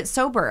still do it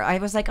sober. I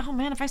was like, oh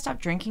man, if I stop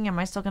drinking, am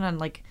I still gonna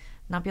like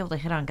not be able to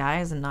hit on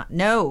guys and not?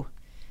 No,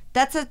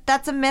 that's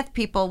a myth,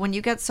 people. When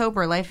you get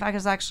sober, life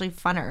is actually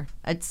funner.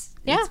 It's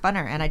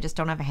funner, and I just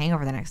don't have a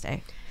hangover the next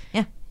day.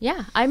 Yeah.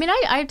 Yeah. I mean,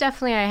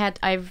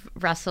 I've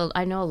wrestled.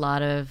 I know a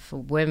lot of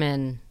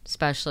women,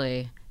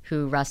 especially,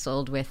 who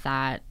wrestled with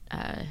that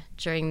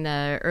during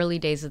the early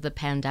days of the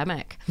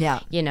pandemic.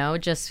 Yeah.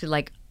 Just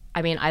like.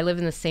 I mean, I live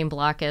in the same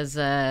block as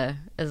a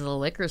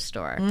liquor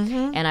store,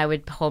 and I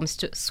would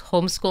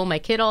homeschool my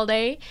kid all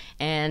day,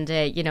 and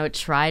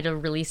try to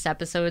release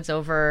episodes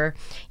over.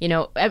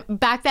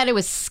 Back then it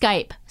was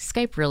Skype.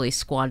 Skype really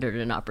squandered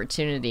an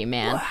opportunity,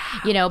 man.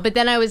 Wow. But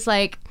then I was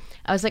like,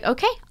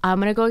 okay, I'm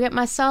gonna go get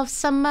myself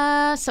some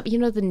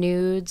the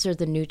nudes or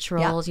the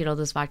neutrals,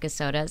 those vodka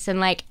sodas, and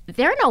like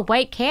they're in a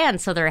white can,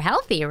 so they're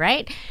healthy,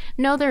 right?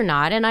 No, they're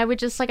not. And I would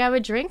just I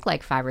would drink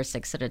like 5 or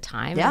 6 at a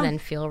time, and then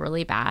feel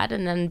really bad,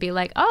 and then be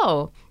like,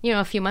 oh,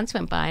 a few months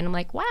went by, and I'm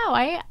like, wow,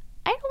 I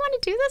don't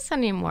want to do this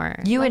anymore.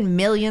 You and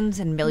millions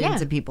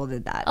of people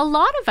did that. A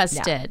lot of us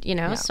did,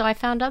 So I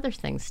found other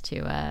things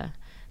to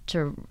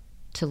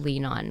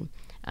lean on,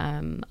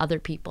 other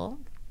people.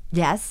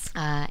 Yes.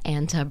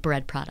 And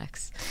bread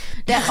products.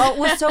 It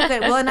was so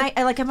good. Well, and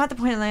I'm at the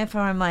point in life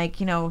where I'm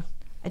like,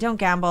 I don't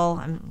gamble.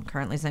 I'm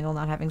currently single,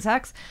 not having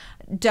sex.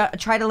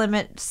 try to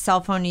limit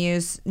cell phone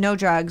use, no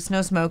drugs,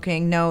 no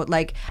smoking, no,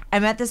 like,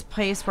 I'm at this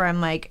place where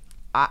I'm like,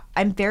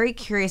 I'm very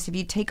curious if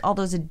you take all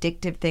those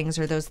addictive things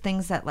or those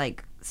things that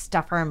like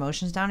stuff our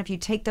emotions down, if you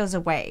take those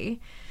away,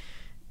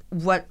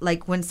 what,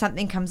 like when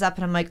something comes up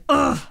and I'm like,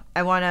 ugh,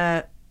 I want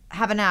to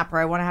have a nap or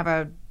I want to have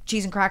a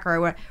cheese and cracker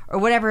or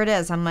whatever it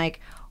is, I'm like,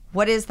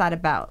 what is that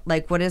about?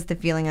 Like, what is the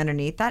feeling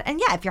underneath that? And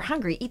yeah, if you're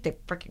hungry, eat the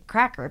freaking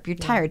cracker. If you're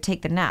tired,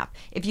 take the nap.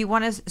 If you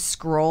want to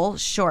scroll,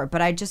 sure.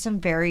 But I just am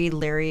very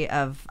leery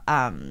of,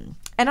 and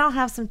I'll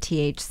have some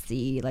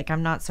THC. Like,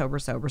 I'm not sober.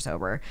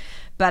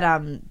 But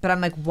I'm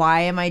like,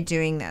 why am I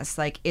doing this?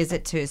 Like, is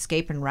it to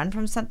escape and run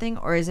from something?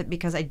 Or is it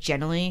because I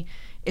genuinely,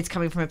 it's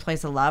coming from a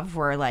place of love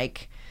where,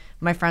 like,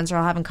 my friends are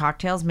all having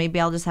cocktails. Maybe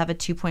I'll just have a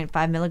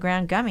 2.5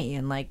 milligram gummy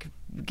and, like,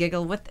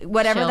 giggle with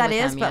whatever Chill that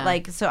with is. them, But, yeah.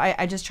 like, so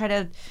I just try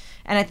to...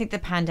 And I think the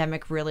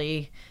pandemic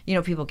really, you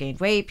know, people gained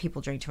weight,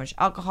 people drank too much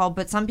alcohol,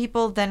 but some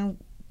people then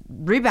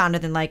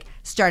rebounded and like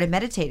started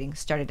meditating,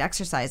 started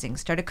exercising,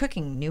 started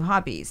cooking, new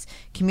hobbies,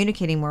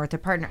 communicating more with their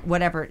partner,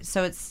 whatever.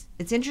 So it's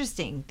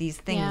interesting, these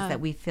things Yeah.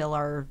 that we fill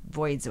our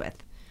voids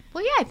with.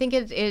 Well, yeah, I think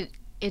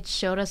it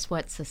showed us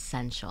what's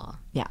essential.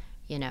 Yeah.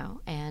 You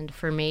know, and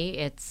for me,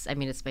 it's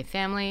my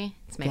family,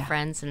 it's my Yeah.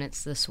 friends, and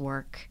it's this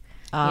work.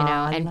 Oh, You know,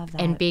 I and love that.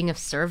 and being of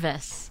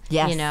service.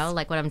 Yes. You know,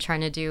 like what I'm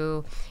trying to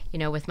do, you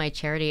know, with my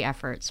charity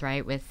efforts,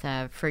 right? With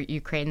for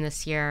Ukraine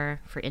this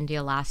year, for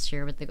India last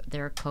year with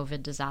their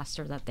COVID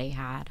disaster that they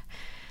had.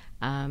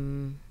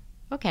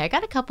 Okay, I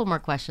got a couple more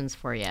questions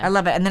for you. I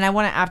love it. And then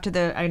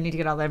I need to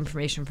get all that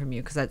information from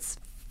you because that's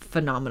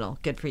phenomenal.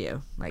 Good for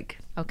you. Like,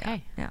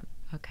 Okay. yeah.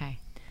 Okay.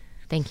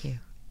 Thank you.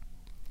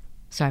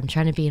 So I'm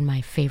trying to be in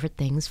my favorite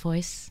things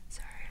voice.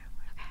 Sorry.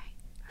 Okay.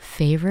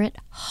 Favorite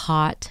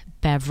hot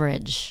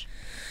beverage.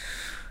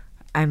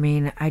 I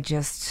mean, I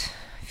just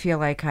feel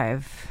like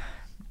I've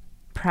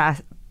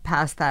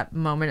past that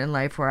moment in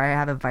life where I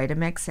have a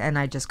Vitamix and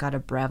I just got a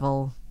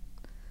Breville.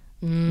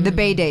 The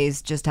Bay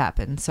Days just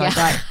happened. So I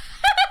got,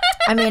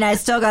 I mean, I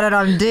still got it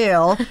on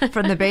deal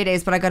from the Bay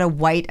Days, but I got a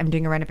white, I'm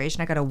doing a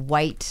renovation. I got a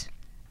white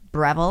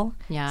Breville.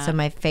 Yeah. So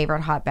my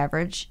favorite hot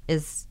beverage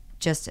is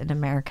just an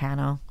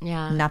Americano.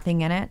 Yeah.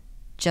 Nothing in it,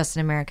 just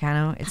an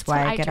Americano. It's That's why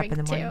what I I get up in the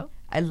drink, morning. too.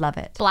 I love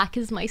it. Black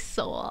is my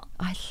soul.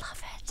 I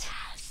love it.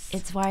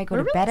 It's why I go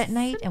We're to bed really at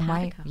night and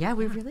why. simpatico. Yeah,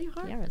 we really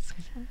are. Yes.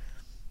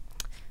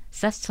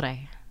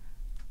 Sestre.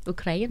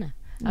 Ukraine.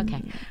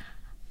 Okay.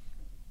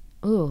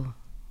 Ooh.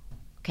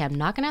 Okay, I'm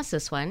not going to ask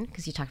this one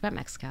because you talked about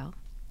Mexico.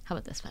 How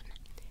about this one?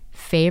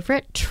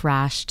 Favorite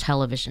trash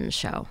television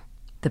show?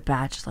 The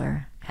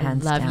Bachelor. I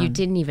Hands love down. you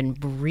didn't even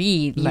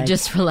breathe. You Like-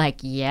 just were like,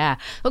 yeah.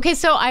 Okay,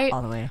 so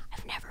all the way.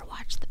 I've never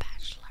watched The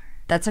Bachelor.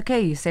 That's okay.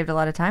 You saved a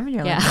lot of time in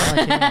your life.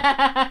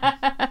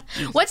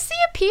 What's the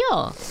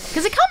appeal?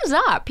 Because it comes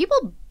up.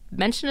 People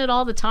mention it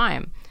all the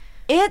time.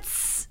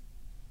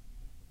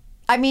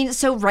 I mean,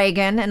 so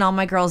Reagan and all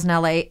my girls in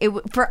LA,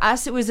 for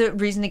us, it was a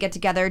reason to get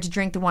together, to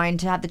drink the wine,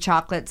 to have the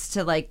chocolates,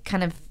 to like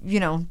kind of, you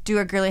know, do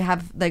a girly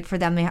have, like for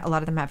them, a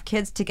lot of them have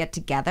kids, to get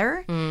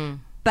together.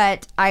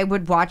 But I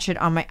would watch it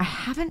on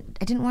I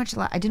didn't watch a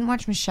lot. I didn't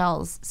watch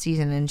Michelle's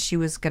season and she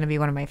was going to be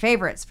one of my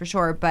favorites for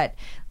sure, but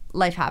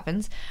life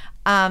happens.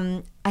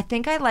 I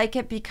think I like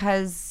it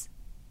because,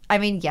 I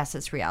mean, yes,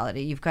 it's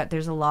reality.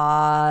 There's a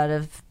lot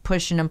of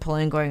pushing and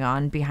pulling going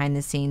on behind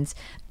the scenes,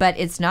 but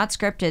it's not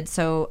scripted.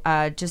 So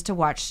just to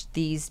watch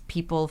these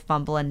people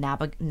fumble and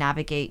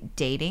navigate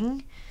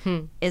dating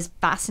is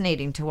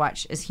fascinating to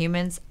watch as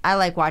humans. I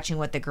like watching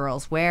what the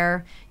girls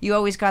wear. You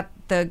always got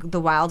the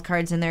wild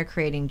cards in there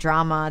creating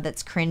drama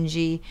that's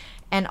cringy.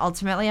 And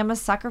ultimately, I'm a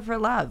sucker for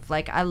love.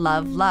 Like, I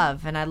love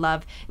love. And I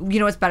love, you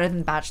know what's better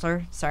than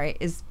Bachelor? Sorry,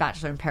 is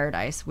Bachelor in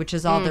Paradise, which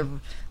is all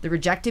the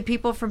rejected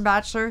people from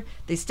Bachelor.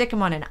 They stick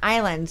them on an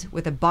island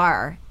with a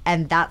bar,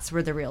 and that's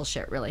where the real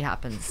shit really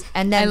happens.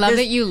 And then I love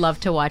there's- that you love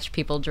to watch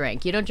people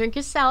drink. You don't drink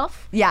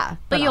yourself, Yeah.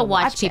 but you'll I'll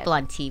watch it. people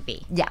on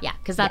TV. Yeah. Yeah,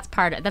 because that's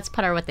part of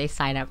what they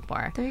sign up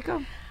for. There you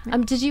go.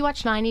 Did you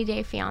watch 90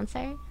 Day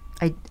Fiancé?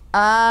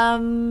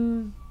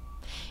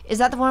 Is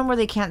that the one where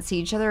they can't see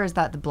each other, or is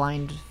that the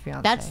blind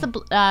fiance? That's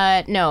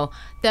no.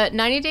 The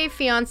 90 Day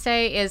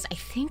Fiancé is, I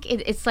think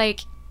it's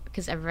like,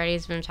 because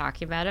everybody's been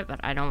talking about it, but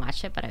I don't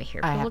watch it, but I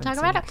hear people haven't talk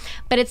seen about it.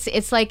 But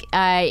it's like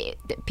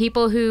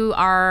people who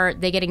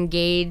they get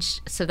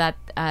engaged so that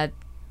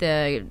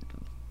the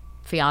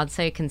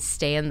fiance can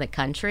stay in the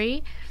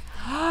country.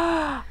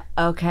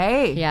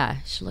 Okay. Yeah, you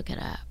should look it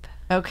up.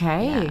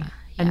 Okay. Yeah.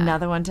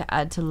 Another one to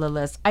add to the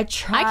list. I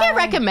can't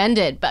recommend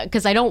it, but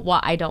because I don't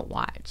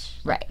watch.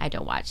 Right. I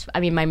don't watch. I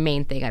mean, my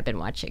main thing I've been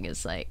watching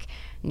is like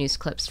news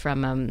clips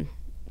from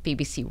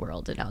BBC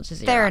World and Al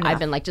Jazeera. Fair enough. I've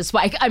been like,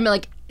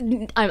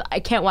 I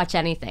can't watch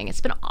anything.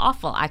 It's been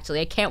awful, actually.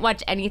 I can't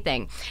watch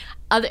anything,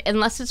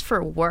 unless it's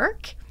for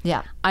work.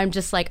 Yeah. I'm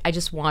just like, I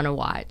just want to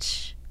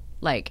watch.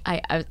 Like,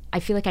 I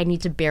feel like I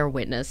need to bear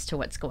witness to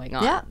what's going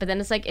on. Yeah. But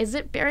then it's like, is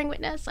it bearing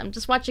witness? I'm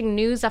just watching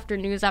news after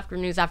news after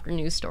news after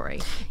news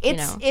story.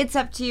 It's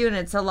up to you, and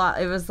it's a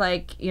lot. It was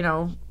like, you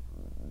know,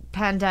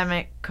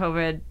 pandemic,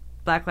 COVID,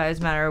 Black Lives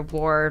Matter,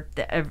 war,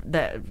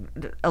 the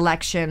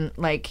election,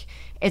 like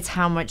it's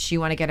how much you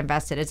want to get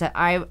invested. It's that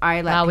I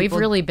let Wow, we've people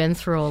really been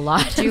through a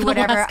lot. do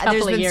whatever.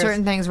 There's been years.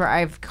 certain things where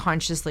I've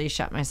consciously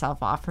shut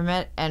myself off from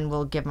it and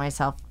will give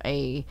myself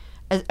a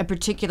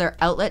particular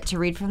outlet to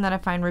read from that I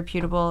find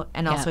reputable,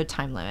 and also a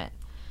time limit.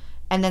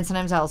 And then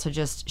sometimes I also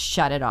just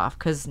shut it off,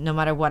 because no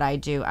matter what I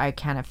do, I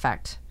can't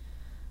affect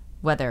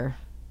whether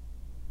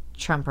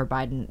Trump or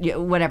Biden,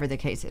 whatever the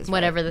case is.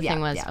 Whatever right? the thing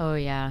was. Yeah. Oh,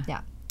 yeah.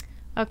 Yeah.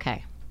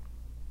 Okay.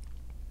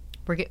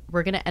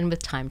 We're going to end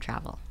with time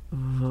travel.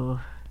 Ooh.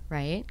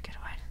 Right? Good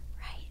one.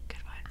 Right.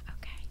 Good one.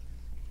 Okay.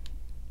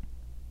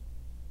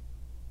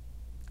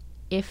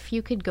 If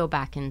you could go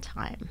back in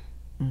time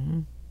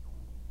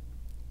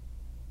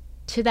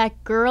to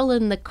that girl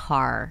in the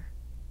car,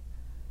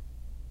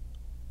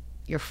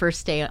 your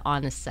first day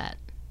on a set,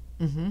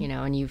 you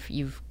know, and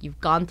you've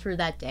gone through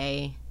that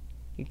day,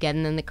 you're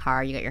getting in the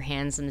car, you got your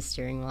hands in the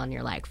steering wheel, and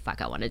you're like,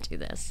 fuck, I want to do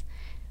this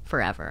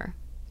forever.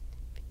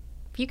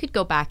 If you could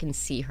go back and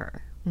see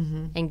her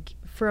and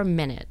for a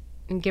minute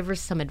and give her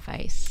some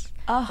advice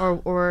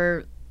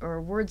or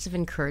words of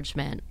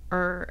encouragement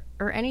or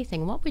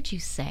anything, what would you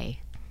say?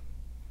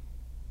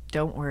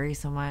 Don't worry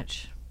so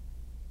much.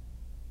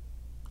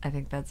 I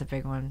think that's a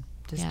big one.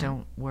 Just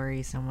don't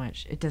worry so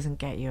much. It doesn't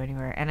get you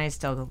anywhere. And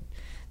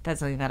that's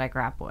something that I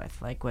grapple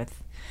with. Like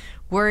with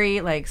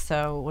worry, like,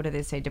 so what do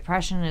they say?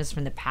 Depression is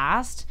from the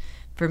past.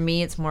 For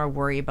me, it's more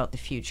worry about the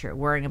future,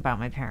 worrying about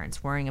my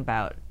parents, worrying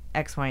about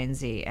X, Y, and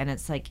Z. And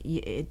it's like,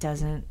 it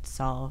doesn't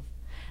solve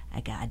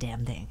a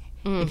goddamn thing.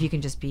 If you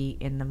can just be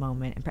in the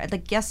moment. And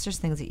like, yes, there's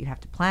things that you have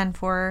to plan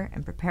for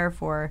and prepare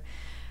for.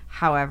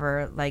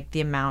 However, like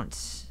the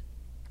amount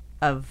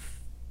of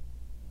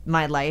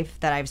my life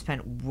that I've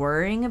spent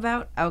worrying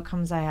about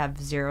outcomes I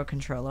have zero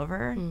control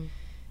over,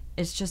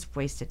 it's just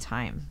wasted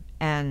time.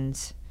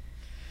 And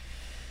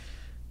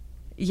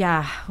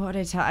yeah, what would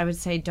I tell? I would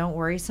say don't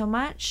worry so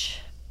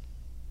much.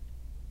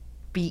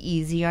 Be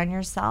easy on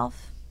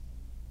yourself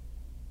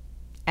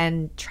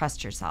and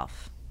trust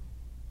yourself.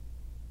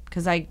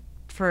 Because I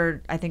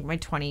think my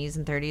 20s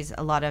and 30s,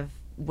 a lot of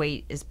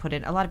weight is put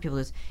in, a lot of people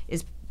is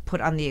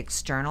put on the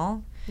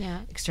external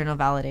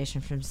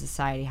validation from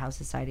society, how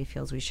society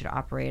feels we should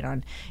operate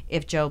on.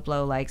 If Joe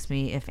Blow likes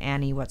me, if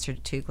Annie What's Her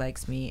Toque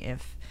likes me,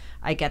 if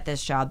I get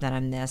this job, then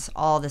I'm this,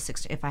 all this,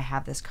 if I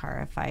have this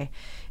car,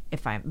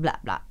 if I'm blah,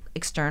 blah.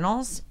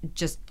 Externals,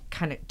 just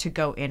kind of to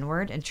go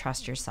inward and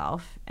trust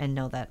yourself and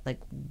know that like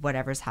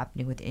whatever's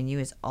happening within you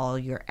is all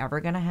you're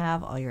ever going to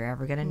have, all you're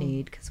ever going to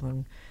need. Because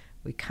when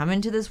we come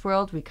into this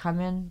world, we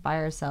come in by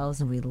ourselves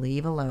and we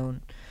leave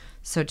alone.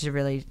 So to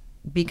really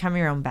become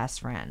your own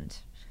best friend.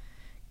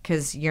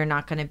 Because you're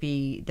not going to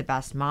be the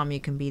best mom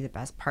you can be, the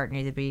best partner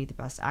you can be, the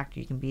best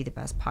actor you can be, the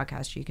best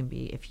podcaster you can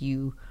be if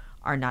you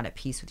are not at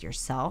peace with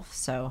yourself.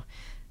 So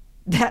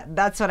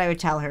that's what I would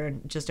tell her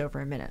in just over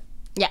a minute.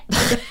 Yeah.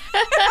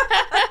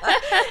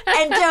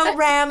 And don't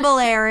ramble,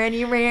 Erin.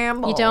 You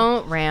ramble. You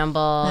don't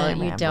ramble.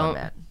 You ramble don't.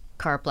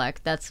 Karpluk.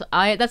 That's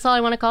all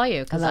I want to call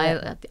you, because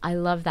I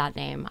love that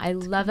name. I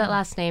love that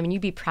last name, and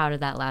you'd be proud of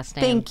that last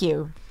name. Thank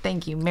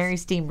you. Mary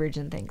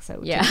Steenbridgen thinks so.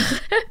 Yeah.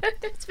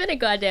 It's been a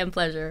goddamn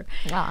pleasure.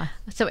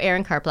 So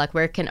Erin Karpluk,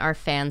 where can our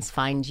fans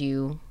find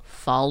you,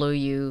 follow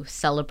you,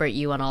 celebrate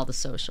you on all the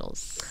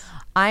socials?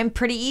 I'm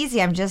pretty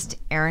easy. I'm just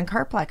Erin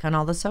Karpluk on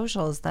all the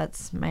socials.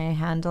 That's my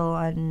handle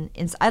on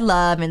I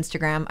love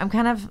Instagram. I'm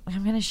kind of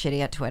shitty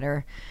at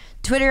Twitter.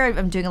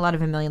 I'm doing a lot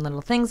of A Million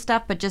Little Things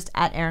stuff, but just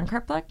at Erin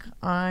Karpluk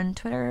on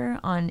Twitter,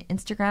 on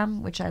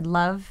Instagram, which I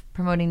love,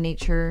 promoting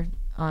nature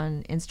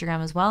on Instagram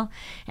as well,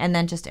 and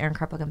then just Erin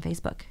Karpluk on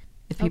Facebook.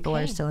 If people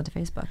are still into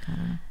Facebook,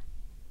 I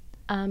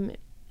don't know.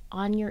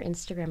 On your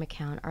Instagram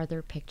account, are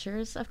there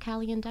pictures of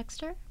Callie and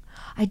Dexter?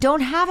 I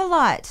don't have a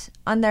lot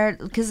on there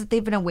because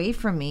they've been away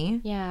from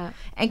me. Yeah.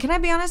 And can I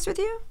be honest with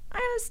you?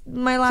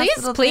 My last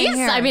little please. thing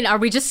here. I mean, are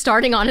we just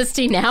starting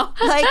honesty now?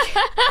 Like,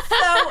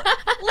 so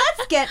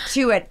let's get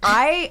to it.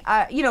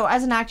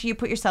 As an actor, you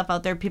put yourself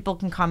out there. People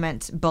can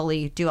comment,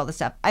 bully, do all this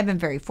stuff. I've been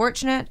very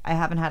fortunate. I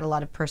haven't had a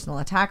lot of personal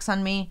attacks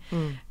on me.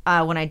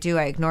 When I do,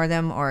 I ignore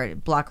them or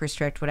block,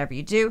 restrict, whatever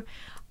you do.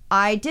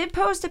 I did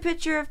post a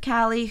picture of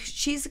Callie.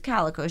 She's a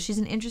calico. She's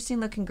an interesting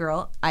looking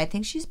girl. I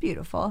think she's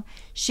beautiful.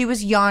 She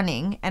was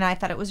yawning, and I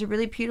thought it was a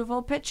really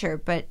beautiful picture.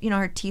 But,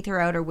 her teeth are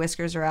out, her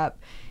whiskers are up.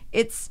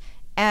 It's,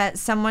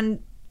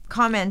 someone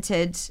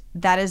commented,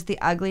 that is the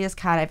ugliest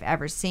cat I've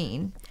ever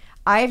seen.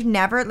 I've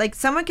never,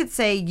 someone could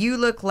say,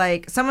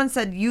 someone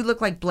said, you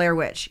look like Blair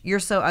Witch. You're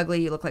so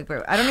ugly, you look like Blair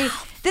Witch. I don't even,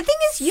 the thing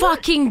is,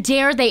 fucking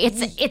dare they?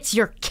 It's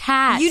your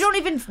cat. You don't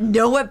even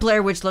know what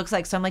Blair Witch looks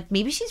like. So I'm like,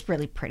 maybe she's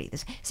really pretty.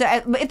 So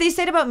if they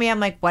say it about me, I'm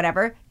like,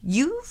 whatever.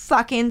 You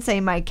fucking say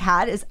my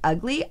cat is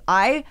ugly.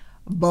 I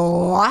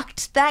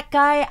blocked that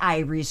guy. I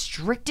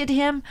restricted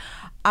him.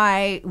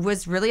 I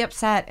was really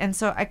upset. And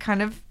so I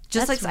kind of,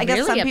 just That's I guess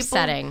really some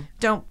upsetting. People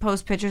don't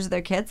post pictures of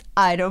their kids.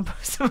 I don't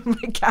post some of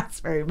my cats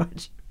very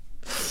much.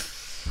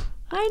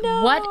 I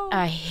know. What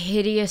a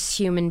hideous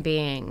human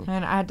being.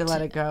 And I had to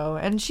let it go.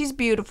 And she's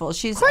beautiful. Of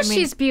course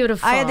she's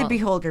beautiful. I had the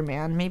beholder,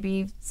 man.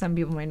 Maybe some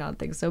people might not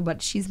think so,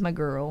 but she's my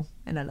girl,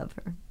 and I love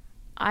her.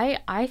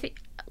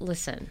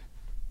 Listen,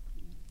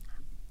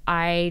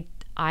 I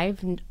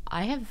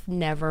have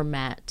never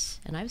met,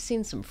 and I've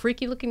seen some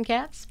freaky looking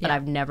cats, but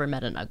I've never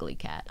met an ugly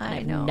cat. And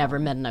I've never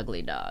met an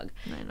ugly dog.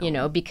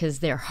 Because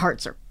their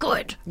hearts are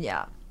good.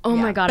 Yeah. Oh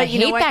my God, but I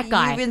hate that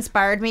guy. You've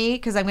inspired me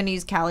because I'm going to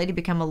use Callie to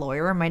become a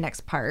lawyer in my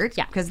next part.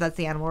 Yeah. Because that's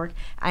the animal work.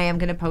 I am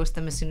going to post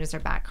them as soon as they're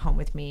back home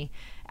with me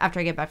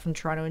after I get back from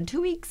Toronto in 2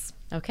 weeks.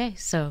 Okay,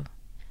 so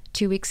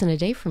 2 weeks and a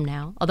day from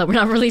now, although we're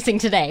not releasing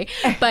today,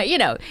 but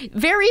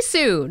very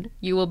soon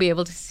you will be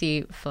able to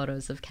see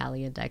photos of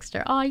Callie and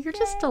Dexter. Oh, you're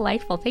just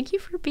delightful. Thank you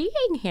for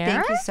being here.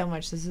 Thank you so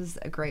much. This is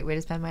a great way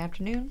to spend my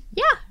afternoon.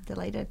 Yeah.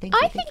 Delighted. Thank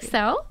you. I think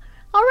so.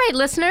 All right,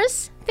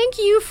 listeners, thank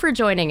you for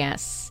joining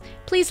us.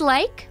 Please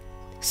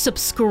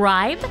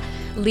subscribe,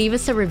 leave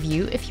us a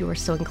review if you are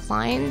so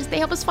inclined. They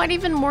help us find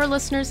even more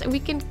listeners, and we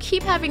can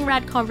keep having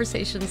rad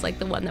conversations like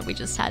the one that we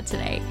just had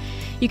today.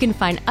 You can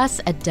find us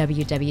at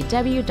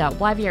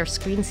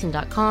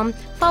www.yvrscreenscene.com.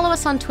 Follow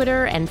us on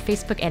Twitter and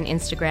Facebook and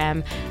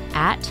Instagram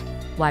at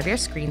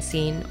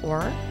YVRScreenScene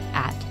or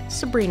at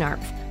SabrinaArp.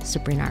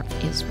 SabrinaArp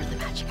is where the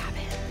magic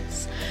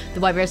happens.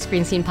 The YVR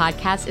Screen Scene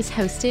podcast is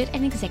hosted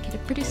and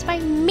executive produced by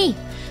me,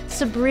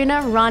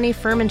 Sabrina Ronnie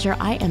Furminger.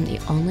 I am the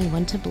only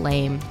one to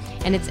blame.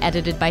 And it's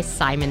edited by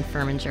Simon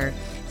Furminger.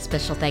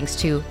 Special thanks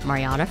to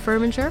Mariana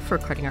Furminger for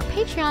recording our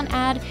Patreon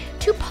ad,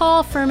 to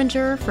Paul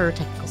Furminger for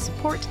technical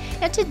support,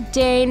 and to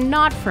Dane,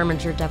 not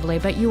Furminger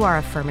Devilay, but you are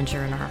a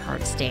Furminger in our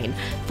hearts, Dane,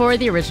 for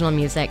the original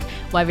music.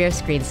 YVR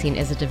Screen Scene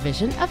is a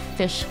division of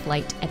Fish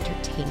Flight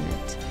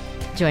Entertainment.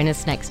 Join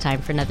us next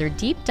time for another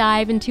deep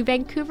dive into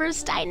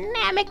Vancouver's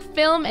dynamic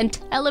film and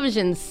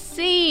television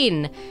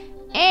scene.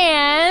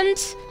 And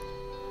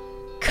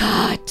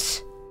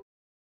cut.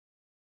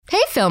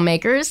 Hey,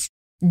 filmmakers.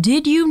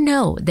 Did you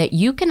know that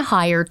you can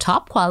hire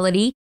top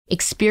quality,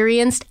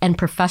 experienced, and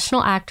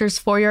professional actors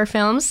for your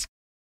films?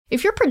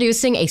 If you're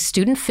producing a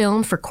student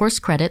film for course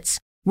credits,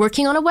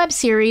 working on a web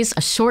series,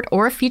 a short,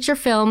 or a feature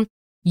film,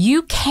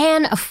 you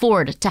can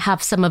afford to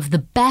have some of the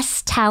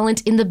best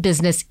talent in the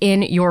business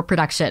in your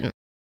production.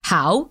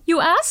 How, you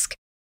ask?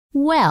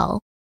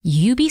 Well,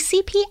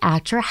 UBCP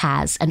Actra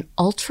has an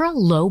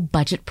ultra-low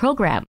budget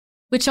program,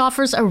 which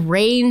offers a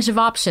range of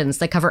options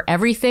that cover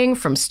everything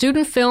from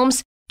student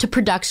films to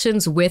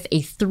productions with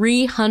a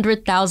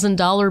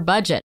 $300,000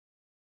 budget.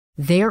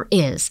 There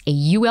is a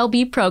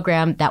ULB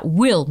program that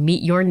will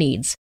meet your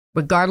needs,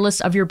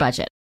 regardless of your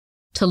budget.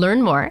 To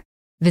learn more,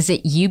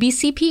 visit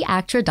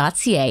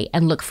ubcpactra.ca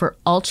and look for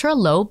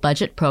ultra-low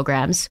budget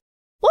programs,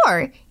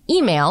 or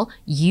email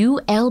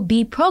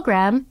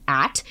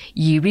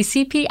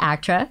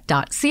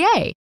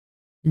ulbprogram@ubcpactra.ca.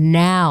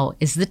 Now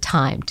is the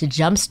time to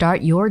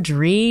jumpstart your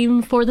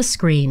dream for the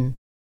screen.